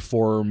pretty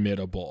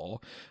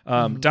formidable.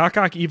 Doc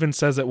Ock even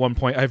says at one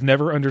point, I've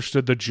never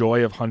understood the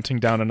joy of hunting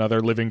down another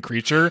living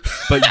creature,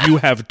 but you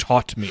have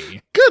taught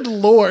me. Good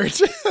Lord.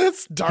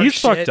 That's dark He's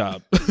shit. fucked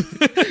up.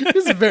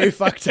 He's very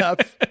fucked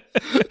up.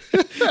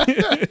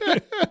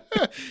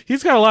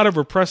 He's got a lot of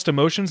repressed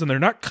emotions, and they're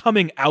not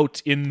coming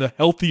out in the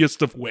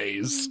healthiest of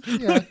ways.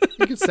 Yeah,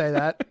 you could say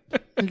that.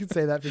 You could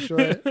say that for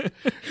sure.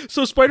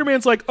 So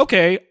Spider-Man's like,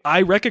 okay,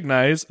 I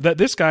recognize that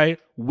this guy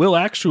will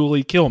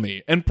actually kill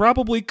me, and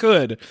probably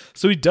could.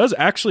 So he does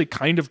actually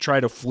kind of try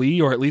to flee,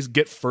 or at least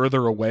get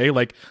further away,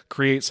 like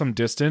create some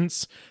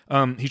distance.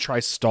 He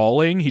tries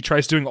stalling. He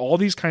tries doing all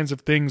these kinds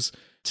of things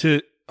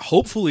to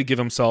hopefully give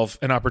himself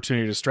an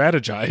opportunity to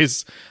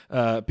strategize,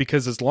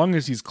 because as long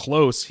as he's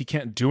close, he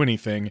can't do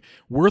anything.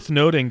 Worth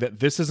noting that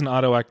this is an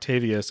Otto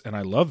Octavius, and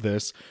I love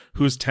this,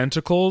 whose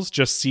tentacles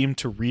just seem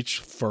to reach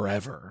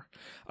forever.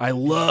 I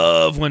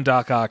love when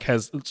Doc Ock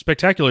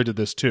Spectacular did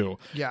this too,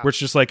 where it's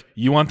just like,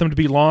 you want them to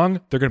be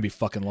long? They're going to be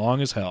fucking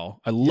long as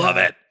hell. I love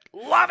it.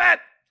 Love it.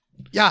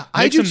 Yeah,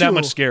 I Makes do him too. that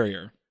much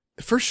scarier.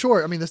 For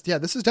sure. I mean, this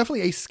is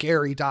definitely a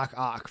scary Doc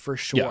Ock for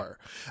sure.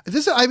 Maybe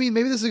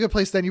this is a good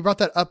place then. You brought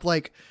that up.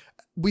 Like,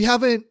 we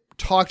haven't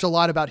talked a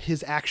lot about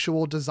his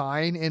actual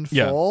design in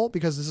full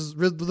because this is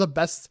really the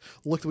best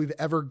look that we've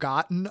ever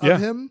gotten of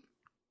him.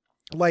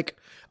 Like,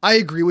 I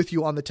agree with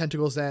you on the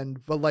tentacles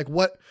end, but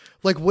what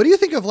do you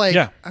think of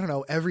I don't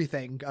know,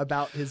 everything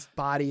about his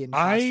body and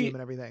costume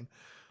and everything?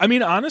 I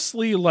mean,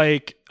 honestly,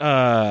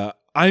 I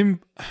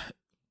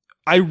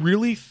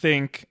really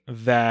think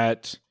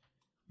that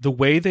the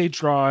way they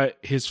draw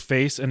his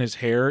face and his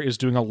hair is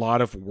doing a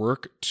lot of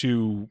work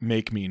to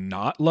make me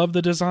not love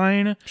the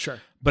design.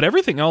 Sure. But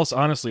everything else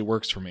honestly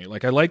works for me.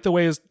 Like, I like the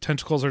way his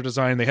tentacles are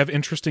designed. They have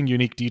interesting,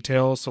 unique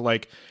details. So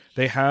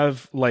they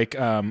have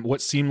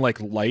what seem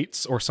like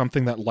lights or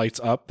something that lights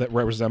up that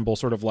resemble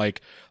sort of like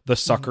the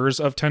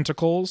suckers of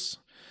tentacles,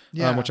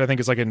 which I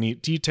think is like a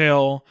neat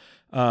detail.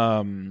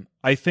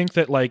 I think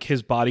that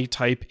his body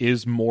type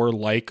is more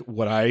like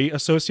what I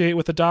associate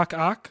with a Doc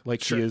Ock.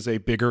 He is a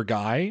bigger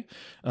guy,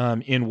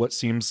 in what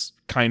seems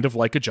kind of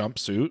like a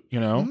jumpsuit, you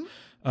know?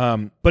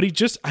 But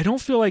I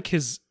don't feel like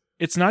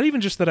it's not even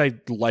just that I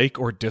like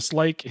or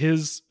dislike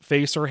his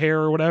face or hair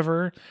or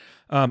whatever.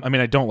 I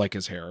mean, I don't like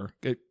his hair.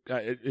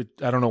 I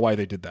don't know why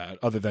they did that,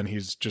 other than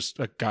he's just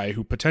a guy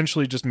who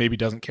potentially just maybe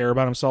doesn't care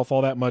about himself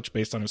all that much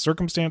based on his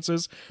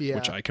circumstances,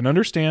 which I can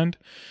understand.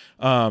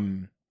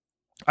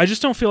 I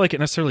just don't feel like it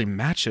necessarily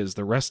matches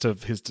the rest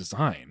of his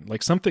design.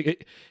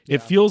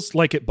 It feels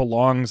like it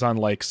belongs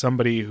on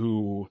somebody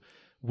who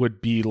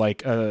would be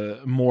a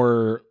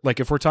more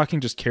if we're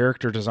talking just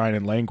character design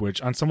and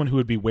language, on someone who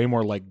would be way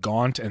more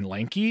gaunt and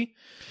lanky.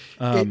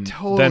 It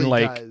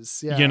totally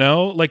does. Yeah. You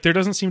know, there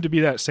doesn't seem to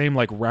be that same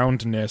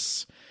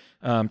roundness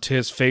to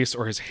his face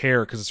or his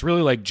hair, because it's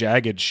really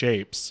jagged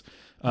shapes.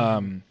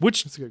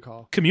 Which that's a good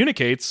call.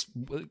 Communicates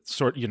it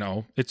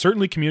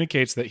certainly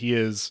communicates that he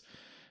is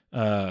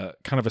kind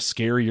of a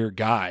scarier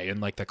guy in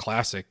the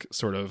classic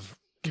sort of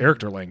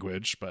character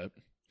language. But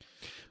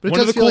one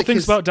of the cool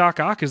things about Doc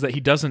Ock is that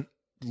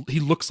he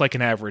looks like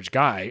an average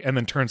guy and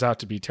then turns out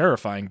to be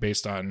terrifying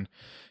based on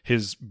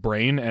his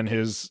brain and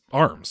his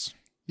arms.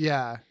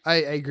 Yeah, I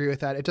agree with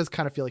that. It does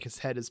kind of feel like his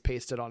head is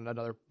pasted on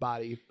another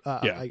body.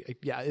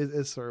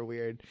 It's sort of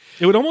weird.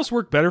 It would almost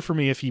work better for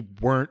me if he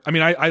weren't. I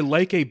mean, I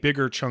like a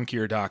bigger,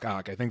 chunkier Doc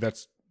Ock. I think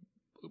that's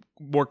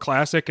more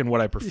classic and what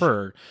I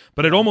prefer,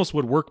 but it almost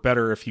would work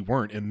better if he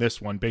weren't in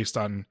this one based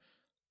on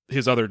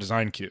his other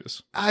design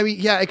cues. I mean,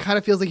 it kind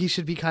of feels like he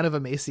should be kind of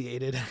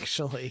emaciated,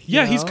 actually.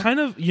 Yeah, he's kind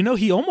of,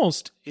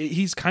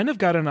 he's kind of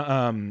got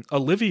an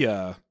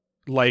Olivia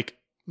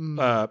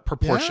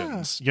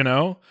proportions,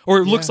 or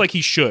it looks like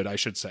he should, I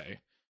should say.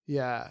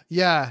 Yeah.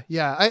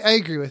 I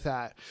agree with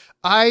that.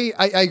 I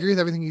agree with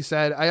everything you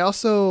said. I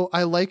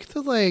like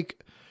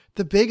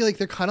the big,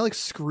 they're kind of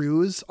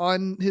screws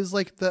on his,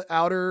 the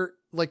outer,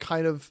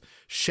 kind of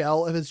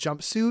shell of his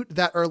jumpsuit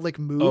that are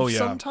moved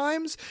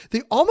sometimes.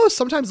 They almost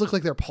sometimes look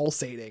like they're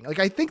pulsating.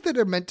 I think that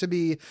they're meant to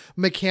be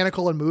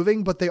mechanical and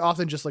moving, but they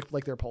often just look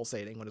like they're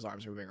pulsating when his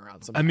arms are moving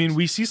around sometimes. I mean,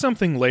 we see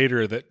something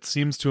later that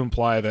seems to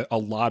imply that a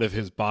lot of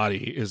his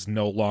body is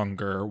no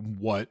longer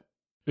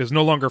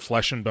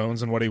flesh and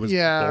bones and what he was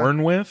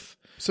born with.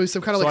 So he's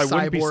some kind of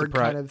cyborg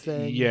kind of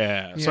thing.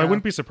 Yeah. So I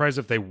wouldn't be surprised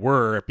if they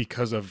were,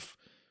 because of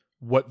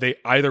what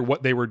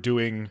they were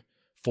doing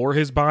for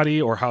his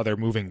body or how they're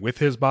moving with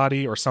his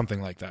body or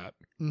something like that.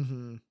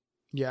 Mm-hmm.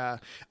 Yeah.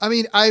 I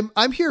mean,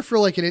 I'm here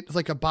for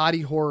a body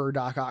horror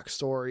Doc Ock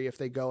story if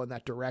they go in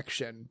that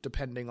direction,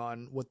 depending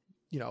on what,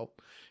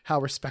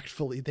 how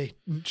respectfully they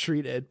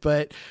treat it.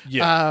 But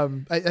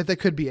that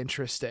could be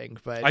interesting.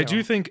 But I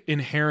do think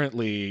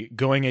inherently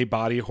going a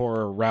body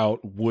horror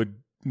route would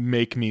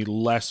make me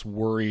less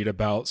worried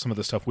about some of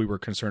the stuff we were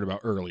concerned about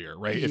earlier,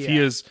 right? If he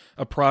is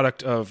a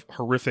product of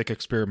horrific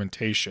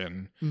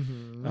experimentation,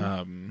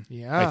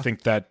 I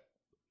think that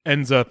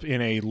ends up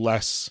in a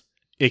less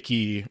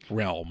icky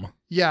realm.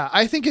 Yeah,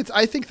 I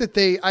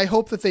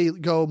hope that they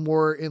go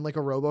more in like a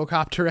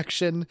RoboCop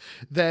direction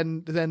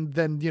than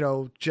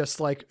just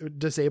like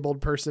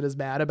disabled person is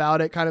mad about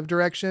it kind of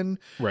direction.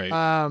 Right.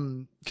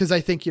 Because I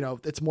think,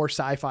 it's more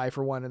sci-fi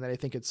for one. And then I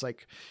think it's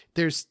like,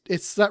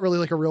 it's not really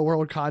like a real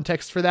world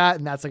context for that.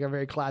 And that's like a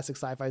very classic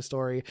sci-fi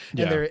story.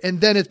 Yeah. And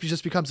then it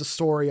just becomes a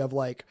story of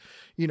like,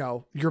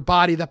 your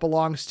body that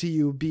belongs to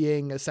you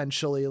being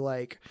essentially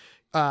like,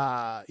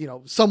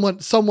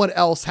 someone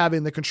else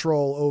having the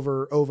control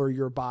over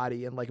your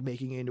body and like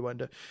making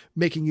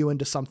you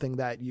into something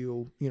that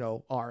you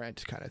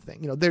aren't, kind of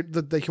thing.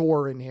 The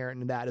horror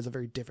inherent in that is a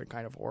very different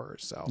kind of horror.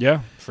 So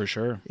yeah, for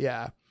sure.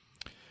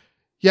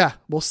 Yeah,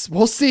 we'll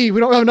see.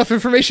 We don't have enough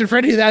information for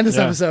any of that in this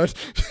episode.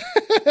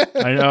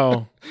 I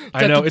know.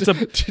 It's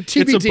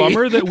a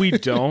bummer that we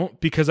don't,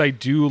 because I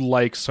do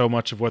like so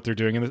much of what they're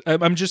doing in this.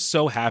 I'm just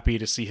so happy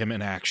to see him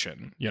in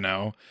action,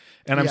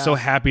 and I'm so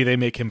happy they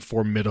make him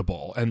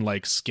formidable and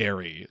like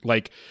scary.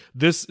 Like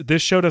this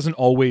show doesn't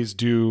always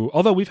do,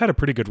 although we've had a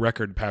pretty good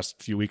record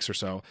past few weeks or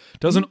so,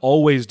 doesn't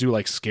always do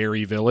like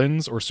scary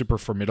villains or super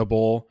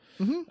formidable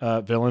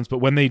villains. But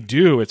when they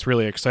do, it's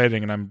really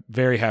exciting. And I'm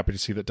very happy to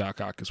see that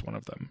Doc Ock is one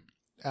of them.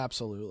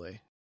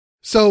 Absolutely.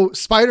 So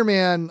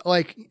Spider-Man,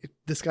 like,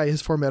 this guy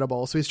is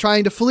formidable. So he's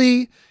trying to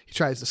flee. He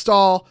tries to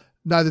stall.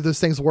 Neither of those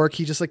things work.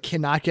 He just like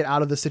cannot get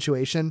out of the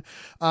situation.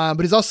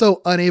 But he's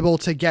also unable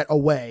to get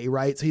away.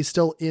 Right. So he's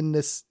still in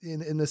this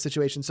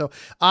situation. So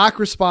Ock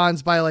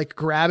responds by like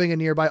grabbing a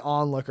nearby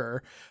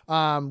onlooker,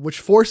 which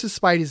forces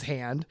Spidey's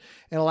hand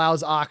and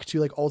allows Ock to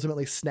like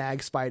ultimately snag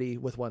Spidey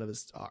with one of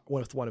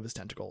his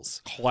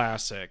tentacles.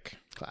 Classic.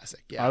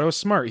 Yeah. Otto's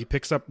smart. He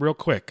picks up real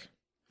quick.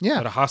 Yeah.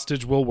 That a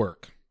hostage will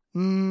work.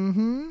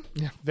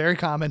 Yeah. Very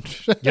common.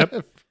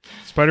 Yep.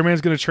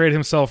 Spider-Man's going to trade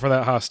himself for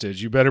that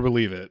hostage. You better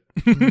believe it.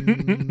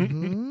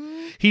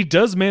 He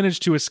does manage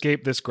to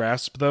escape this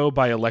grasp, though,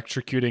 by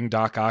electrocuting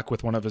Doc Ock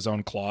with one of his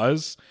own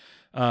claws.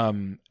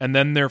 And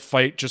then their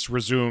fight just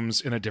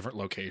resumes in a different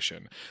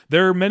location.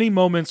 There are many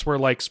moments where,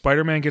 like,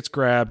 Spider-Man gets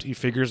grabbed, he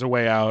figures a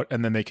way out,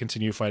 and then they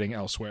continue fighting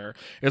elsewhere.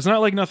 It's not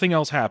like nothing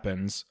else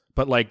happens,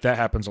 but, like, that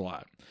happens a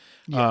lot.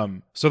 Yeah.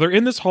 So they're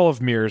in this Hall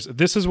of Mirrors.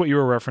 This is what you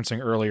were referencing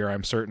earlier,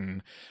 I'm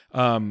certain.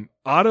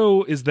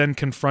 Otto is then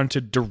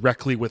confronted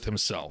directly with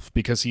himself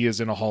because he is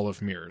in a Hall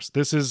of Mirrors.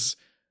 This is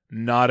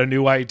not a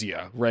new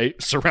idea,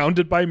 right?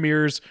 Surrounded by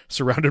mirrors,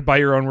 surrounded by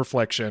your own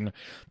reflection.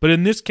 But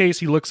in this case,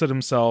 he looks at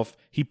himself,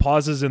 he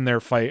pauses in their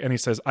fight, and he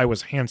says, "I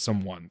was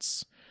handsome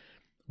once."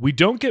 We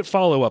don't get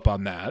follow-up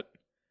on that,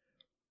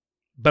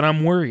 but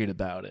I'm worried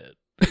about it.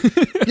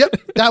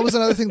 Yep, that was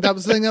another thing. That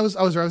was the thing I was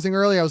referencing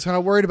earlier. I was kind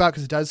of worried about,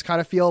 because it does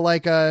kind of feel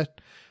like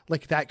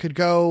that could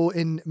go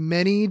in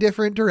many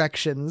different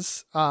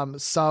directions.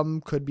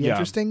 Some could be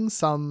interesting.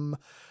 Some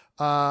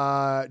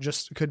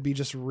just could be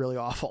just really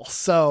awful.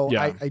 So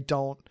yeah.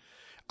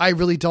 I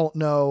really don't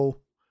know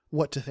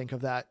what to think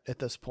of that at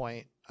this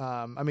point.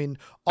 I mean,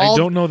 I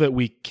don't know that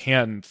we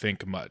can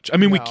think much. I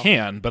mean, we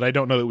can, but I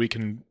don't know that we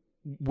can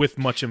with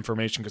much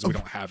information because we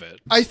don't have it.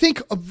 I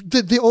think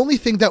the only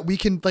thing that we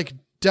can like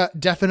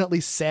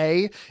definitely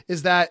say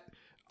is that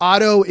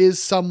Otto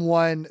is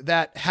someone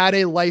that had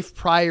a life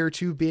prior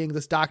to being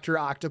this Dr.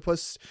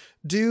 Octopus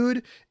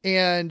dude,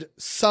 and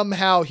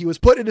somehow he was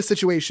put in a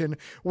situation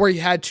where he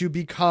had to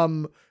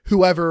become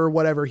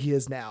whatever he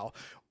is now.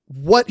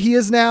 What he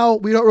is now,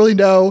 we don't really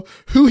know.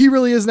 Who he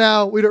really is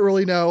now, we don't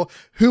really know.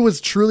 Who was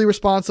truly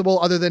responsible,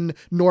 other than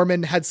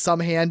Norman had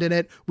some hand in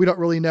it, we don't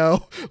really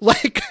know.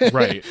 Like,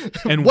 right.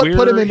 And what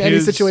put him in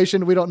any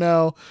situation, we don't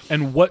know.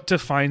 And what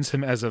defines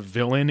him as a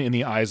villain in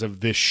the eyes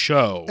of this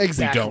show,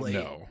 exactly. We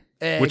don't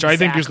know. Which I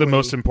think is the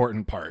most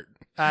important part.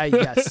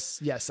 Yes,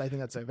 I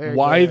think that's a very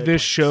why good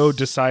this point. Show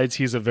decides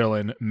he's a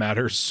villain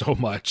matters so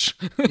much.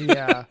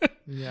 Yeah.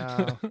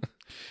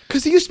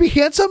 Because he used to be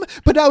handsome,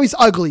 but now he's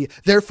ugly.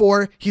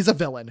 Therefore, he's a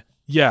villain.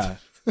 Yeah.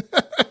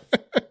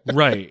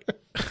 Right.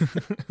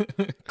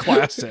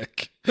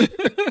 Classic.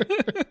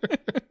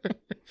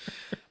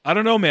 I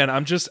don't know, man.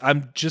 I'm just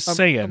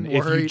saying,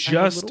 if you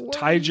just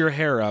tied your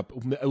hair up,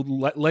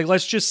 like,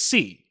 let's just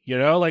see,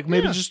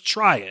 maybe just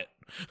try it.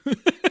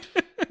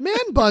 Man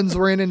buns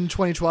were in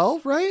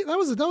 2012, right? That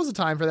was a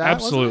time for that.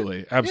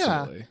 Absolutely.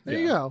 Yeah. There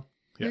you go.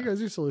 There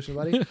goes your solution,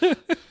 buddy.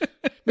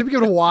 Maybe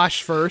give it a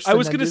wash first. I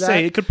was going to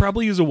say it could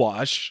probably use a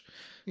wash.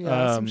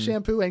 Yeah, some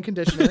shampoo and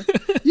conditioner.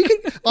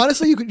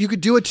 You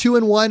could do a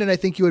 2-in-1, and I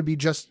think you would be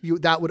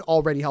that would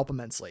already help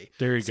immensely.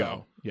 There you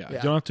go. Yeah, you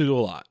don't have to do a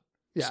lot.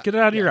 Yeah. Just get it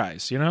out of your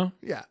eyes,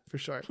 Yeah, for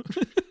sure.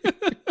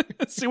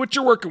 See what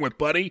you're working with,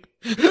 buddy.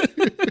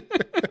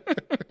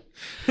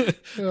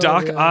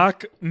 Doc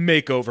Ock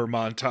makeover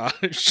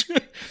montage.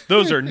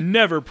 Those are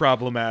never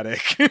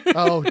problematic.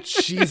 Oh,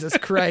 Jesus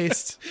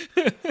Christ.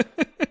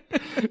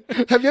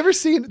 Have you ever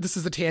seen, this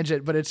is a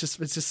tangent, but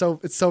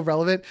it's so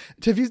relevant.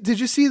 Did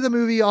you see the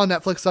movie on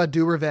Netflix,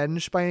 Do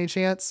Revenge, by any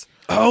chance?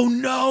 Oh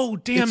no,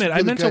 damn It's it. I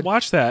really meant good. to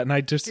watch that and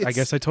I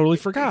guess I totally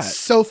forgot. It's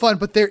so fun,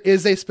 but there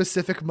is a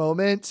specific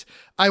moment.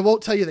 I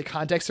won't tell you the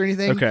context or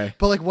anything. Okay.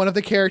 But like one of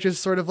the characters is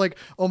sort of like,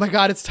 oh my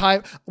God, it's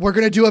time. We're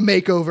going to do a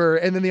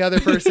makeover. And then the other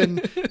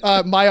person,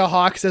 Maya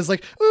Hawke, says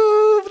like,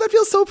 ooh, that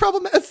feels so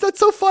problematic. That's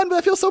so fun, but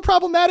that feels so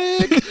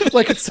problematic.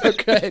 Like, it's so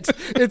good.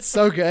 It's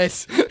so good.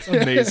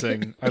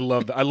 Amazing. I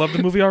love that. I love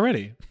the movie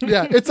already.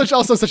 Yeah. It's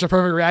also such a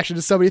perfect reaction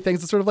to so many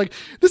things. It's sort of like,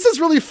 this is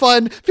really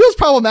fun. Feels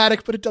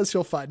problematic, but it does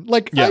feel fun.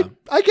 Like, Yeah.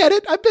 I get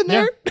it. I've been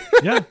there.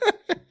 Yeah.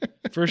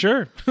 For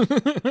sure.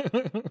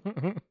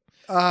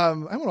 I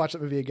want to watch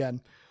that movie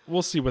again.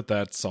 We'll see what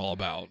that's all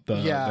about. The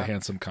Yeah.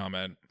 handsome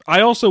comment.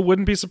 I also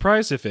wouldn't be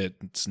surprised if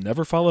it's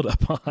never followed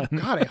up on.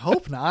 God, I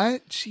hope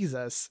not.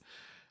 Jesus.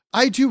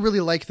 I do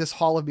really like this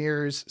Hall of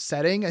Mirrors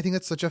setting. I think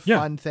that's such a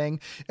fun thing.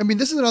 I mean,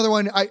 this is another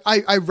one.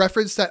 I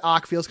referenced that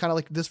Ock feels kind of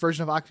like, this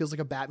version of Ock feels like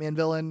a Batman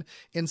villain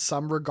in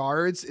some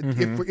regards,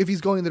 if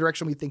he's going in the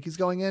direction we think he's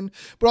going in.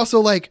 But also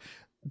like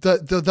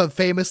the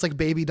famous like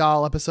baby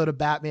doll episode of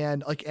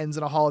Batman like ends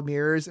in a Hall of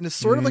Mirrors, and it's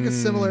sort of like a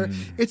similar,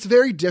 it's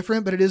very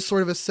different, but it is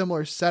sort of a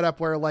similar setup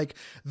where like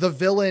the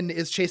villain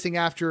is chasing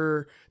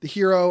after the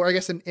hero, or I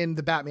guess in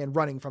the Batman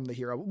running from the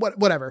hero,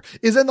 whatever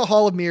is in the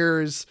Hall of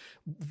Mirrors.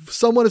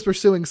 Someone is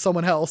pursuing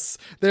someone else.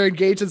 They're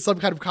engaged in some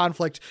kind of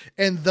conflict,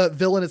 and the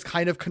villain is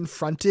kind of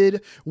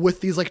confronted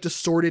with these like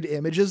distorted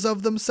images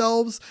of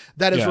themselves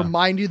that is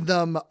reminding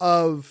them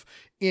of,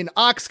 in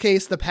Ock's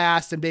case, the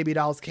past, and Baby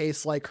Doll's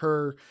case, like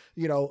her,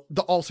 you know,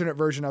 the alternate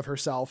version of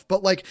herself.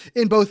 But like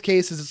in both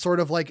cases, it's sort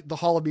of like the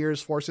Hall of Mirrors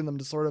forcing them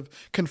to sort of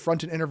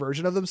confront an inner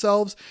version of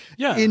themselves.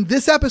 Yeah. In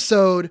this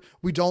episode,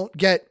 we don't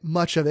get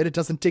much of it. It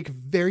doesn't dig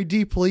very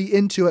deeply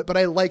into it, but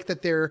I like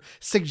that they're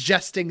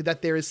suggesting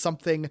that there is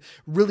something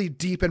really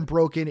deep and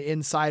broken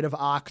inside of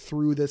Ock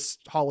through this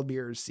Hall of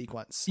Mirrors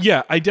sequence.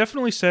 Yeah, I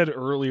definitely said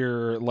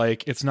earlier,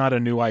 like, it's not a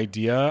new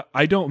idea.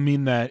 I don't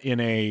mean that in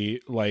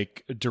a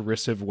like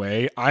derisive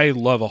way. I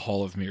love a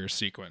Hall of Mirrors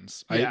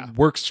sequence. Yeah. It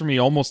works for me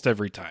almost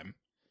every time.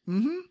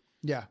 Mm-hmm.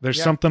 Yeah. There's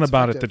Yeah, something it's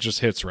about it effective. that just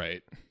hits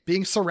right.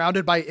 Being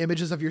surrounded by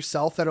images of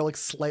yourself that are like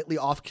slightly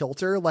off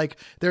kilter. Like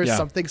there's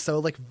something so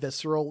like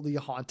viscerally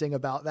haunting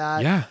about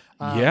that. Yeah.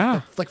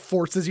 That, like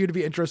forces you to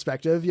be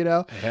introspective, you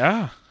know?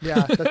 Yeah.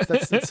 Yeah.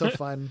 That's so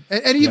fun.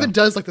 And he even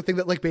does like the thing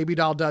that like Baby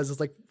Doll does is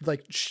like,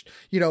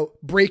 you know,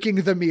 breaking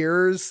the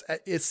mirrors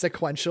is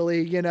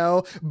sequentially, you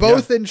know,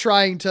 both in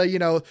trying to, you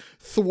know,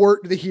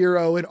 thwart the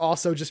hero and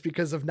also just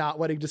because of not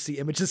wanting to see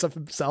images of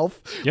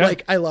himself. Yeah.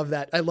 Like, I love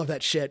that. I love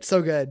that shit.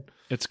 So good.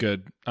 It's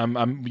good.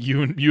 I'm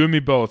you and me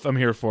both. I'm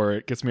here for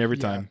it. Gets me every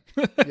time.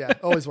 Yeah.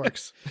 Always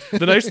works.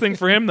 The nice thing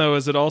for him though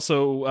is it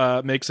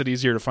also makes it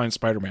easier to find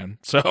Spider-Man.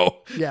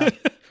 So Yeah.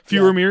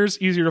 fewer mirrors,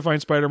 easier to find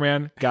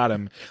Spider-Man. Got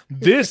him.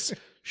 This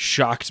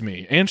shocked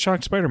me and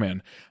shocked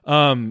Spider-Man.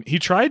 He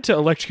tried to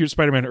electrocute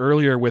Spider-Man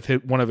earlier with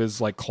one of his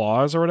like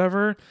claws or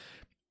whatever.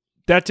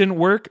 That didn't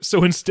work.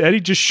 So instead,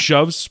 he just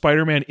shoves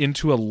Spider-Man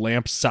into a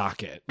lamp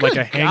socket, like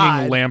a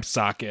hanging lamp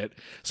socket.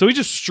 So he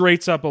just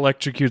straight up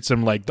electrocutes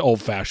him like the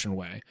old-fashioned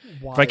way.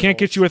 If I can't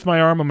get you with my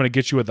arm, I'm going to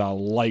get you with a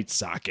light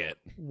socket.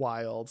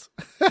 Wild.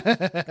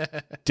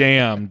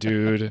 Damn,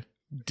 dude.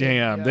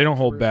 Damn. Yeah, they don't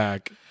hold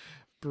back.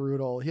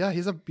 Brutal. Yeah,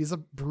 he's a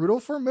brutal,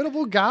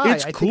 formidable guy.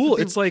 It's I think cool. that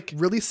they It's like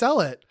really sell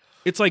it.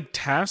 It's like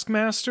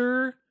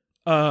Taskmaster,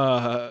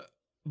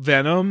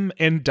 Venom,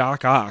 and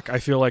Doc Ock, I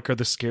feel like are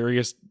the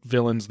scariest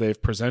villains they've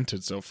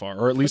presented so far,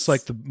 or at least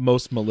like the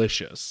most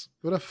malicious.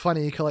 What a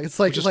funny collect. It's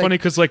like Which is funny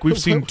because like we've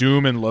seen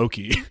Doom and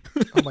Loki.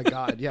 Oh my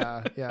god,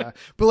 yeah.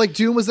 But like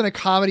Doom was in a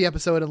comedy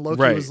episode and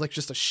Loki was like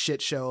just a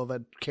shit show of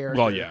a character.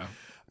 Well, yeah.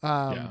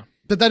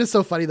 But that is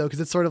so funny though,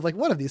 because it's sort of like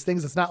one of these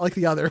things. It's not like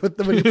the other.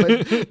 When you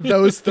put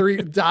those three,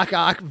 Doc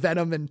Ock,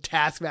 Venom, and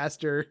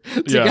Taskmaster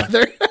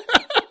together.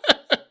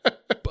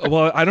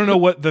 Well, I don't know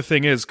what the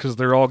thing is because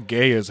they're all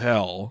gay as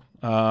hell.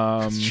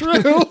 It's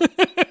true.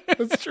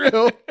 It's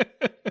true.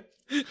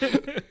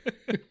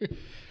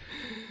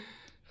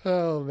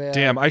 Oh man.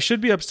 Damn, I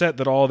should be upset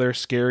that all their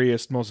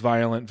scariest, most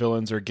violent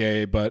villains are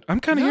gay, but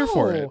I'm kind of here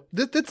for it.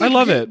 That's like, I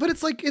love it. But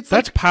it's that's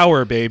like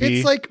power, baby.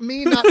 It's like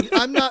me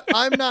I'm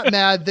not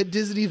mad that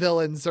Disney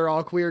villains are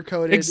all queer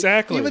coded.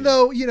 Exactly. Even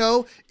though, you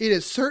know, it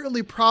is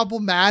certainly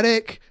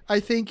problematic. I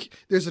think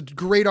there's a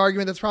great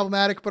argument that's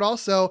problematic, but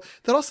also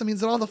that also means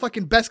that all the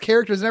fucking best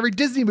characters in every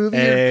Disney movie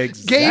are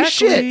gay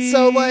shit.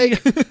 So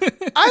like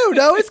I don't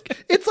know.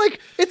 It's like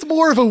it's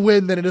more of a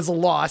win than it is a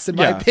loss in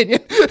my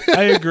opinion.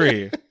 I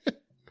agree.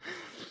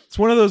 It's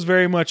one of those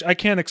very much, I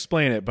can't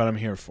explain it, but I'm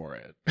here for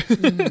it.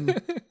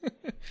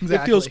 Exactly.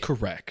 It feels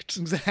correct.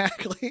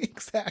 Exactly.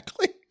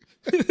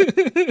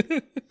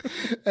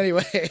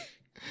 Anyway.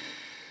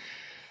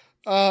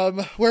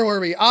 Where were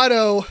we?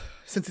 Otto,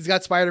 since he's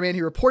got Spider-Man,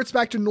 he reports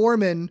back to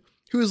Norman,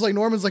 who's like,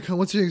 Norman's like,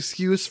 what's your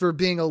excuse for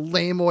being a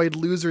lameoid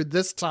loser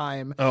this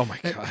time? Oh my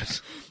God.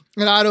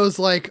 And Otto's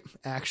like,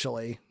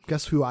 actually,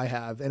 guess who I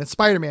have? And it's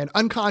Spider-Man,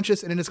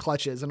 unconscious and in his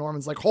clutches. And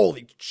Norman's like,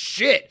 holy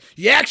shit,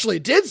 you actually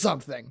did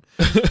something.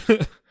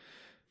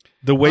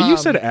 The way you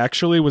said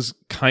actually was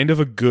kind of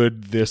a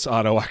good this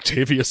Otto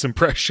Octavius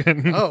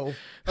impression. Oh,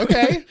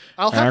 okay.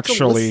 I'll have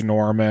actually,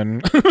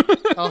 Norman.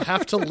 I'll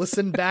have to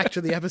listen back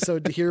to the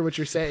episode to hear what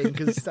you're saying,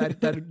 because I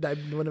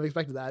wouldn't have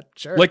expected that.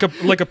 Sure. Like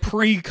a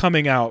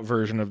pre-coming out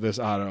version of this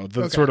Otto.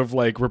 The sort of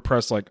like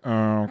repressed, like,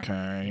 oh,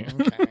 okay.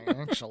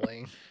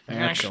 Okay,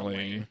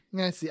 actually.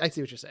 Yeah, I see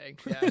what you're saying.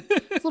 Yeah.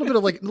 It's a little bit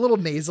of like, a little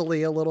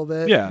nasally, a little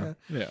bit. Yeah.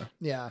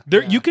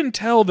 You can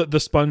tell that the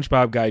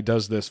SpongeBob guy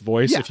does this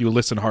voice if you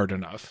listen hard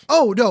enough.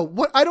 Oh,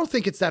 no. I don't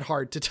think it's that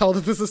hard to tell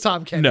that this is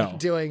Tom Kenny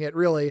doing it,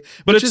 really.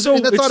 But it's so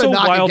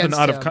wild and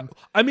out of...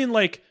 I mean,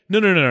 like,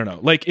 no.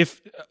 Like,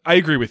 if... I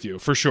agree with you,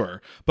 for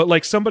sure. But,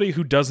 like, somebody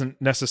who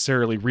doesn't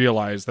necessarily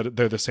realize that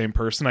they're the same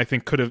person, I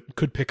think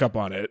could pick up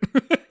on it.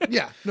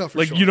 Yeah, no,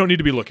 for sure. Like, you don't need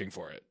to be looking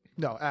for it.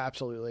 No,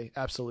 absolutely.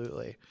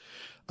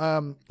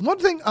 One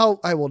thing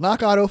I will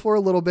knock Otto for a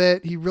little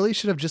bit. He really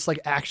should have just like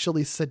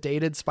actually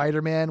sedated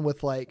Spider-Man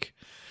with like,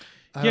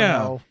 I don't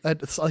know,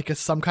 it's like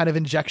some kind of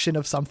injection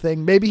of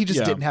something. Maybe he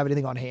just didn't have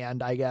anything on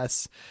hand, I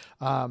guess.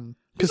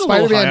 He's a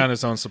little high on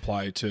his own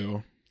supply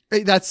too.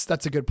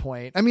 That's a good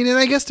point. I mean, and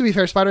I guess to be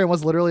fair, Spider-Man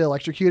was literally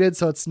electrocuted,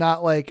 so it's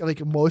not like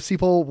most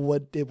people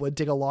it would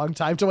take a long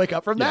time to wake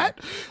up from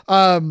that.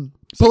 But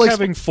like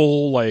having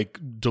full like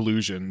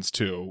delusions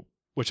too,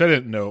 which I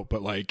didn't know,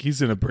 but like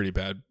he's in a pretty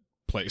bad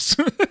place.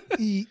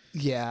 He's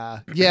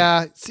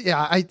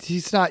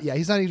not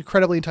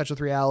incredibly in touch with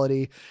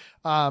reality.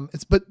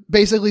 But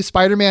basically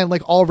Spider-Man,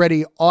 like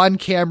already on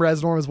camera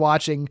as Norman's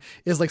watching,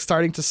 is like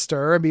starting to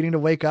stir and beginning to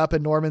wake up,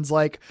 and Norman's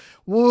like,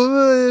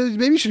 well,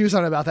 maybe you should do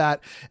something about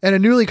that. And a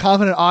newly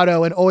confident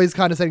Otto and always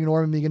condescending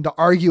Norman begin to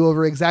argue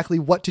over exactly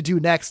what to do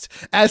next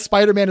as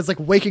Spider-Man is like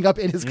waking up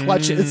in his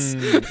clutches.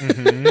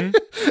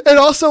 And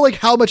also like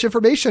how much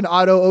information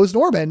Otto owes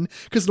Norman,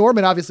 because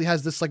Norman obviously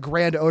has this like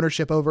grand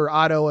ownership over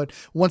Otto and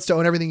wants to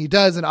own everything he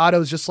does, and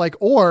Otto's just like,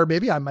 or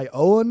maybe I'm my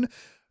own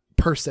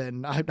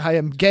person. I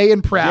am gay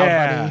and proud,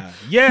 honey.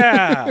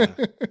 Yeah.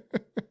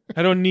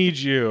 I don't need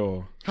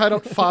you. I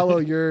don't follow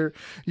your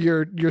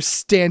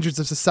standards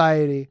of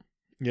society.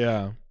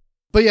 Yeah.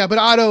 But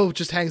Otto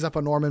just hangs up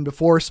on Norman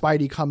before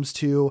Spidey comes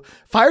to,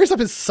 fires up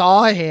his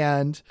saw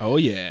hand. Oh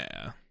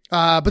yeah.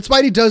 But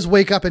Spidey does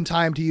wake up in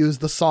time to use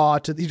the saw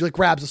he like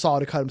grabs the saw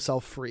to cut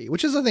himself free,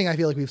 which is a thing I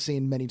feel like we've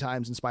seen many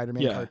times in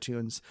Spider-Man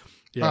cartoons.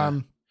 Yeah.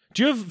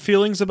 Do you have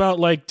feelings about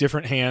like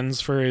different hands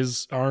for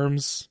his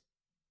arms?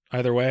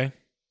 Either way, I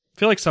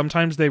feel like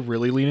sometimes they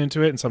really lean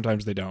into it and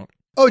sometimes they don't.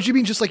 Oh, do you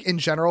mean just like in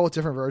general with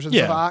different versions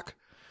of Ock?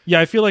 Yeah,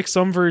 I feel like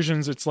some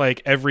versions it's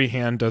like every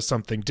hand does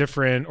something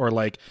different, or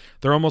like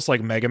they're almost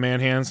like Mega Man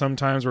hands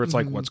sometimes where it's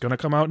like what's going to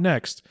come out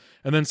next.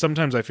 And then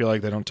sometimes I feel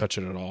like they don't touch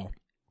it at all.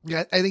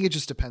 Yeah, I think it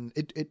just depends.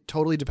 It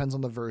totally depends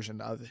on the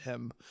version of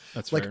him.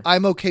 That's like fair.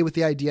 I'm okay with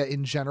the idea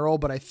in general,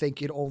 but I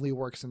think it only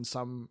works in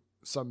some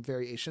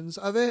variations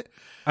of it.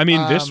 I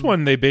mean, this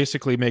one, they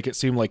basically make it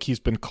seem like he's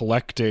been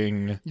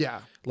collecting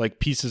like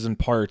pieces and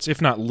parts,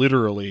 if not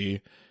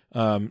literally,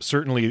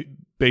 certainly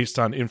based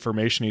on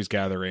information he's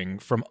gathering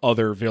from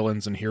other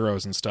villains and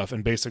heroes and stuff,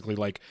 and basically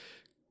like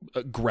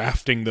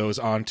grafting those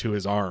onto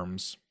his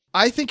arms.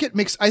 I think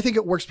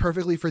it works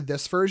perfectly for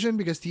this version,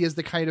 because he is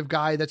the kind of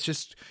guy that's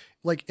just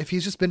like, if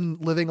he's just been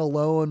living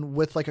alone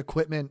with like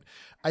equipment,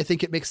 I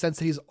think it makes sense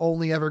that he's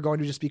only ever going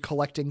to just be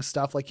collecting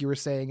stuff like you were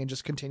saying and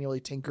just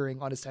continually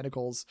tinkering on his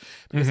tentacles,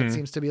 because it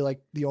seems to be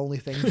like the only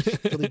thing that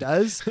he really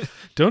does.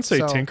 Don't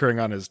say tinkering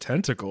on his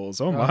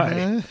tentacles. Oh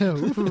my.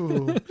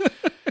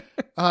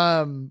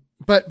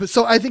 But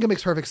so I think it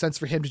makes perfect sense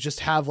for him to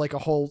just have like a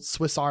whole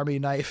Swiss Army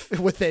knife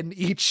within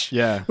each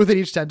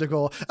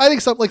tentacle. I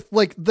think something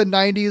like the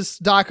 90s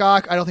Doc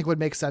Ock, I don't think would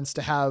make sense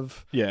to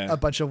have a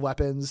bunch of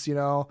weapons, you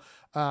know.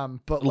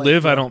 But like,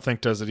 Liv, I don't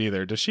think does it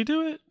either. Does she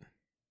do it?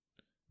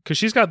 Because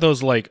she's got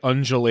those like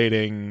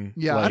undulating.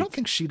 Yeah, like, I don't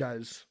think she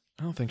does.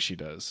 I don't think she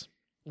does.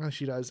 Oh,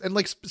 she does. And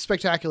like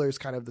Spectacular is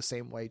kind of the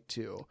same way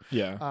too.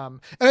 Yeah.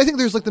 And I think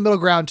there's like the middle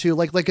ground too.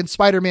 Like in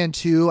Spider-Man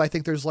 2, I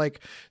think there's like,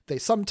 they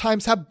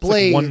sometimes have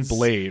blades. Like one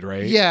blade,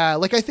 right? Yeah.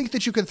 Like I think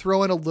that you can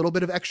throw in a little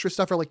bit of extra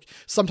stuff, or like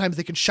sometimes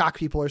they can shock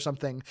people or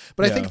something.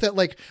 But I think that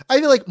like, I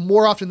feel like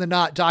more often than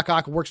not, Doc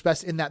Ock works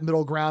best in that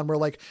middle ground where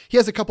like he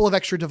has a couple of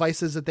extra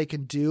devices that they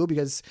can do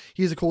because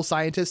he's a cool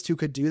scientist who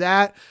could do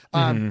that.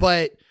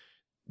 But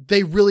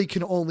they really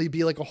can only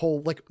be like a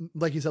whole,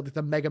 like you said, like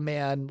the Mega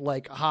Man,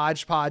 like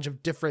hodgepodge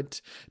of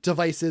different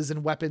devices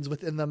and weapons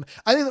within them.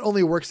 I think that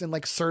only works in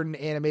like certain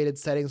animated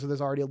settings where there's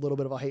already a little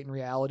bit of a heightened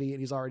reality and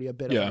he's already a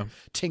bit of a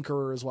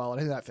tinkerer as well. And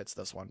I think that fits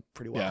this one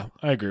pretty well.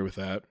 Yeah, I agree with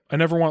that. I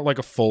never want like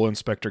a full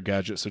Inspector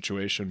Gadget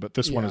situation, but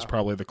this one is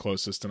probably the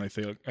closest, and I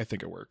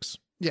think it works.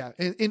 Yeah.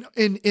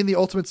 In the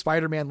Ultimate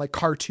Spider-Man, like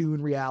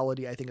cartoon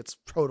reality, I think it's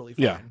totally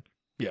fine.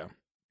 Yeah.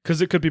 Because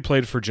it could be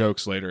played for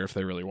jokes later if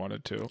they really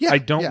wanted to. Yeah, I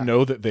don't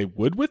know that they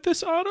would with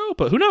this Otto,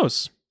 but who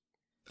knows?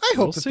 I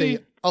hope they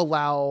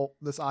allow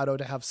this Otto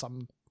to have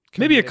some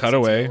maybe a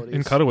cutaway.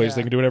 In cutaways,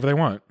 they can do whatever they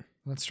want.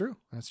 That's true.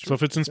 That's true. So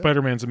if it's in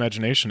Spider-Man's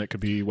imagination, it could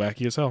be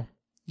wacky as hell.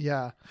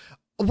 Yeah.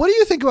 What do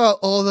you think about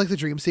all like the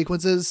dream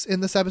sequences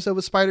in this episode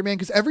with Spider-Man?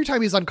 Because every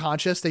time he's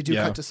unconscious, they do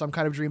cut to some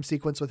kind of dream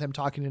sequence with him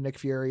talking to Nick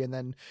Fury, and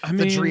then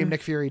the dream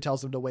Nick Fury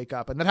tells him to wake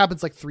up, and that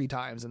happens like 3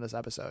 times in this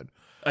episode.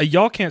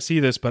 Y'all can't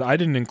see this, but I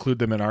didn't include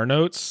them in our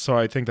notes, so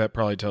I think that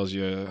probably tells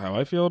you how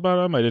I feel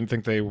about them. I didn't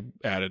think they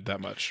added that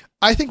much.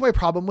 I think my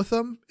problem with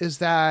them is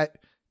that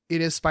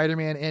it is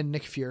Spider-Man and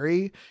Nick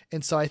Fury,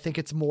 and so I think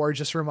it's more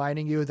just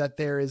reminding you that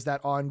there is that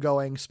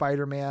ongoing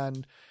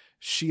Spider-Man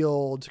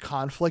Shield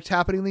conflict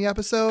happening in the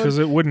episode. Because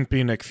it wouldn't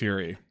be Nick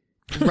Fury.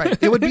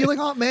 Right. It would be like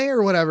Aunt May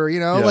or whatever, you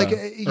know,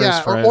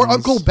 Yeah. or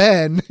Uncle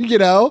Ben, you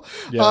know?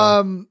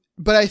 Yeah.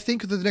 But I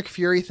think the Nick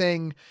Fury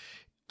thing,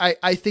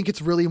 I think it's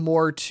really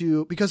more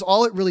because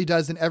all it really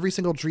does in every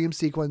single dream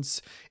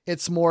sequence,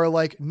 it's more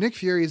like Nick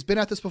Fury has been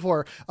at this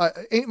before.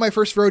 Ain't my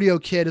first rodeo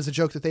kid is a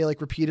joke that they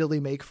like repeatedly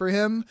make for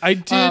him. I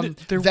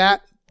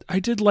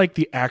did like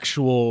the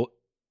original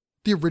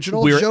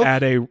joke.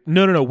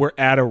 We're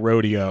at a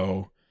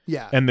rodeo.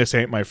 Yeah. And this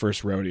ain't my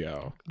first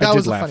rodeo. That I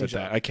was did a laugh funny at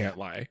joke. that. I can't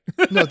lie.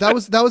 No, that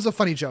was a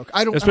funny joke.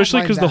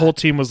 Especially because the that. whole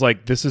team was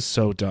like, this is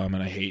so dumb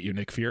and I hate you,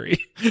 Nick Fury.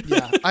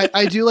 Yeah.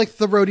 I do like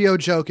the rodeo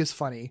joke is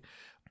funny.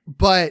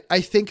 But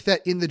I think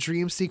that in the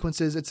dream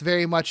sequences, it's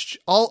very much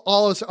I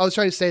was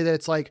trying to say that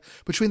it's like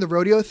between the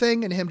rodeo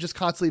thing and him just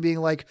constantly being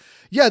like,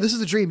 yeah, this is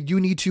a dream.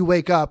 You need to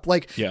wake up.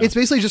 Like, It's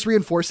basically just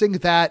reinforcing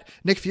that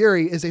Nick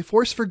Fury is a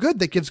force for good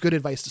that gives good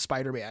advice to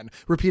Spider-Man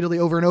repeatedly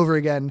over and over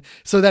again.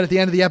 So that at the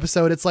end of the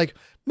episode, it's like,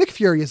 Nick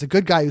Fury is a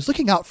good guy who's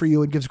looking out for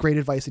you and gives great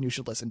advice, and you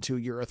should listen to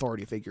your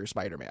authority figure,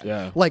 Spider-Man.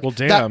 Yeah. Like, well,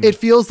 damn. it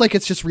feels like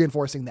it's just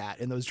reinforcing that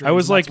in those dreams. I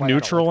was like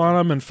neutral on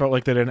them and felt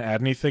like they didn't add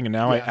anything, and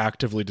now I Yeah.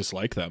 actively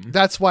dislike them.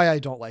 That's why I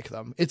don't like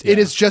them. It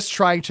is just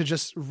trying to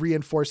just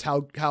reinforce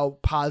how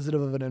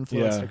positive of an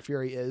influence Nick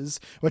Fury is,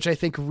 which I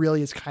think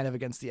really is kind of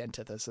against the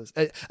antithesis.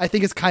 I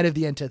think it's kind of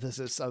the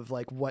antithesis of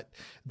like what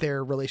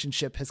their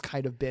relationship has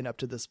kind of been up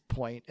to this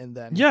point, and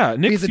then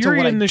Nick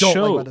Fury in the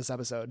show. Like about this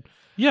episode.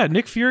 Yeah,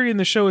 Nick Fury in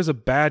the show is a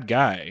bad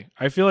guy.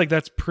 I feel like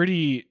that's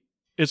pretty.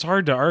 It's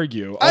hard to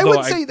argue. I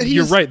would say that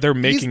you're right. They're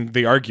making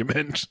the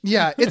argument.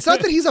 Yeah, it's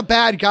not that he's a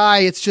bad guy.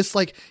 It's just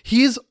like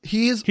he's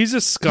a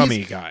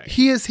scummy guy.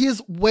 He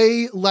is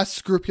way less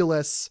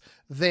scrupulous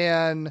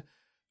than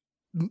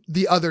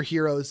the other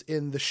heroes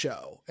in the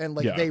show, and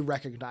like they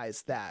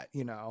recognize that,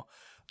 you know.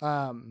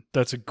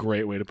 That's a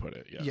great way to put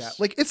it. Yes. Yeah.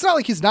 Like, it's not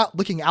like he's not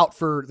looking out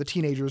for the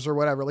teenagers or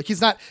whatever. Like,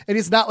 he's not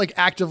like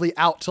actively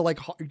out to like,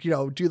 you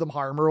know, do them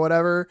harm or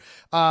whatever.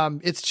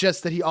 It's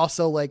just that he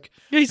also like,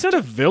 he's not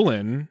a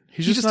villain.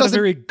 He's just not a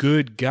very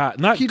good guy.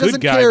 Not he good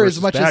doesn't guy care versus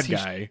as much bad as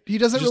guy. he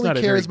doesn't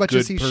really care as much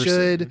as he person.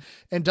 should,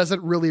 and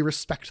doesn't really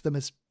respect them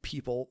as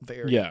people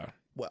very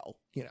well,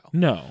 you know.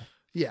 No.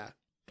 Yeah.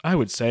 I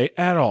would say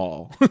at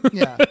all.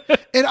 Yeah.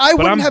 And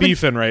I'm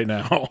beefing right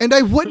now. And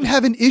I wouldn't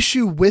have an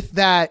issue with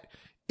that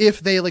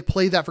if they like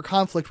play that for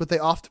conflict, which they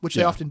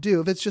often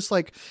do. If it's just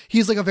like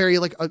he's like a very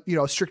like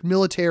a strict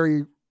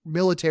military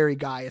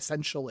guy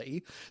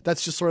essentially,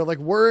 that's just sort of like,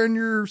 we're in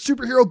your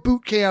superhero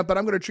boot camp and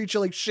I'm going to treat you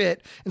like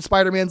shit, and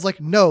Spider-Man's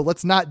like, no,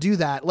 let's not do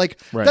that. Like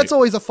that's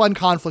always a fun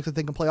conflict that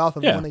they can play off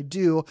of. And when they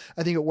do,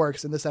 I think it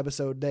works. In this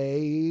episode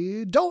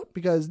they don't,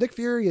 because Nick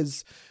Fury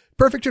is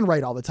perfect and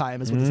right all the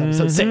time, is what this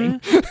episode's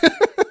saying.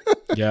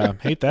 Yeah,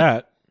 hate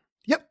that.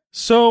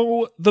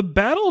 So the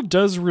battle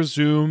does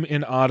resume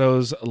in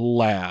Otto's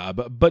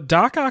lab, but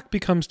Doc Ock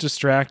becomes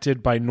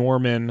distracted by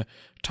Norman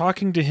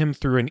talking to him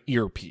through an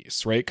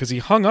earpiece, right? Because he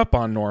hung up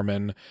on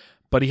Norman,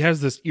 but he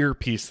has this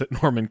earpiece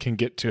that Norman can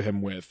get to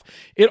him with.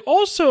 It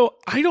also,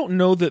 I don't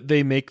know that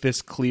they make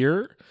this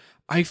clear.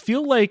 I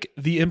feel like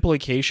the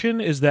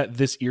implication is that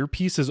this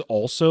earpiece is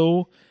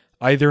also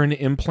either an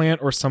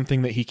implant or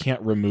something that he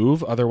can't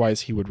remove.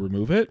 Otherwise, he would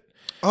remove it.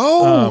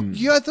 Oh,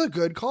 yeah, that's a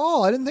good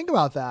call. I didn't think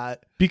about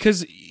that.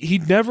 Because he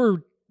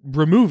never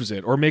removes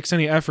it or makes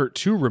any effort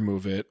to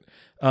remove it.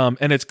 And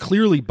it's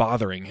clearly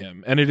bothering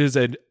him. And it is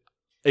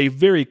a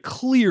very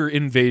clear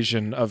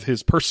invasion of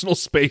his personal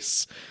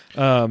space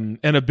and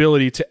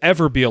ability to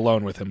ever be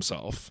alone with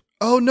himself.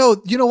 Oh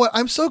no! You know what?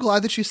 I'm so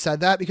glad that you said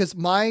that, because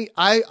I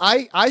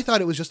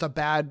thought it was just a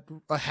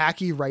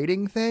hacky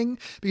writing thing,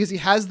 because he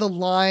has the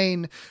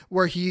line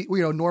where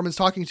Norman's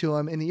talking to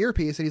him in the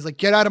earpiece and he's like,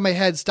 "Get out of my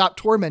head! Stop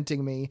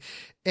tormenting me!"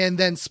 And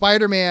then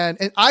Spider-Man,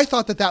 and I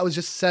thought that was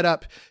just set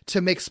up to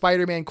make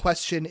Spider-Man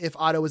question if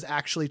Otto was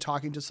actually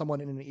talking to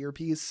someone in an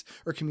earpiece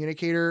or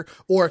communicator,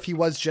 or if he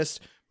was just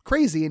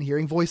crazy and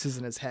hearing voices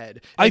in his head.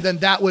 And then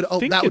that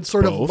would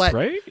sort of let.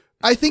 Right?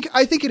 I think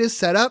it is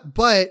set up,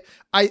 but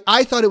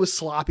I thought it was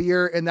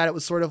sloppier, and that it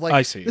was sort of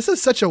like, this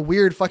is such a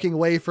weird fucking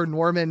way for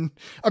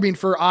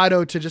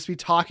Otto to just be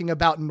talking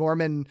about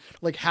Norman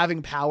like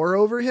having power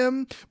over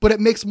him. But it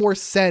makes more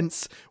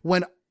sense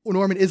when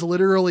Norman is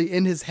literally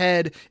in his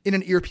head in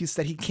an earpiece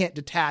that he can't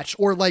detach,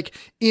 or like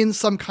in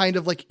some kind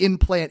of like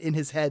implant in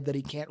his head that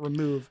he can't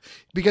remove,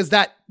 because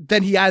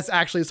then he is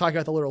talking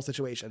about the literal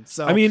situation.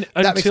 So I mean,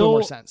 that makes a little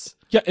more sense.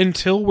 Yeah,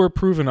 until we're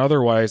proven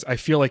otherwise, I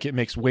feel like it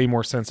makes way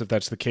more sense if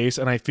that's the case,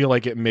 and I feel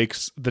like it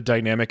makes the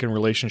dynamic and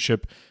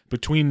relationship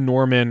between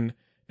Norman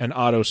and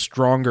Otto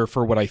stronger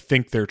for what I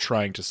think they're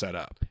trying to set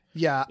up.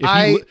 Yeah,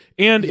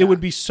 it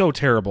would be so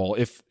terrible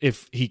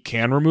if he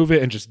can remove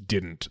it and just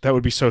didn't. That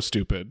would be so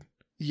stupid.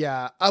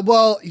 Yeah.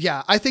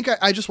 I think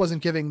I just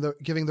wasn't giving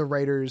the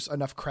writers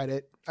enough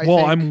credit.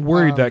 I'm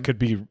worried that could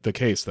be the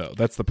case, though.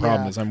 That's the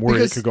problem. Is I'm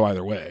worried it could go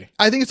either way.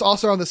 I think it's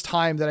also around this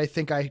time that I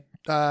think I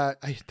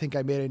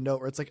made a note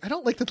where it's like, I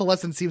don't like that the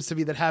lesson seems to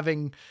be that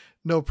having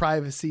no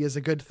privacy is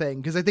a good thing,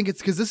 because I think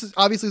it's because this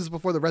is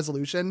before the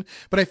resolution,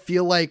 but I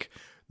feel like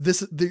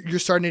you're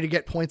starting to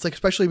get points, like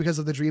especially because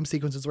of the dream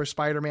sequences where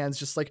Spider-Man's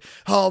just like,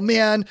 oh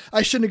man,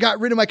 I shouldn't have got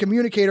rid of my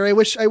communicator. I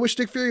wish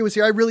Nick Fury was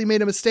here. I really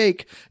made a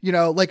mistake. You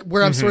know, like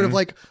where I'm sort of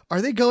like,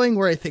 are they going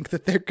where I think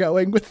that they're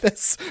going with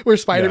this? Where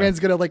Spider-Man's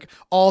going to like,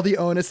 all the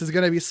onus is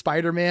going to be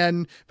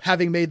Spider-Man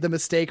having made the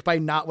mistake by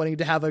not wanting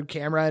to have a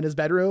camera in his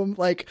bedroom.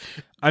 Like,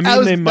 I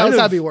mean,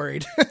 I'd be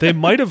worried. They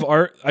might have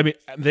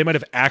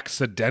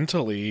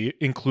accidentally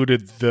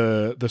included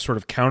the sort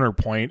of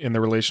counterpoint in the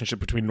relationship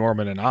between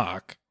Norman and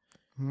Ock.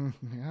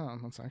 Yeah,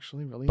 that's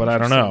actually really. But I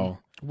don't know,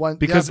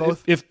 because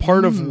if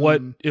part of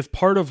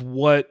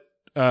what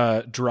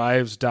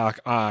drives Doc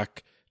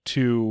Ock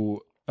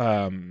to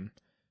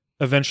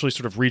eventually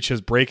sort of reach his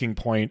breaking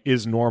point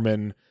is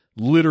Norman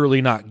literally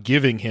not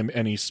giving him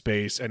any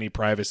space, any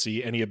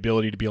privacy, any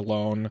ability to be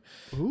alone,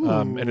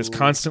 and is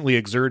constantly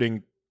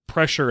exerting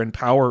pressure and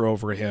power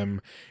over him.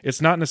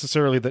 It's not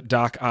necessarily that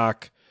Doc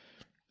Ock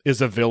is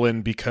a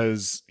villain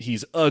because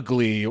he's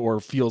ugly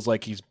or feels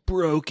like he's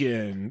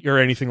broken or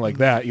anything like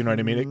that. You know what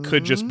I mean? It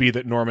could just be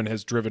that Norman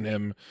has driven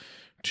him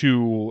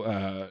to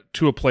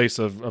a place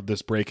of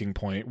this breaking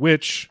point,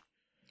 which,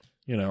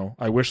 you know,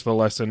 I wish the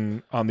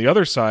lesson on the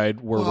other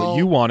side were what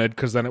you wanted,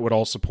 because then it would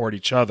all support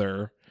each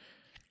other.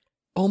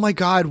 Oh my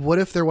God, what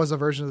if there was a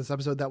version of this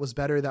episode that was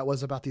better, that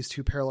was about these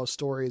two parallel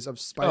stories of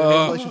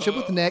Spider-Man's relationship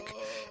with Nick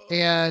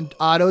and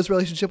Otto's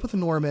relationship with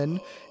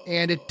Norman,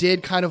 and it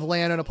did kind of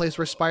land on a place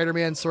where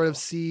Spider-Man sort of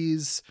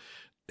sees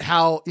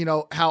how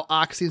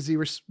Ock seems to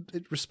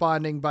be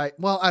responding by,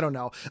 well, I don't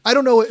know,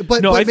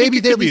 but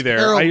maybe they at least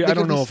there. I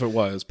don't know if it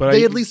was, but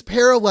they at least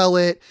parallel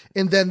it,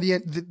 and then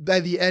by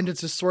the end it's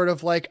just sort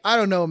of like, I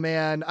don't know,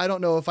 man, I don't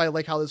know if I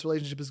like how this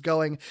relationship is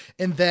going,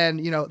 and then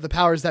the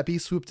powers that be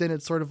swooped in.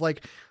 It's sort of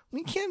like,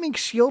 we can't make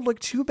S.H.I.E.L.D. look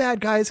too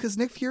bad, guys, because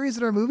Nick Fury's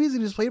in our movies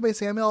and he's played by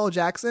Samuel L.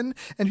 Jackson,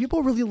 and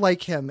people really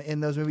like him in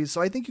those movies. So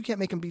I think you can't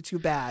make him be too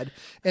bad.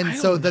 And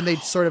so then they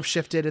sort of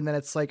shifted, and then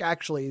it's like,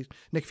 actually,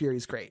 Nick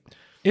Fury's great.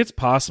 It's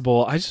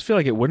possible. I just feel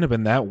like it wouldn't have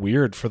been that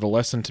weird for the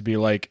lesson to be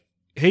like,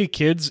 hey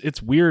kids,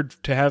 it's weird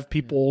to have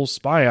people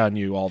spy on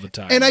you all the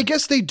time. And I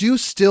guess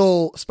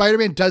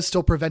Spider-Man does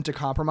still prevent a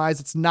compromise.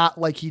 It's not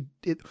like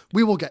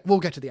we'll get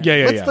to the end.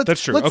 Yeah.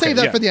 That's true. Let's save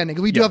that for the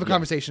ending. We do have a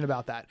conversation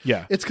about that.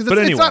 Yeah. It's because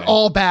it's not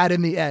all bad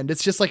in the end.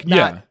 It's just like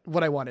not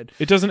what I wanted.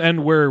 It doesn't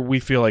end where we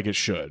feel like it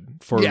should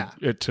for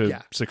it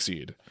to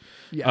succeed.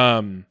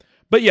 Yeah.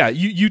 But yeah,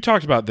 you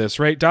talked about this,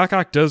 right? Doc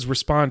Ock does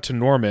respond to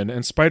Norman,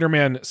 and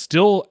Spider-Man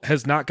still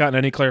has not gotten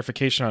any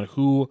clarification on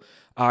who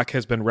Ock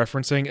has been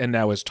referencing and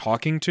now is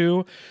talking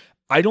to.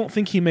 I don't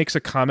think he makes a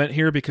comment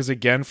here because,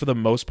 again, for the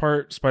most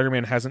part,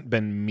 Spider-Man hasn't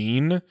been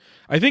mean.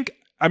 I think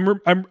I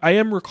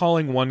am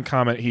recalling one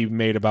comment he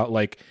made about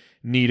like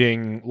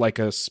needing like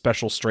a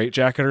special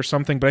straitjacket or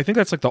something, but I think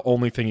that's like the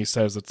only thing he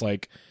says that's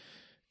like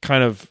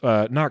kind of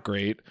not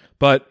great.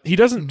 But he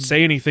doesn't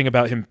say anything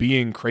about him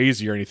being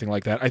crazy or anything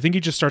like that. I think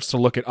he just starts to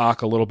look at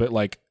Ock a little bit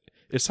like,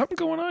 is something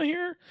going on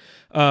here?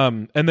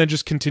 And then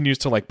just continues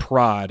to like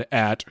prod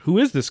at, who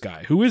is this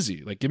guy? Who is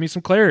he? Like, give me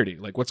some clarity.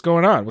 Like, what's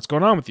going on? What's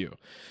going on with you?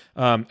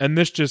 And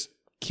this just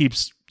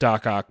keeps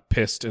Doc Ock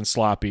pissed and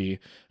sloppy,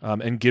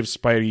 and gives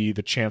Spidey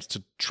the chance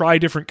to try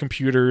different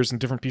computers and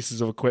different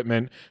pieces of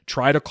equipment,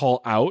 try to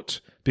call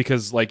out,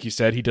 because like you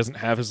said, he doesn't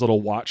have his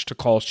little watch to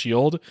call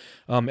S.H.I.E.L.D.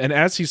 And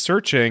as he's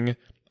searching,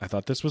 I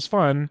thought this was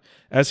fun.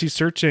 As he's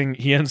searching,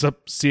 he ends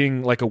up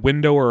seeing like a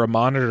window or a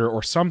monitor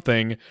or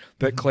something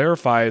that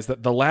clarifies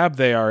that the lab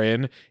they are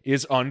in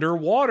is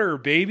underwater,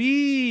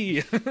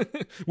 baby.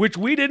 Which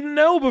we didn't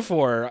know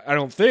before, I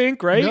don't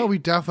think, right? No, we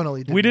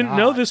definitely didn't. We didn't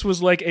know this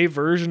was like a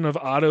version of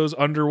Otto's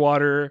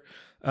underwater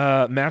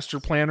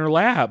master planner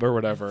lab or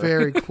whatever.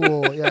 Very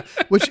cool. Yeah.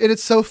 And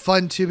it's so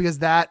fun too, because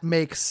that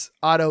makes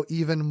Otto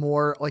even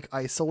more like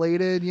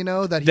isolated,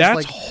 that he's that's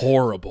like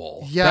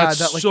horrible. Yeah.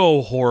 That's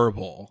so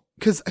horrible.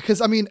 Because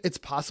I mean, it's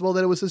possible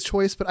that it was his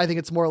choice, but I think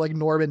it's more like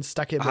Norman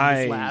stuck him in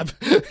this lab.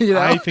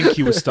 I think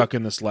he was stuck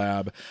in this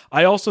lab.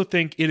 I also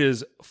think it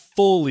is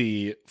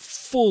fully,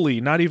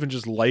 not even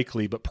just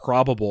likely, but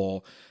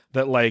probable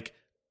that like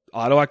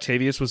Otto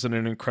Octavius was in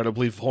an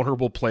incredibly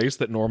vulnerable place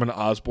that Norman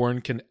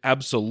Osborn can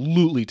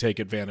absolutely take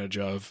advantage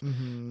of,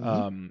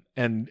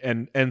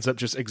 and ends up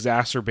just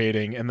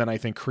exacerbating, and then I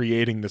think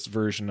creating this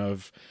version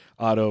of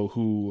Otto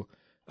who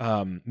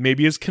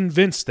maybe is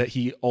convinced that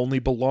he only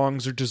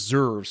belongs or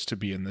deserves to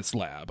be in this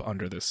lab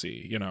under the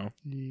sea, you know?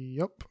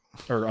 Yep.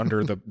 Or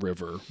under the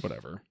river,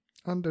 whatever.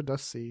 Under the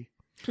sea.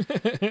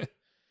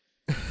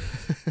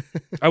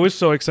 I was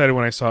so excited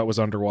when I saw it was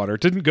underwater.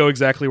 It didn't go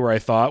exactly where I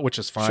thought, which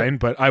is fine,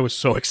 but I was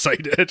so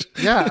excited.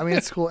 Yeah, I mean,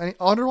 it's cool. And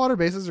underwater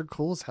bases are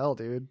cool as hell,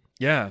 dude.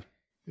 Yeah.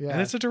 Yeah.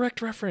 And it's a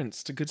direct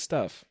reference to good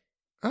stuff.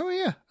 Oh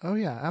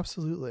yeah,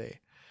 absolutely.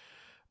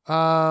 They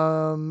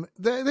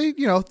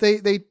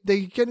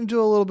get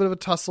into a little bit of a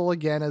tussle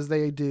again, as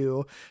they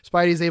do.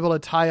 Spidey's able to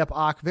tie up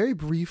Ock very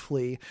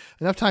briefly,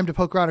 enough time to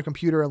poke around a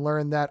computer and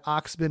learn that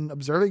Ock's been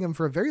observing him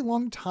for a very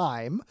long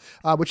time,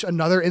 which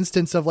another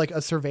instance of like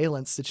a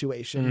surveillance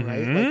situation,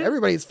 right? Like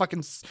everybody's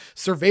fucking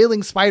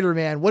surveilling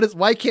Spider-Man.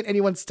 Why can't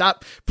anyone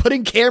stop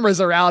putting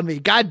cameras around me?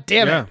 God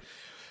damn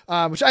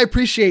it. Which I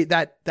appreciate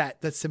that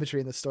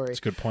symmetry in the story. That's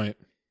a good point.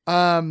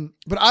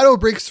 But Otto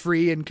breaks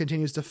free and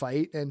continues to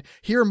fight. And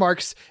he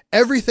remarks,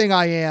 everything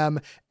I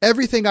am,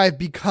 everything I've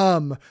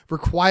become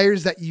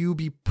requires that you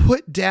be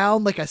put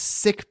down like a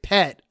sick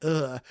pet.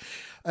 Ugh.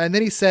 And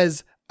then he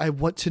says, I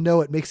want to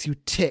know it makes you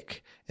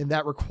tick, and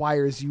that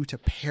requires you to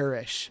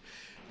perish.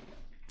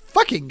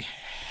 Fucking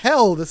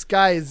hell, this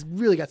guy has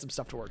really got some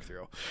stuff to work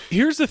through.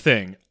 Here's the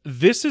thing.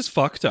 This is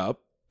fucked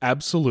up.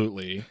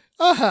 Absolutely.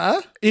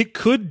 Uh-huh. It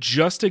could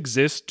just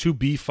exist to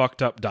be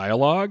fucked up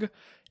dialogue.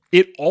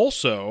 It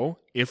also,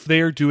 if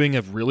they are doing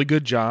a really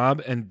good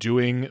job and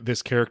doing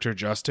this character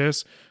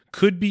justice,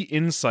 could be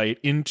insight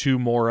into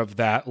more of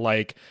that,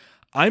 like,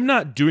 I'm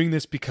not doing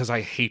this because I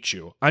hate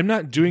you. I'm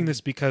not doing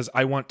this because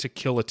I want to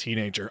kill a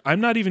teenager.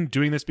 I'm not even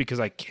doing this because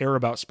I care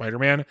about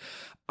Spider-Man.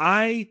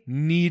 I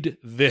need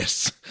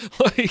this.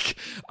 Like,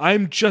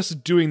 I'm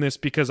just doing this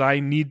because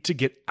I need to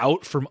get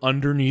out from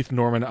underneath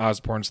Norman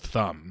Osborn's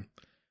thumb.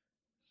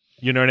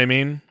 You know what I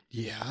mean?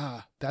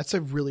 Yeah, that's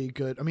a really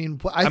good. I mean,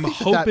 I'm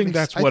hoping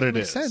that's what it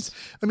is. Sense.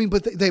 I mean,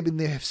 but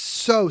they have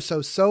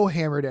so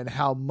hammered in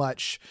how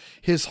much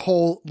his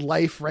whole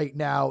life right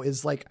now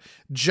is like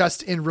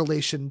just in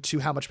relation to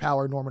how much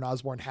power Norman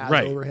Osborn has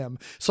over him.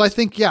 So I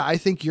think your I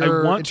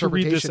want to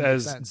read this interpretation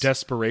makes as sense.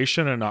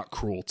 desperation and not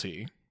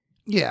cruelty.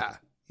 Yeah.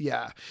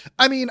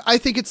 I mean, I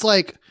think it's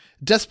like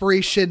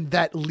desperation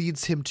that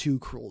leads him to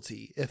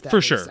cruelty. If that for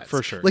makes sure, sense.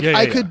 for sure. Like Yeah,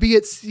 I yeah. could be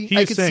at. He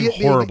I is could saying see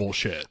it horrible being,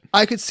 shit.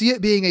 I could see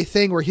it being a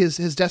thing where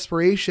his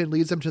desperation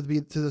leads him to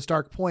this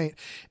dark point,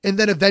 and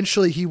then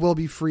eventually he will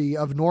be free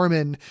of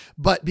Norman.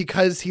 But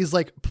because he's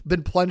like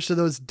been plunged to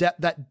those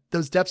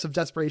depths of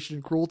desperation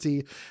and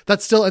cruelty,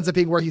 that still ends up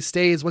being where he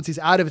stays. Once he's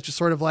out of it, just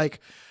sort of like,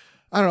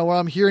 I don't know. Well,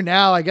 I'm here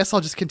now. I guess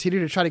I'll just continue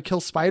to try to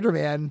kill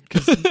Spider-Man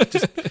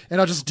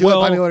and I'll just do it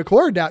by my own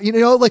accord now. You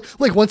know, like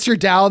once you're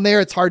down there,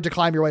 it's hard to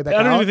climb your way back out.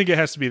 I don't even think it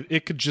has to be.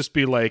 It could just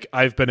be like,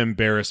 I've been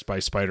embarrassed by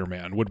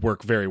Spider-Man would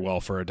work very well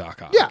for a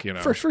Doc Ock. Yeah, you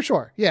know? for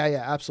sure.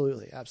 Yeah,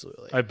 absolutely.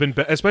 I've been,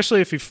 especially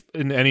if he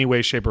in any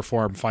way, shape, or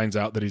form finds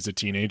out that he's a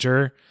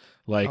teenager.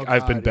 Like,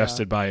 I've been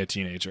bested by a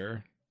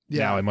teenager.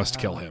 Yeah, now I must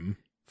kill him.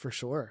 For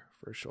sure.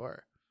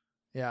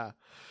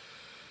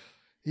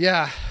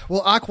 Yeah.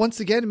 Well, Ock once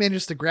again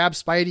manages to grab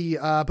Spidey,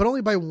 but only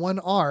by one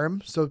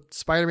arm. So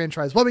Spider-Man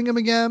tries webbing him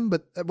again,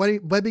 but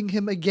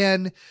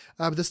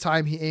this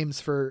time he aims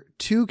for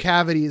two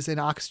cavities in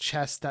Ock's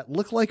chest that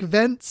look like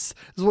vents.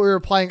 This is what we were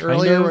applying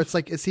earlier, where it's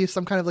like, is he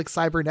some kind of like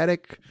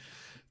cybernetic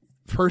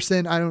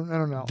person? I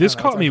don't know. This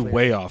caught me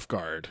way off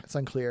guard. It's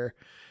unclear.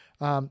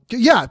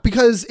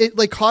 Because it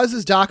like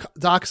causes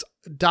Doc's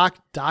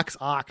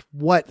Ock.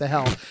 What the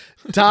hell?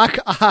 Doc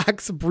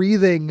Ock's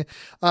breathing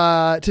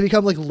to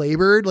become like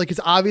labored. Like it's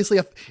obviously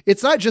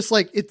it's not just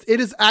like it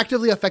is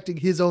actively affecting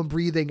his own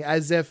breathing,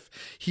 as if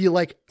he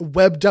like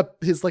webbed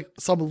up his like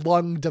some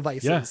lung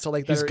devices to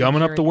like he's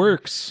gumming up the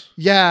works.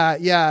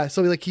 Yeah.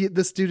 So like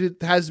this dude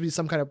has to be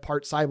some kind of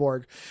part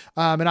cyborg.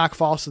 And Ock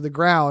falls to the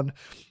ground.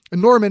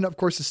 And Norman, of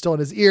course, is still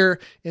in his ear,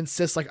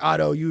 insists like,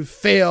 Otto, you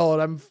failed.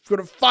 I'm going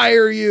to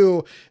fire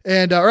you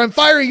or I'm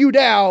firing you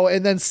now.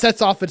 And then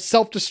sets off a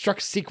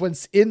self-destruct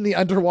sequence in the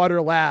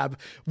underwater lab.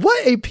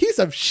 What a piece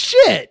of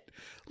shit.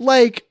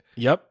 Like,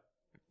 yep.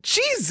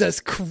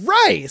 Jesus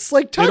Christ.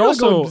 Like, talk about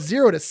going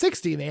 0 to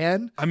 60,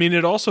 man. I mean,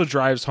 it also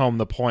drives home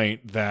the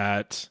point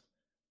that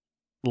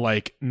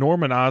like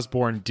Norman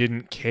Osborn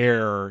didn't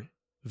care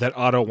that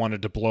Otto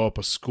wanted to blow up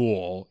a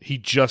school. He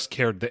just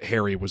cared that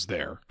Harry was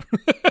there.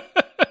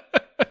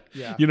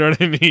 Yeah. You know what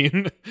I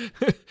mean?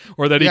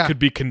 Or that he could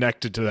be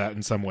connected to that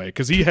in some way.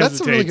 Because he hesitates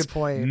That's a really good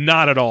point.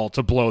 Not at all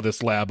to blow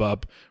this lab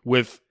up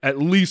with at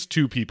least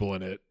 2 people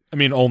in it. I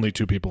mean, only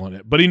 2 people in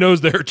it. But he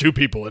knows there are 2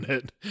 people in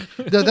it.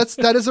 No,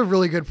 that is a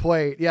really good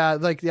point. Yeah,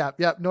 like, yeah.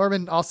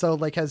 Norman also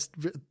like has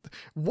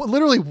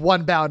literally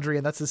one boundary,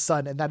 and that's his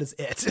son, and that is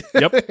it.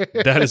 Yep,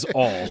 that is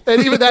all.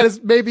 And even that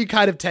is maybe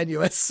kind of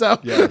tenuous. So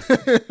yeah.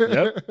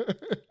 Yep.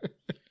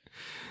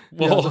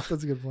 Well,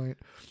 that's a good point.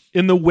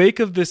 In the wake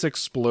of this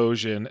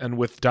explosion, and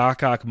with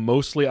Doc Ock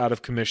mostly out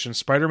of commission,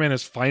 Spider-Man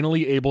is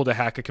finally able to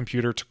hack a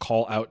computer to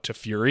call out to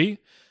Fury.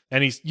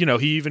 And he's,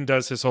 he even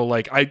does his whole,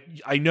 like, I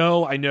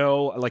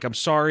know, like, I'm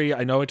sorry.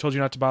 I know I told you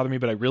not to bother me,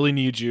 but I really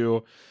need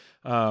you.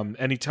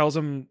 And he tells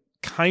him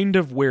kind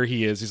of where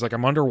he is. He's like,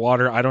 I'm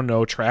underwater. I don't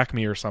know. Track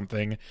me or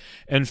something.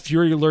 And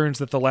Fury learns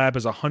that the lab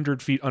is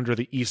 100 feet under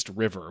the East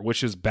River,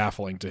 which is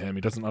baffling to him.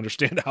 He doesn't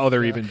understand how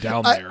they're even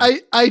down there.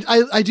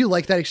 I do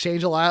like that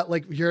exchange a lot.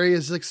 Like, Fury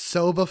is like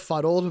so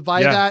befuddled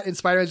by that, and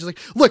Spider-Man's just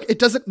like, look, it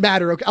doesn't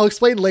matter. Okay, I'll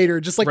explain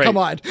later. Just like, come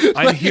on.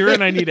 I'm here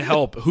and I need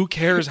help. Who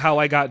cares how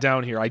I got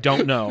down here? I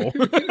don't know.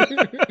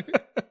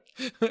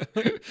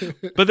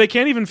 But they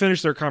can't even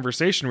finish their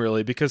conversation,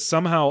 really, because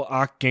somehow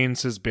Ock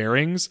gains his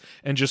bearings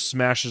and just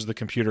smashes the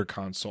computer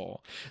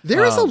console.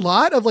 There is a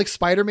lot of like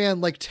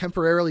Spider-Man like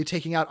temporarily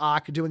taking out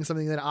Ock, doing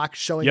something, then Ock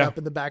showing up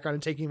in the background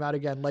and taking him out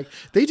again. Like,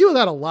 they do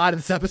that a lot in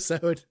this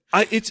episode.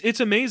 It's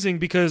amazing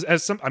because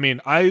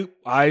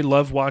I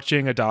love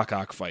watching a Doc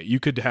Ock fight. You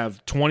could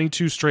have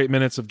 22 straight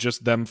minutes of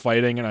just them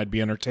fighting and I'd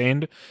be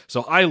entertained.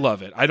 So I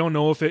love it. I don't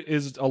know if it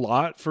is a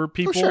lot for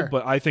people,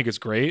 but I think it's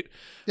great.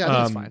 Yeah,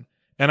 that's fine.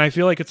 And I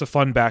feel like it's a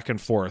fun back and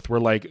forth where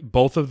like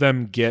both of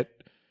them get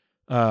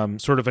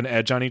sort of an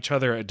edge on each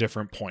other at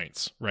different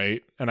points,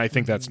 right? And I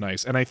think that's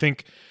nice. And I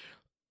think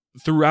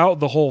throughout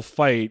the whole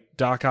fight,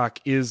 Doc Ock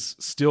is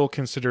still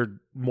considered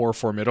more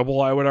formidable,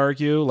 I would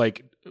argue.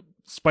 Like,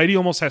 Spidey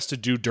almost has to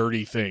do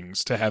dirty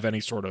things to have any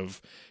sort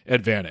of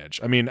advantage.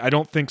 I mean, I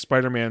don't think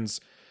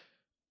Spider-Man's,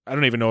 I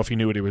don't even know if he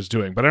knew what he was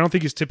doing, but I don't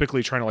think he's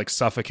typically trying to like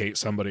suffocate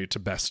somebody to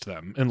best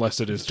them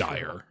unless it is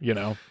dire,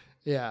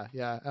 Yeah,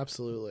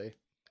 absolutely.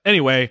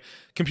 Anyway,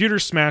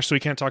 computer's smashed, so he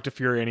can't talk to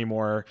Fury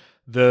anymore.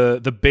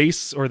 The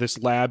base or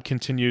this lab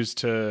continues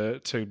to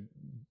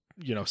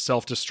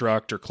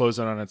self-destruct or close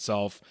in on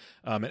itself,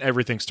 and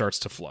everything starts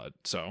to flood.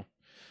 So,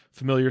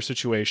 familiar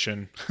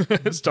situation.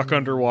 Stuck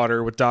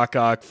underwater with Doc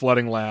Ock,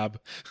 flooding lab.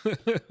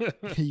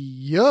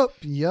 Yup.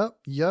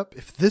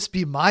 If this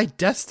be my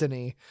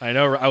destiny. I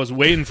know. I was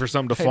waiting for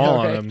something to fall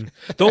on him.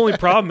 The only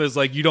problem is,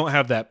 like, you don't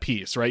have that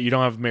piece, right? You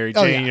don't have Mary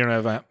Jane. You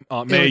don't have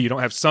Aunt May. You don't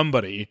have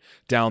somebody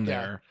down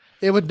there.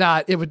 It would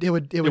not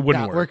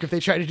work if they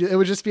tried to do it. It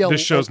would just be this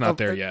show's not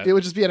there yet. It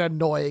would just be an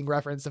annoying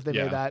reference if they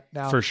made that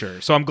now. For sure.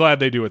 So I'm glad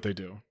they do what they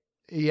do.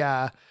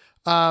 Yeah.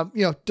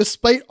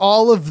 Despite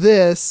all of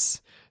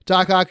this,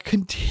 Doc Ock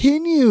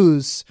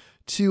continues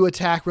to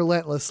attack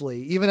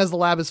relentlessly, even as the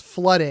lab is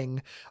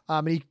flooding.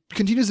 And he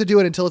continues to do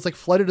it until it's like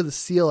flooded to the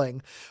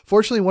ceiling.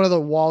 Fortunately, one of the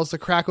walls to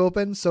crack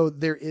open, so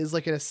there is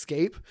like an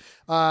escape.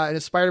 And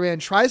as Spider-Man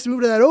tries to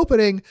move to that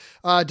opening,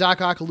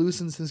 Doc Ock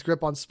loosens his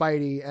grip on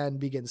Spidey and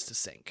begins to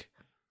sink.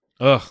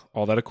 Ugh,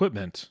 all that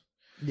equipment.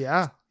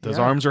 Yeah. Those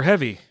arms are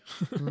heavy.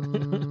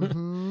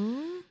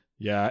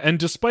 Yeah, and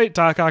despite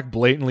Doc Ock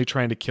blatantly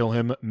trying to kill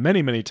him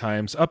many, many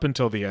times up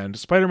until the end,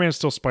 Spider-Man's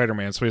still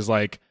Spider-Man, so he's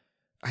like,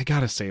 I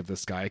gotta save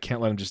this guy. I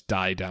can't let him just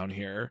die down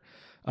here.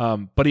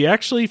 But he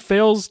actually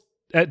fails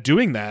at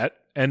doing that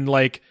and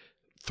like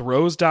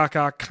throws Doc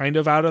Ock kind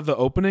of out of the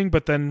opening,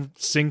 but then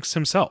sinks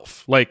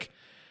himself. Like,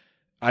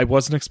 I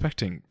wasn't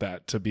expecting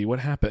that to be what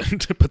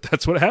happened, but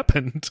that's what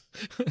happened.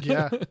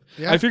 Yeah.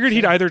 I figured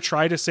he'd either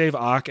try to save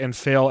Ock and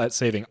fail at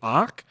saving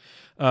Ock,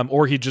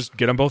 or he'd just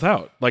get them both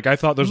out. Like, I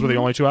thought those were the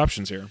only two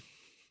options here.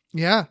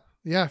 Yeah,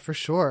 for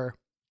sure.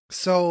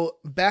 So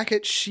back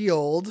at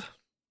S.H.I.E.L.D.,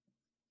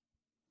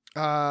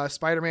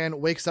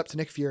 Spider-Man wakes up to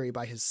Nick Fury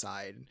by his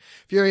side.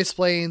 Fury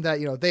explained that,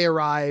 they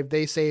arrived,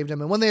 they saved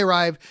him, and when they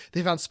arrived,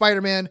 they found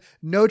Spider-Man,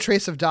 no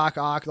trace of Doc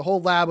Ock. The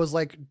whole lab was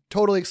like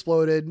totally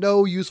exploded,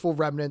 no useful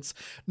remnants,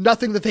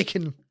 nothing that they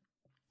can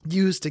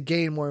use to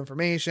gain more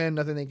information,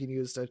 nothing they can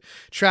use to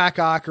track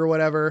Ock or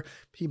whatever.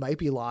 He might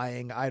be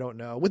lying. I don't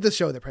know. With this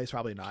show, they're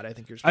probably not. I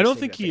think you're. I don't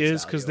think he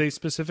is, because they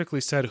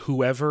specifically said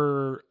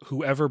whoever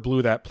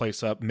blew that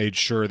place up made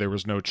sure there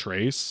was no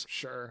trace.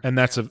 Sure. And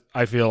that's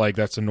I feel like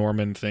that's a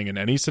Norman thing in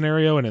any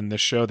scenario, and in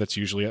this show, that's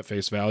usually at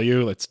face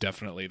value. That's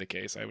definitely the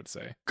case, I would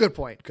say. Good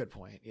point.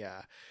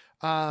 Yeah.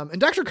 And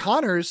Dr.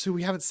 Connors, who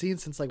we haven't seen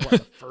since like the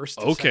first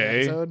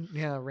episode.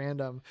 Yeah,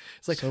 random.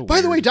 It's like, so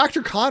by the way,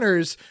 Dr.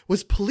 Connors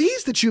was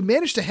pleased that you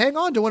managed to hang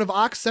on to one of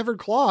Ock's severed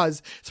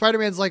claws.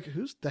 Spider-Man's like,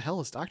 who the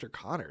hell is Dr.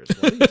 Connors?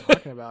 What are you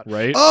talking about?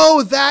 Right?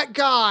 Oh, that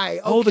guy.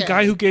 Okay. Oh, the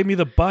guy who gave me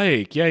the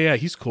bike. Yeah,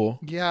 he's cool.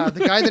 Yeah, the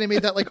guy that I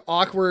made that like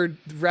awkward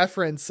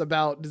reference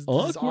about his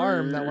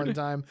arm that one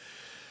time.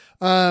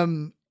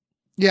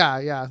 Yeah.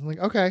 I'm like,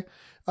 okay.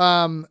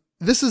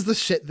 This is the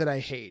shit that I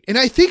hate. And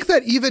I think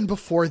that even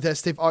before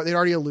this, they'd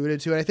already alluded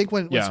to it. I think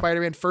when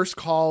Spider-Man first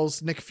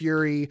calls Nick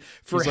Fury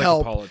for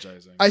help,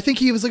 apologizing. I think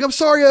he was like, I'm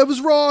sorry, I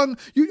was wrong.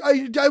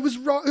 I was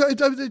wrong.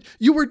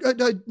 You were,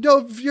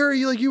 no,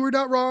 Fury, like, you were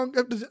not wrong.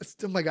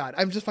 Oh my God,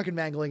 I'm just fucking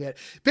mangling it.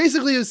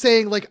 Basically, he was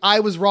saying, like, I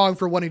was wrong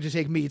for wanting to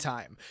take me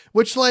time,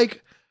 which,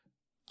 like,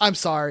 I'm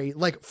sorry,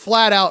 like,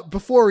 flat out,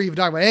 before we even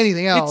talk about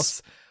anything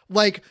else,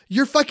 like,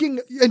 you're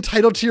fucking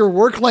entitled to your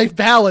work-life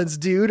balance,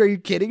 dude. Are you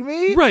kidding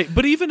me? Right.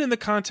 But even in the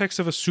context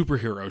of a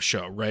superhero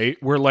show, right?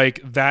 Where,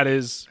 like, that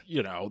is,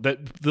 that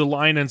the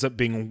line ends up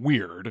being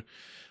weird.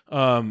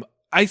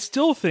 I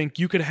still think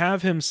you could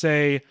have him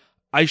say,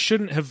 I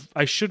shouldn't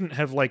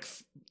have like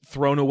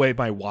thrown away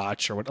my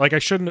watch or what. Like I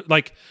shouldn't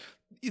like.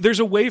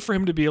 There's a way for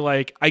him to be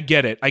like, I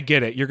get it.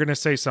 You're going to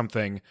say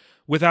something,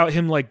 without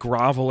him like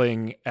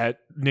groveling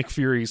at Nick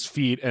Fury's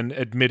feet and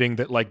admitting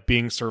that like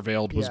being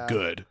surveilled was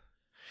good.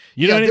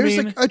 You know what I mean?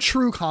 There's like a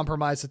true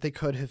compromise that they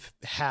could have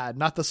had,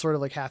 not the sort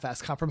of like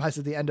half-assed compromise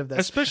at the end of this.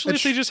 Especially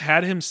if they just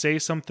had him say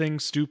something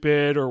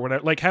stupid or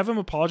whatever, like have him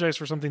apologize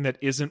for something that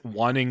isn't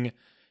wanting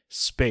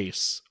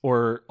space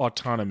or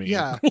autonomy.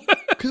 Yeah.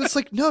 Because it's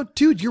like, no,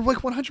 dude, you're like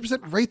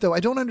 100% right, though.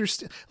 I don't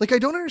understand. Like, I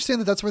don't understand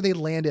that that's where they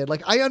landed.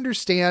 Like, I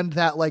understand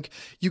that, like,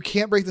 you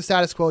can't break the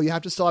status quo. You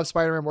have to still have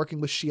Spider-Man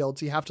working with S.H.I.E.L.D.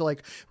 So you have to,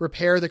 like,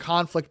 repair the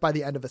conflict by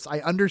the end of this.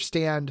 I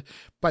understand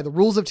by the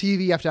rules of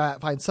TV, you have to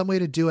find some way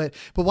to do it.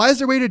 But why is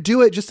there a way to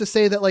do it just to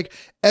say that, like,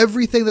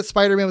 everything that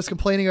Spider-Man was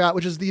complaining about,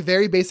 which is the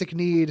very basic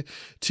need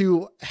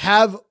to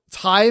have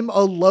time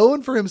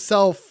alone for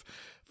himself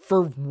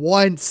for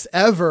once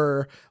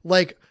ever,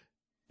 like,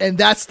 and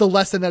that's the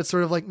lesson that's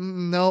sort of like,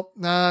 no.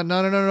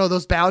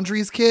 Those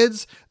boundaries,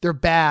 kids, they're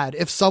bad.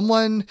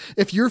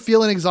 If you're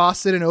feeling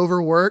exhausted and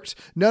overworked,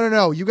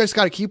 no. You guys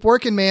got to keep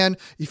working, man.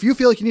 If you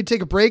feel like you need to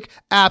take a break,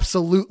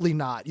 absolutely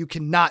not. You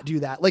cannot do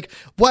that. Like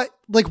what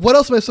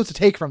else am I supposed to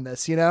take from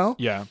this, you know?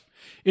 Yeah.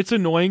 It's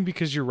annoying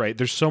because you're right.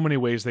 There's so many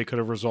ways they could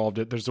have resolved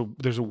it. There's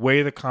a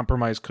way the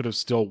compromise could have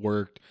still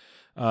worked,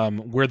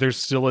 where there's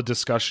still a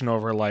discussion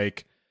over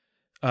like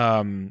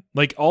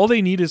all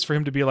they need is for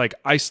him to be like,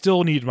 I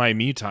still need my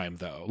me time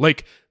though.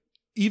 Like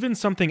even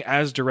something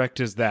as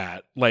direct as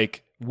that,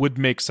 like would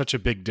make such a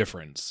big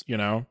difference, you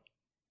know?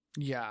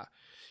 Yeah.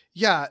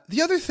 Yeah.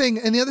 The other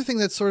thing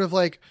that's sort of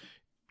like,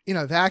 in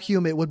a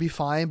vacuum, it would be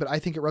fine, but I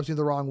think it rubs me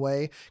the wrong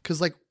way.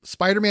 Cause like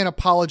Spider-Man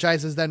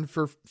apologizes then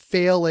for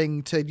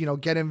failing to,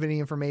 get him any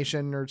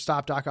information or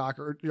stop Doc Ock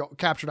or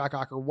capture Doc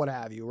Ock or what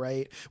have you.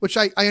 Right. Which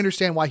I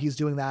understand why he's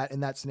doing that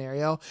in that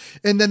scenario.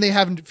 And then they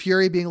have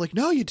Fury being like,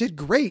 no, you did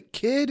great,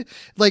 kid.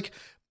 Like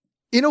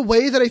in a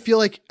way that I feel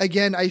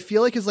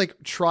like is like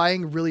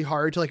trying really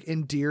hard to like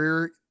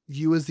endear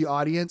you as the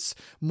audience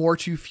more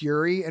to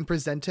Fury and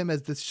present him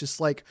as this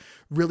just like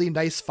really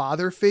nice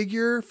father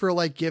figure for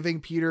like giving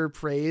Peter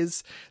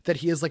praise that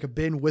he has like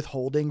been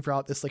withholding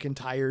throughout this like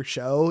entire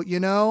show,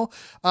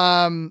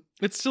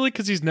 It's silly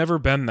because he's never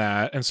been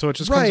that, and so it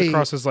just comes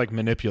across as like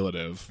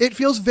manipulative. It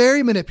feels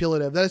very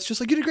manipulative that it's just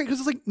like, you did great, because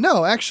it's like,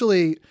 no,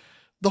 actually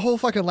the whole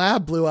fucking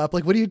lab blew up.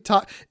 Like, what are you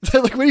talking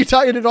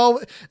at all?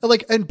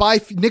 Like, and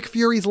by Nick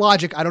Fury's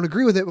logic, I don't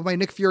agree with it, but by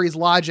Nick Fury's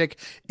logic,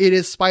 it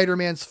is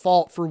Spider-Man's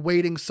fault for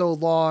waiting so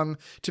long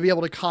to be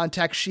able to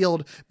contact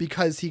S.H.I.E.L.D.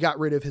 because he got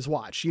rid of his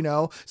watch,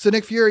 So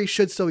Nick Fury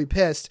should still be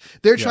pissed.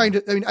 They're trying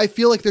to, I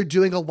feel like they're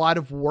doing a lot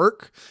of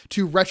work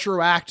to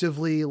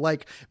retroactively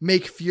like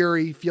make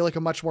Fury feel like a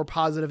much more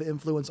positive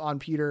influence on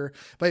Peter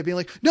by being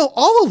like, no,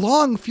 all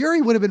along Fury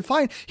would have been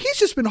fine. He's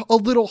just been a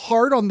little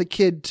hard on the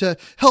kid to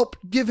help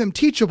give him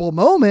teachable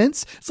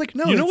moments. It's like,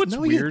 no,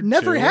 weird, he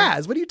never too?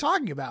 has. What are you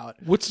talking about?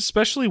 What's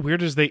especially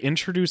weird is they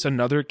introduce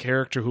another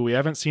character who we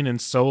haven't seen in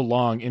so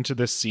long into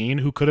this scene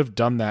who could have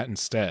done that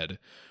instead.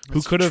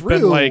 Who could have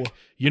been like,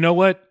 you know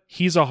what?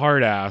 He's a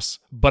hard ass,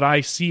 but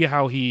I see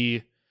how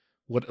he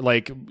would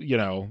like,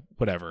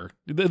 whatever.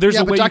 There's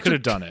a way you could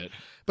have done it.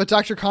 But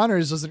Dr.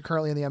 Connors isn't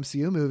currently in the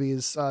MCU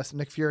movies. So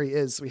Nick Fury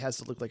is, so he has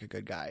to look like a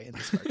good guy in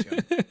this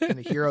cartoon and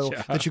a hero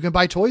that you can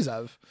buy toys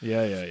of.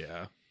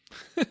 Yeah.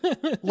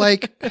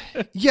 Like,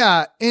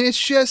 yeah. And it's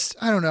just,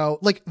 I don't know,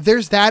 like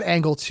there's that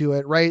angle to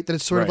it, right? That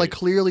it's sort of like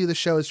clearly the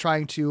show is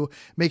trying to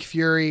make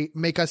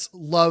us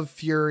love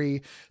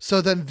Fury. So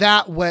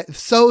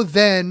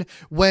then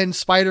when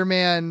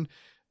Spider-Man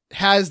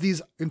has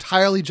these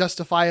entirely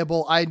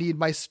justifiable, I need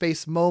my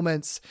space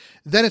moments,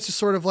 then it's just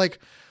sort of like,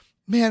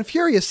 man,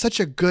 Fury is such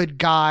a good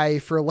guy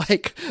for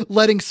like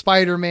letting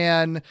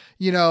Spider-Man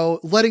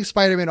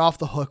off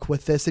the hook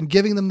with this and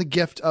giving them the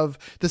gift of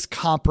this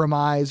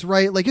compromise,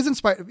 right? Like,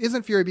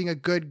 isn't Fury being a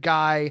good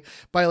guy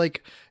by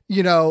like,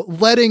 being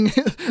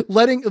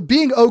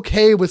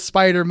okay with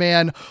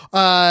Spider-Man,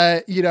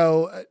 have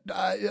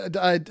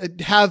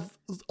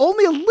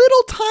only a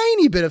little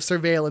tiny bit of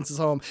surveillance at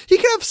home. He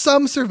can have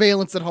some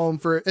surveillance at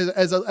home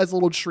as a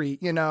little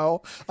treat, and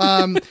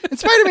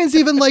Spider-Man's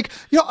even like,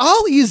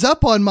 I'll ease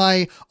up on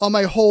my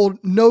whole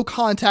no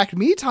contact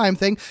me time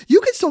thing. You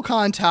can still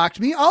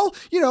contact me.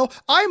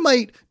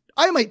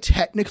 I might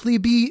technically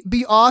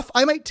be off.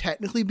 I might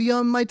technically be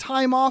on my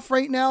time off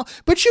right now,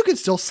 but you can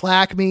still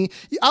Slack me.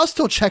 I'll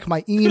still check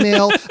my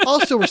email. I'll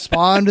still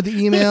respond to the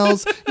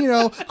emails.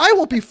 I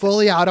won't be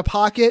fully out of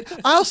pocket.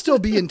 I'll still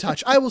be in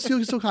touch. I will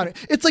still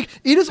contact. It's like,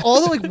 it is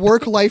all the like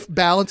work-life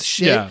balance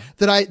shit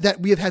that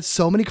we have had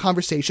so many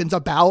conversations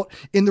about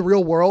in the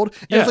real world.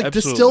 And it's like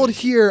absolutely distilled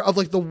here of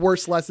like the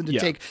worst lesson to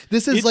take.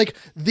 This is like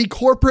the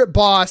corporate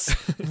boss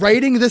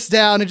writing this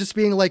down and just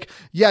being like,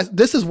 yes,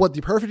 this is what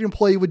the perfect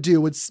employee would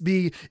do, would be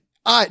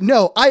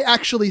No, I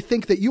actually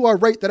think that you are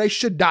right that I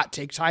should not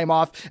take time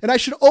off and I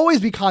should always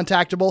be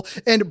contactable.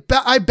 And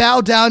I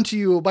bow down to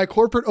you, my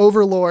corporate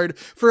overlord,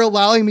 for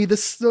allowing me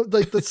this,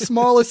 like the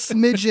smallest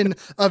smidgen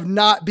of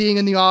not being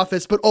in the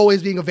office, but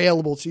always being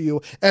available to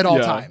you at all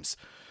times.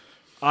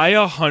 I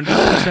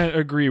 100%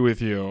 agree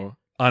with you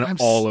on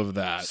all of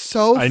that.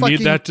 So I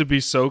need that to be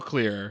so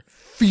clear.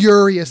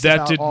 Furious that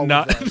about did all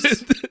not of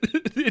this.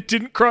 It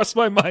didn't cross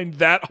my mind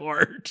that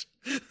hard.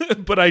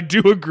 But I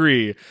do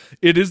agree.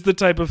 It is the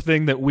type of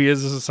thing that we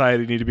as a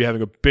society need to be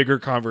having a bigger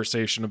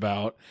conversation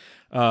about.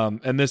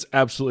 And this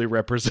absolutely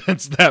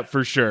represents that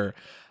for sure.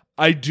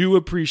 I do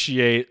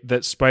appreciate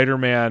that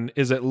Spider-Man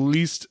is at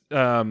least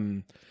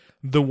the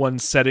one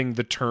setting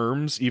the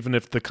terms, even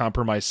if the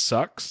compromise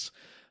sucks.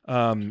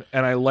 And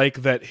I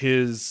like that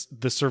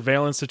the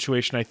surveillance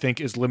situation, I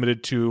think, is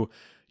limited to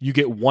you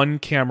get one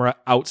camera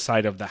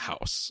outside of the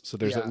house. So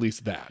there's at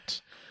least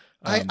that.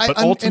 But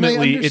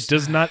ultimately, it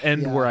does not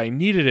end where I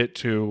needed it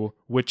to,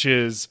 which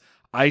is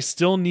I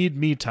still need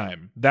me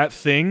time. That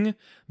thing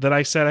that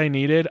I said I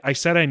needed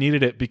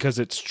it because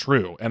it's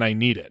true and I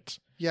need it.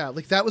 Yeah,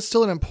 like that was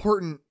still an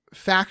important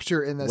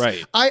factor in this.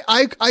 Right.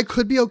 I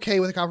could be okay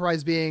with a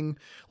compromise being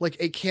like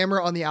a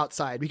camera on the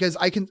outside because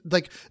I can I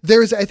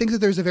think that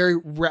there's a very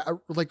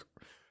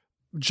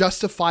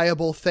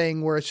justifiable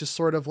thing where it's just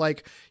sort of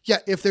like, yeah,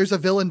 if there's a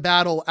villain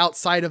battle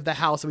outside of the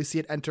house and we see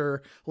it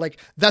enter, like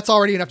that's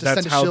already enough to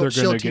send a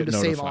shield team to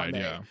save on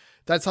there.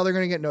 That's how they're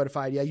going to get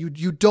notified. Yeah.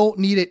 You don't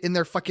need it in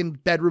their fucking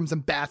bedrooms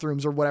and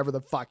bathrooms or whatever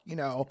the fuck,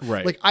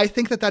 right. Like, I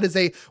think that is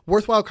a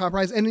worthwhile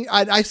compromise. And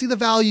I see the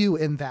value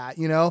in that,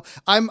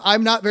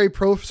 I'm not very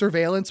pro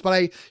surveillance, but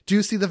I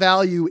do see the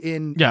value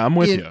in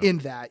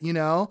that,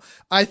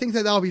 I think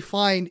that that'll be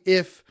fine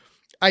if,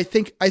 I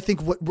think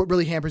what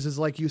really hampers is,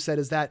 like you said,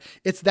 is that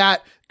it's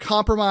that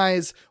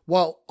compromise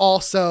while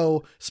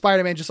also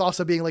Spider-Man just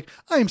also being like,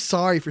 I'm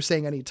sorry for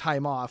saying I need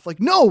time off. Like,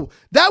 no,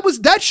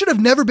 that should have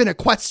never been a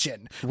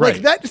question.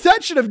 Right. Like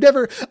that should have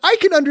never, I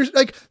can understand,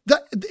 like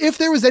that if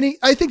there was any,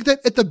 I think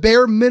that at the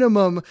bare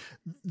minimum,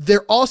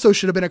 there also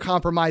should have been a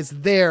compromise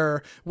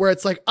there where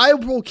it's like, I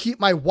will keep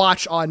my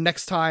watch on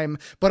next time,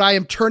 but I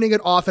am turning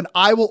it off and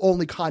I will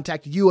only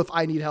contact you if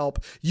I need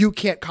help. You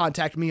can't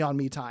contact me on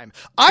me time.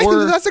 I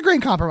think that's a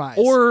great compromise.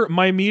 Or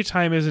my me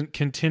time isn't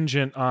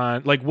contingent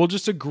on, like, we'll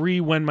just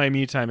agree when my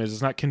me time is.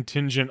 It's not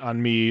contingent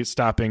on me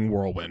stopping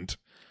Whirlwind.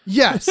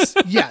 Yes.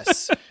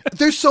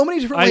 There's so many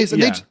different ways,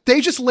 and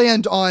they just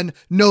land on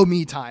no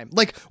me time.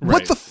 Like,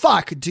 what the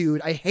fuck,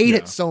 dude? I hate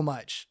it so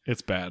much.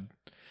 It's bad.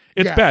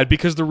 It's bad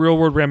because the real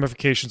world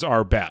ramifications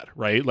are bad,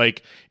 right?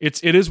 Like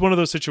it is one of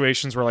those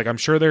situations where, like, I'm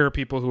sure there are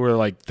people who are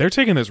like, they're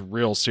taking this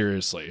real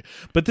seriously,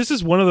 but this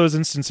is one of those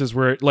instances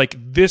where, like,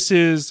 this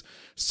is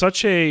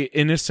such a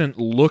innocent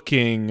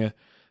looking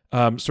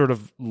sort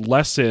of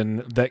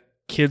lesson that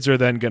kids are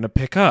then going to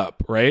pick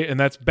up, right? And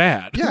that's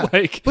bad. Yeah.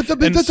 Like, but so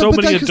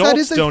many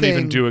adults don't thing.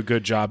 even do a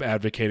good job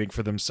advocating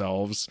for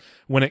themselves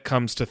when it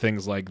comes to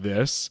things like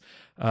this.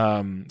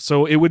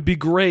 So it would be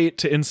great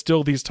to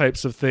instill these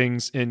types of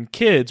things in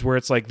kids where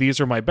it's like,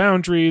 these are my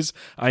boundaries.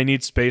 I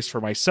need space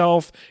for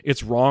myself.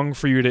 It's wrong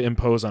for you to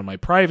impose on my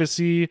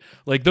privacy.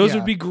 Like, those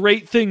would be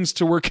great things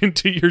to work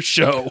into your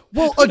show.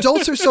 Well,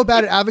 adults are so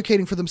bad at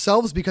advocating for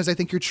themselves because I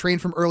think you're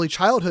trained from early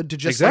childhood to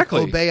just like,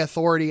 obey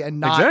authority and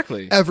not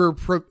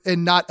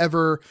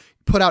ever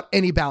put out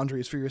any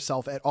boundaries for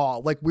yourself at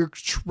all. Like, we're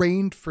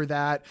trained for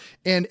that,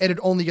 and it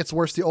only gets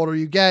worse the older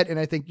you get. And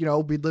I think,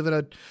 we live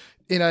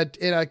in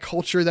a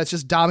culture that's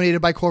just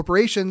dominated by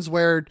corporations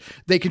where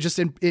they can just,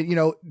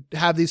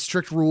 have these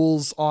strict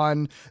rules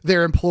on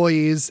their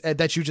employees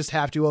that you just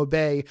have to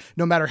obey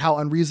no matter how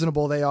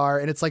unreasonable they are.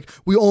 And it's like,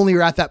 we only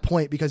are at that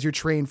point because you're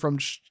trained from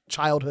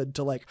childhood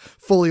to like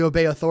fully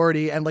obey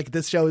authority. And like,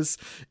 this show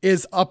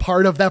is a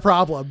part of that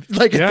problem.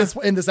 Like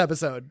in this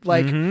episode,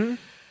 like,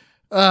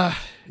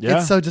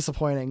 it's so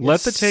disappointing.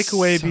 Let the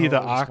takeaway be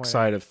the Ock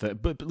side of things.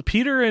 But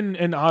Peter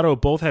and Otto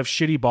both have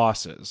shitty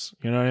bosses.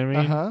 You know what I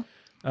mean? Uh-huh.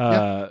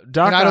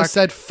 Doc and Otto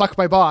said, fuck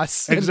my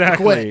boss.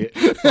 Exactly.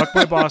 Fuck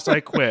my boss.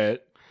 I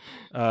quit.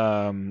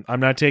 I'm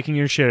not taking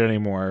your shit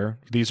anymore.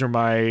 These are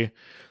my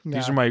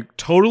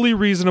totally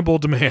reasonable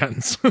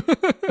demands.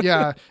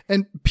 Yeah.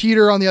 And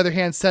Peter, on the other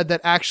hand, said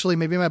that actually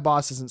maybe my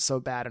boss isn't so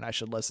bad and I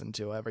should listen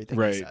to everything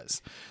he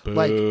says. Boo.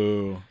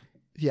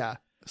 Like,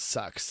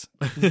 sucks.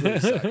 It really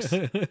sucks.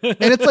 And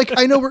it's like,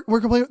 I know we're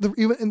complaining,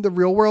 even in the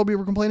real world we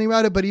were complaining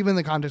about it, but even in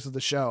the context of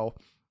the show,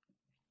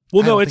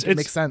 well, no, it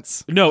makes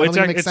sense. No, it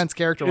makes sense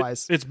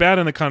character-wise. It's bad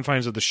in the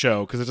confines of the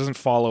show because it doesn't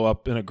follow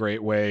up in a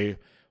great way.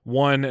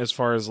 One, as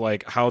far as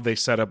like how they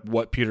set up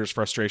what Peter's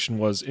frustration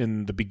was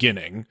in the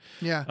beginning.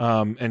 Yeah.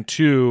 And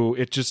two,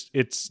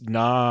 it's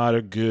not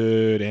a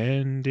good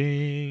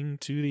ending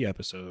to the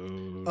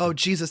episode. Oh,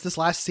 Jesus. This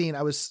last scene,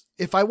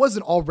 if I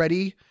wasn't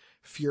already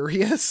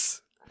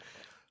furious,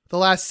 the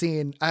last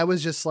scene, I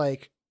was just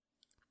like,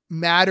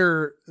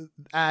 for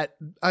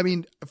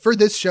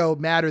this show,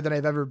 madder than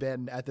I've ever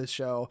been at this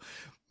show.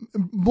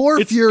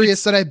 more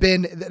furious than I've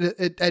been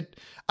at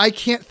I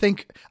can't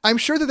think. I'm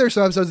sure that there's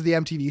some episodes of the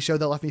MTV show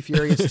that left me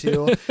furious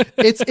too.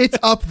 It's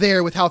up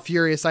there with how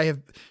furious I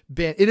have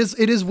been. It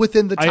is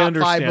within the top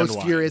 5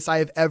 most furious I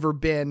have ever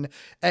been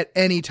at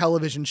any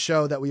television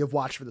show that we have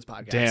watched for this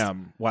podcast.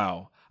 Damn.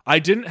 Wow.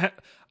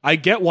 I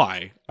get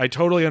why. I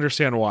totally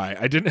understand why.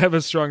 I didn't have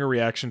a stronger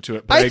reaction to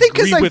it. But I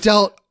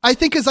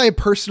think as I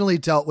personally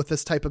dealt with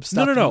this type of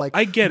stuff. No. Like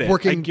I get it.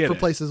 Working for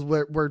places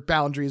where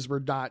boundaries were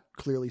not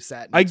clearly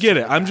set. I get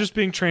it. I'm just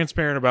being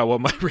transparent about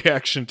what my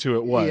reaction to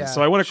it was. Yeah,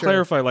 so I want to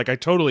clarify, like, I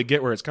totally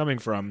get where it's coming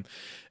from.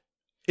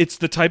 It's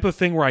the type of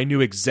thing where I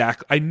knew it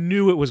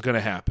was going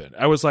to happen.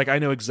 I was like, I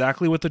know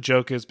exactly what the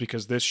joke is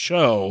because this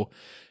show,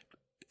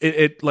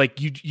 it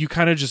like you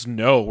kind of just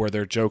know where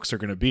their jokes are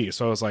going to be.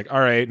 So I was like, all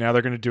right, now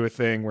they're going to do a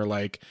thing where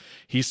like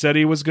he said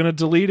he was going to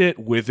delete it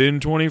within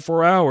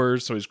 24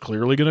 hours. So he's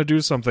clearly going to do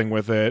something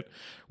with it,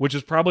 which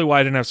is probably why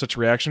I didn't have such a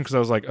reaction. Cause I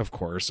was like, of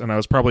course. And I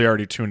was probably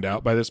already tuned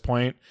out by this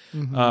point.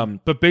 Mm-hmm.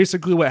 But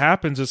basically what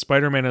happens is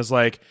Spider-Man is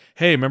like,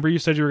 hey, remember you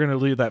said you were going to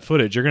delete that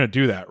footage. You're going to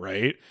do that,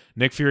 right?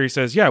 Nick Fury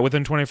says, yeah,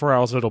 within 24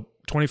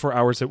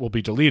 hours, it will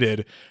be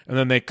deleted. And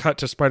then they cut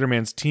to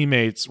Spider-Man's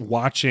teammates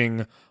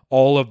watching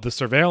all of the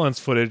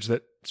surveillance footage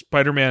that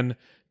Spider-Man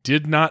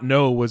did not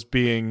know was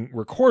being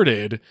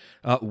recorded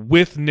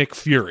with Nick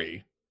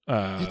Fury.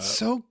 It's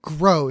so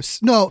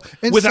gross. No,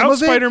 and without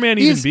Spider-Man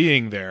even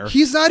being there,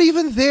 he's not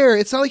even there.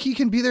 It's not like he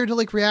can be there to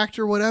like react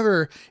or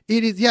whatever.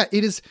 It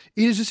is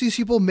just these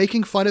people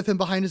making fun of him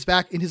behind his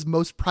back in his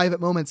most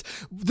private moments.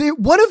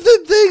 One of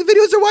the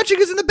videos they're watching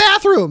is in the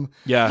bathroom.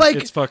 Yeah, like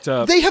it's fucked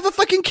up. They have a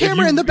fucking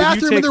camera in the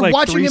bathroom and they're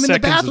watching him in the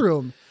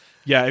bathroom.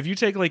 Yeah, if you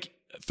take like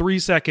 3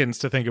 seconds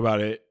to think about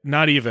it,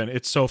 not even,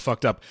 it's so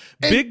fucked up.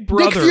 And Big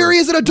Brother. Nick Fury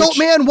is an adult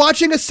man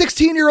watching a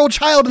 16-year-old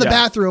child in the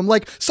bathroom.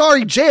 Like,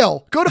 sorry,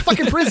 jail. Go to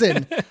fucking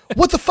prison.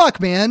 What the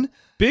fuck, man?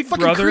 Big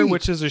Brother,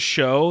 which is a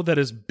show that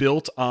is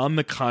built on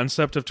the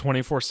concept of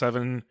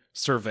 24/7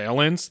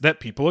 surveillance that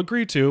people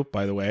agree to,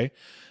 by the way,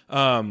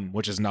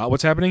 which is not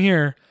what's happening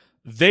here.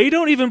 They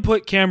don't even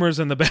put cameras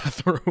in the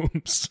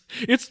bathrooms.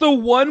 It's the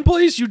one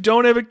place you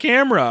don't have a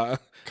camera.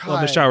 God.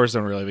 Well, the showers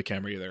don't really have a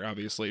camera either,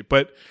 obviously.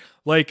 But,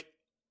 like,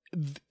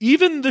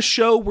 even the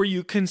show where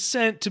you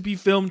consent to be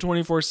filmed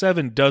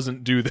 24/7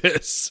 doesn't do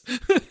this.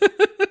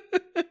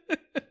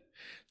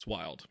 It's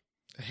wild.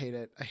 I hate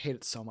it. I hate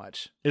it so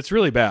much. It's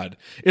really bad.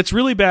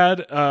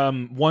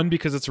 One,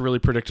 because it's a really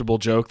predictable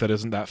joke that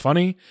isn't that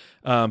funny.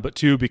 But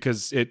two,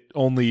 because it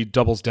only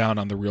doubles down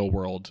on the real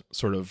world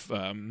sort of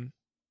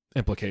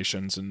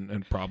implications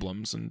and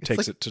problems and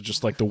takes it to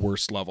just like the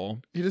worst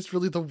level. It is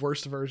really the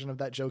worst version of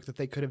that joke that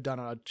they could have done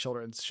on a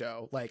children's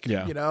show. Like,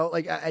 you know,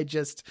 like I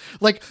just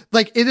like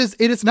it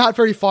is not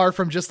very far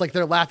from just like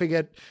they're laughing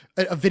at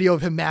a video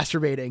of him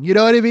masturbating. You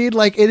know what I mean?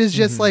 Like it is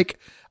just like,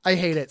 I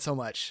hate it so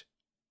much.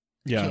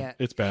 Yeah,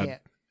 it's bad.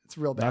 It's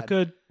real bad. Not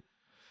good.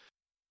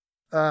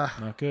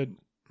 Not good.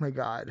 My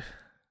God.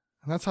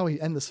 And that's how we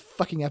end this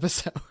fucking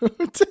episode.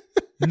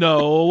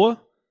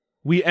 No.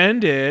 We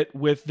end it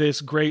with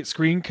this great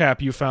screen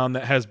cap you found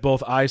that has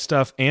both eye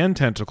stuff and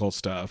tentacle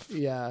stuff.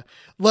 Yeah.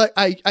 Look,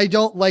 I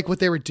don't like what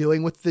they were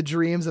doing with the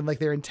dreams and like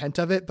their intent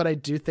of it, but I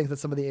do think that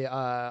some of the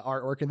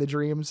artwork in the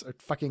dreams are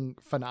fucking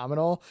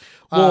phenomenal.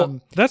 Well,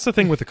 that's the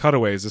thing with the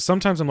cutaways is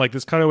sometimes I'm like,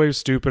 this cutaway was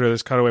stupid or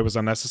this cutaway was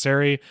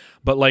unnecessary.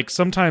 But like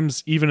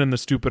sometimes even in the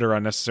stupid or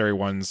unnecessary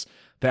ones,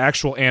 the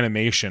actual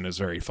animation is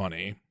very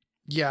funny.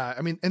 Yeah,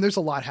 I mean, and there's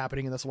a lot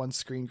happening in this one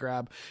screen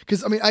grab.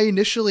 Because, I mean, I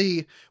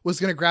initially was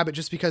going to grab it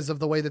just because of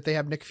the way that they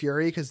have Nick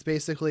Fury, because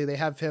basically they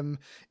have him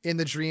in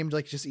the dream,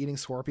 like, just eating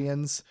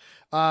scorpions.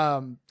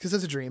 Because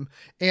it's a dream.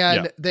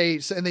 And they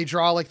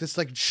draw, like, this,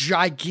 like,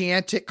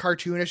 gigantic,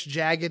 cartoonish,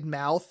 jagged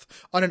mouth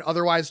on an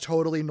otherwise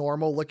totally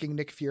normal-looking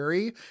Nick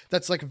Fury.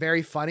 That's, like,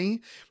 very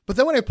funny. But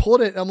then when I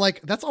pulled it, I'm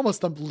like, that's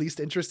almost the least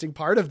interesting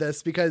part of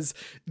this, because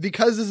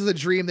this is a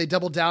dream, they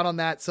double down on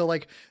that. So,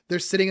 like, they're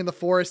sitting in the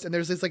forest, and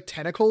there's these, like,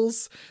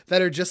 tentacles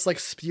that are just like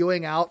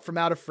spewing out from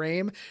out of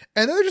frame,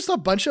 and then there's just a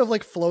bunch of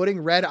like floating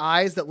red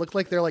eyes that look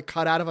like they're like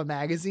cut out of a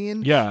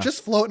magazine,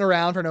 just floating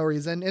around for no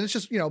reason, and it's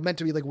just, you know, meant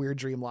to be like weird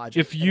dream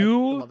logic.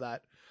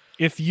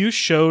 If you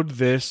showed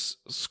this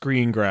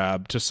screen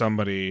grab to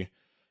somebody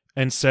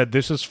and said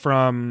this is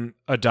from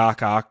a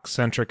Doc Ock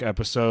centric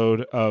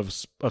episode of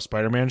a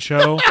Spider-Man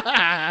show,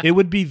 it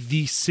would be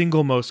the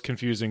single most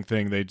confusing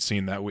thing they'd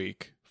seen that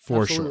week.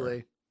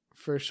 Absolutely.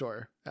 For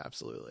sure.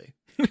 Absolutely.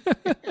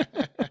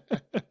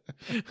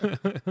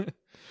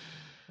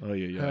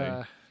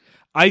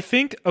 I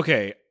think,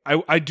 okay,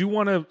 I do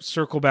want to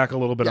circle back a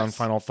little bit on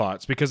final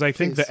thoughts, because I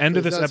think the end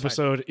of this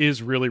episode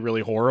is really,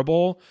 really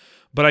horrible,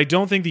 but I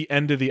don't think the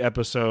end of the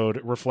episode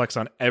reflects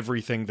on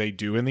everything they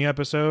do in the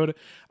episode.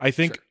 I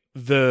think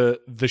the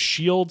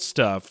SHIELD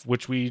stuff,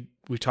 which we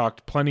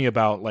talked plenty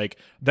about, like,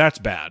 that's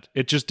bad.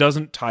 It just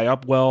doesn't tie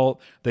up well.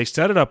 They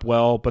set it up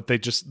well, but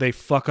they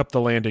fuck up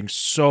the landing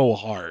so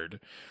hard.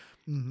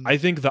 Mm-hmm. I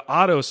think the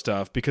Otto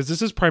stuff, because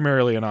this is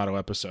primarily an Otto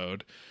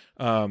episode,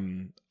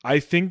 I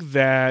think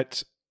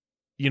that,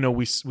 you know,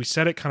 we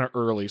said it kind of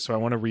early, so I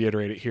want to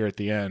reiterate it here at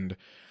the end.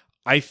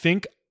 I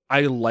think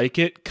I like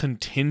it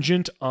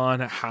contingent on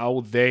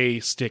how they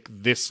stick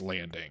this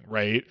landing,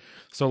 right?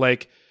 So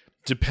like,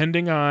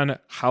 depending on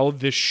how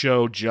this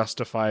show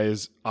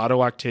justifies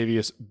Otto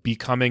Octavius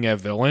becoming a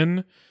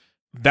villain,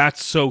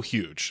 that's so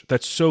huge.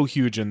 That's so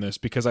huge in this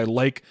because I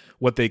like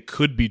what they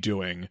could be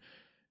doing.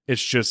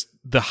 It's just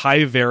the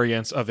high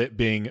variance of it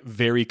being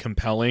very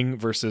compelling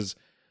versus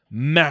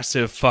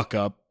massive fuck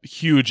up,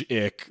 huge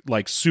ick,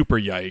 like super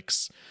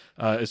yikes,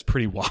 is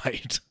pretty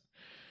wide.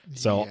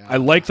 So I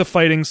like the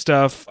fighting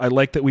stuff. I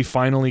like that we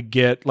finally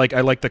get, like,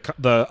 I like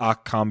the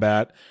Ock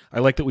combat. I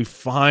like that we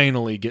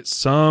finally get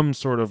some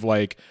sort of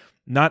like,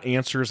 not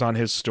answers on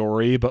his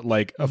story, but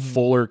like a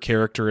fuller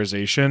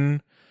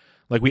characterization.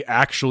 Like we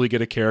actually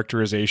get a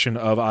characterization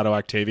of Otto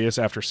Octavius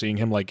after seeing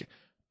him like,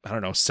 I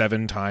don't know,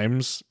 7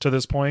 times to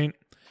this point.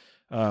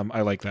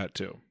 I like that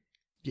too.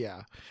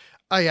 Yeah.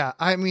 Yeah.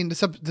 I mean,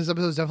 this episode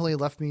has definitely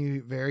left me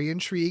very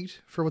intrigued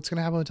for what's going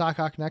to happen with Doc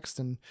Ock next.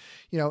 And,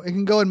 you know, it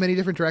can go in many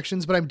different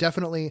directions, but I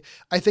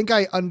think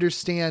I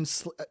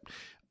understand.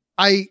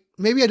 I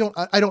mean,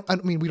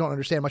 we don't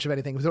understand much of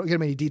anything. We don't get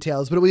many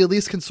details, but we at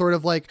least can sort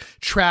of like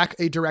track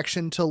a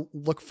direction to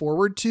look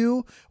forward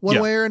to one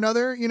way or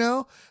another, you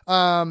know?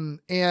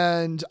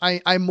 And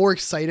I'm more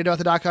excited about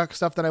the Doc Ock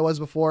stuff than I was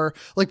before.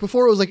 Like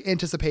before it was like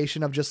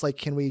anticipation of just like,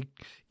 can we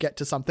get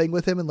to something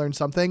with him and learn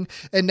something?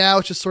 And now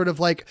it's just sort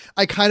of like,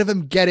 I kind of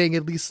am getting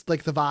at least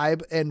like the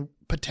vibe and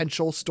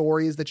potential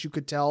stories that you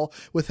could tell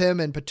with him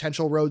and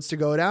potential roads to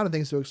go down and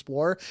things to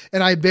explore.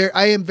 And I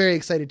am very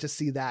excited to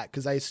see that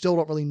because I still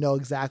don't really know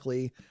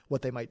exactly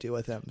what they might do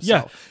with him.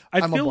 Yeah. So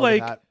I feel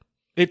like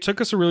it took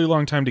us a really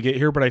long time to get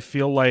here, but I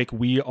feel like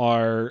we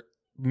are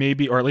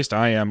maybe, or at least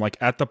I am, like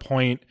at the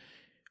point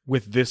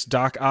with this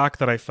Doc Ock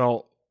that I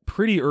felt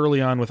pretty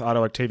early on with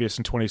Otto Octavius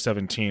in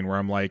 2017, where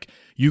I'm like,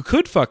 you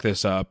could fuck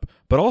this up,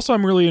 but also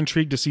I'm really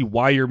intrigued to see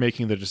why you're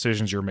making the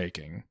decisions you're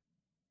making.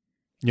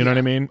 You know what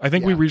I mean? I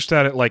think we reached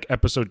that at like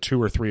episode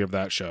 2 or 3 of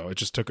that show. It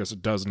just took us a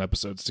dozen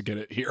episodes to get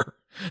it here.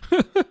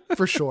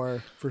 For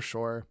sure.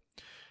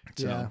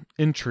 So,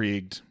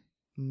 intrigued.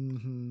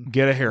 Mm-hmm.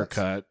 Get a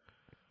haircut.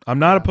 I'm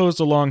not opposed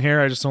to long hair.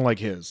 I just don't like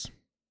his.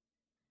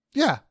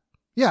 Yeah,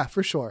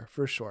 for sure.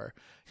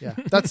 Yeah,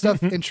 that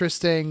stuff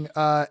interesting.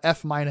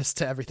 F-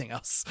 to everything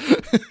else.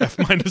 F-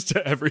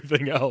 to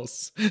everything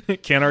else.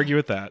 Can't argue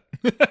with that.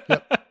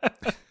 Yep.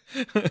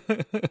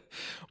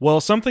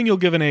 Well, something you'll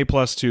give an A+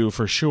 to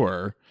for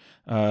sure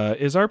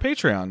is our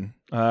Patreon,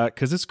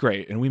 because it's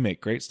great and we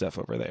make great stuff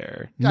over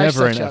there.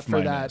 Never an F-.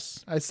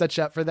 I set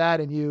you up for that,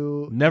 and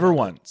you never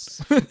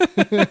once.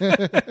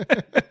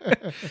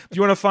 If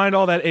you want to find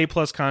all that A+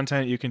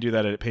 content, you can do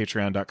that at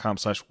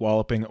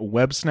patreon.com/walloping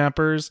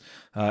websnappers.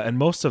 And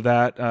most of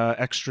that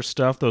extra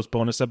stuff, those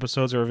bonus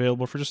episodes, are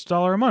available for just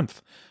 $1 a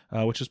month,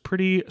 which is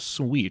pretty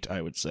sweet,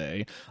 I would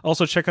say.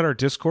 Also, check out our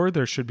Discord.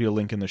 There should be a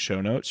link in the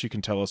show notes. You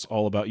can tell us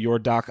all about your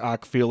Doc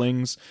Ock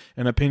feelings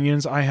and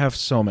opinions. I have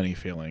so many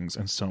feelings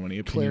and so many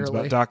opinions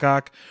about Doc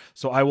Ock,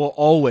 so I will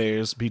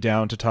always be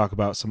down to talk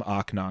about some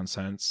Ock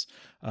nonsense.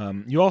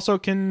 You also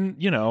can,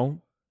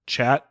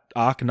 chat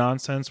Ock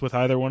nonsense with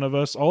either one of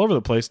us all over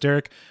the place.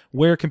 Derek,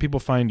 where can people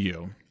find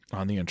you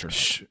on the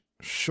internet?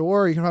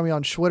 Sure. You can find me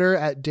on Twitter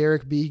at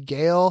Derek B.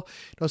 Gale.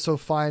 You can also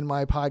find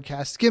my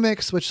podcast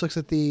Gimmicks, which looks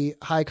at the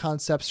high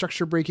concept,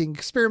 structure breaking,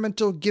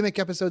 experimental gimmick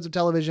episodes of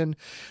television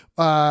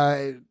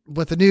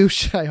with a new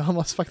I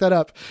almost fucked that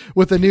up,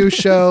 with a new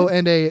show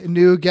and a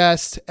new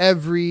guest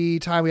every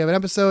time we have an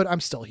episode.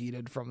 I'm still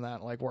heated from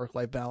that like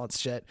work-life balance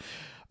shit.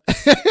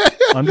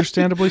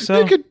 Understandably so.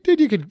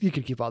 You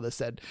could keep all this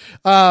said.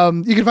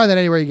 You can find that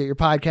anywhere you get your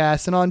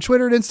podcasts, and on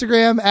Twitter and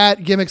Instagram at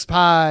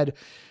GimmicksPod.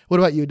 What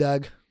about you,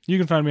 Doug? You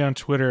can find me on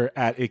Twitter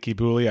at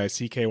Ikkybooley,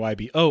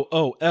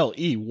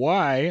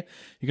 ICKYBOOLEY.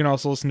 You can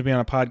also listen to me on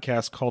a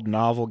podcast called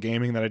Novel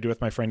Gaming that I do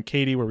with my friend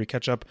Katie, where we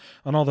catch up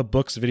on all the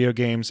books, video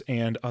games,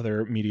 and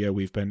other media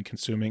we've been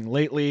consuming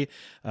lately.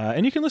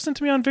 And you can listen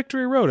to me on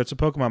Victory Road. It's a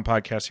Pokemon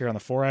podcast here on the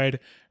 4-Eyed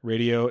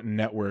Radio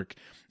Network.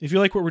 If you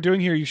like what we're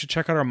doing here, you should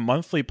check out our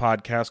monthly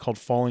podcast called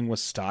Falling with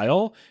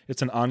Style.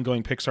 It's an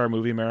ongoing Pixar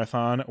movie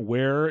marathon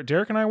where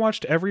Derek and I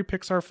watched every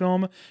Pixar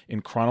film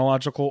in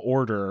chronological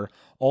order.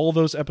 All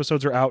those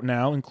episodes are out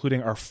now,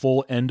 including our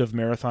full end of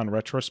marathon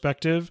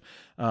retrospective.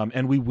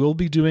 And we will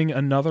be doing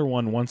another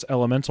one once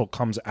Elemental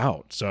comes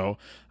out. So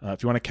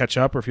if you want to catch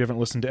up, or if you haven't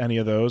listened to any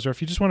of those, or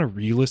if you just want to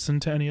re-listen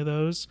to any of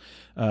those,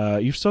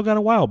 you've still got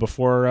a while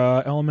before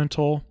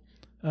Elemental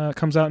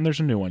comes out and there's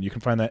a new one. You can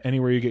find that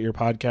anywhere you get your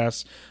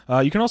podcasts.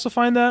 You can also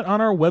find that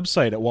on our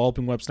website at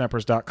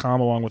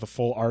wallopingwebsnappers.com, along with a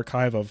full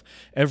archive of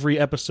every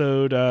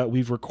episode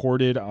we've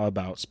recorded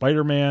about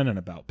Spider-Man and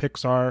about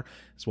Pixar,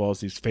 as well as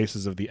these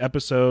faces of the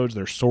episodes.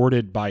 They're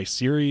sorted by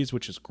series,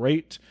 which is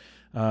great.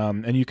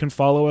 And you can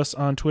follow us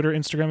on Twitter,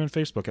 Instagram, and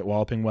Facebook at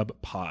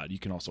wallopingwebpod. You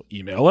can also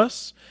email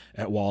us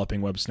at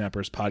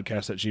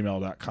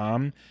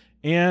wallopingwebsnapperspodcast@gmail.com.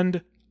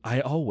 And I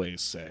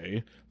always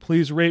say,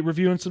 please rate,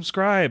 review, and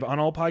subscribe on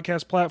all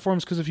podcast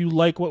platforms, because if you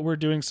like what we're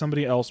doing,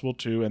 somebody else will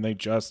too, and they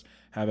just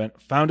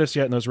haven't found us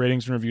yet, and those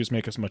ratings and reviews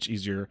make us much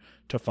easier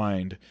to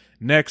find.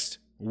 Next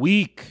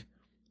week,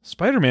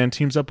 Spider-Man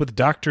teams up with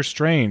Doctor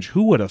Strange.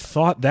 Who would have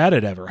thought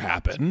that'd ever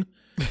happen?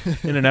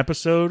 In an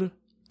episode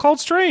called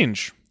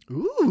Strange.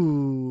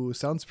 Ooh,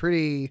 sounds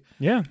pretty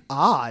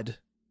odd.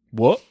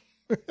 What?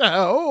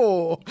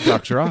 Oh.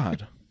 Dr.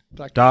 Odd.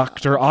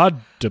 Dr.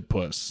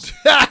 Oddipus.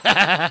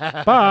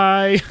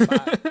 Bye.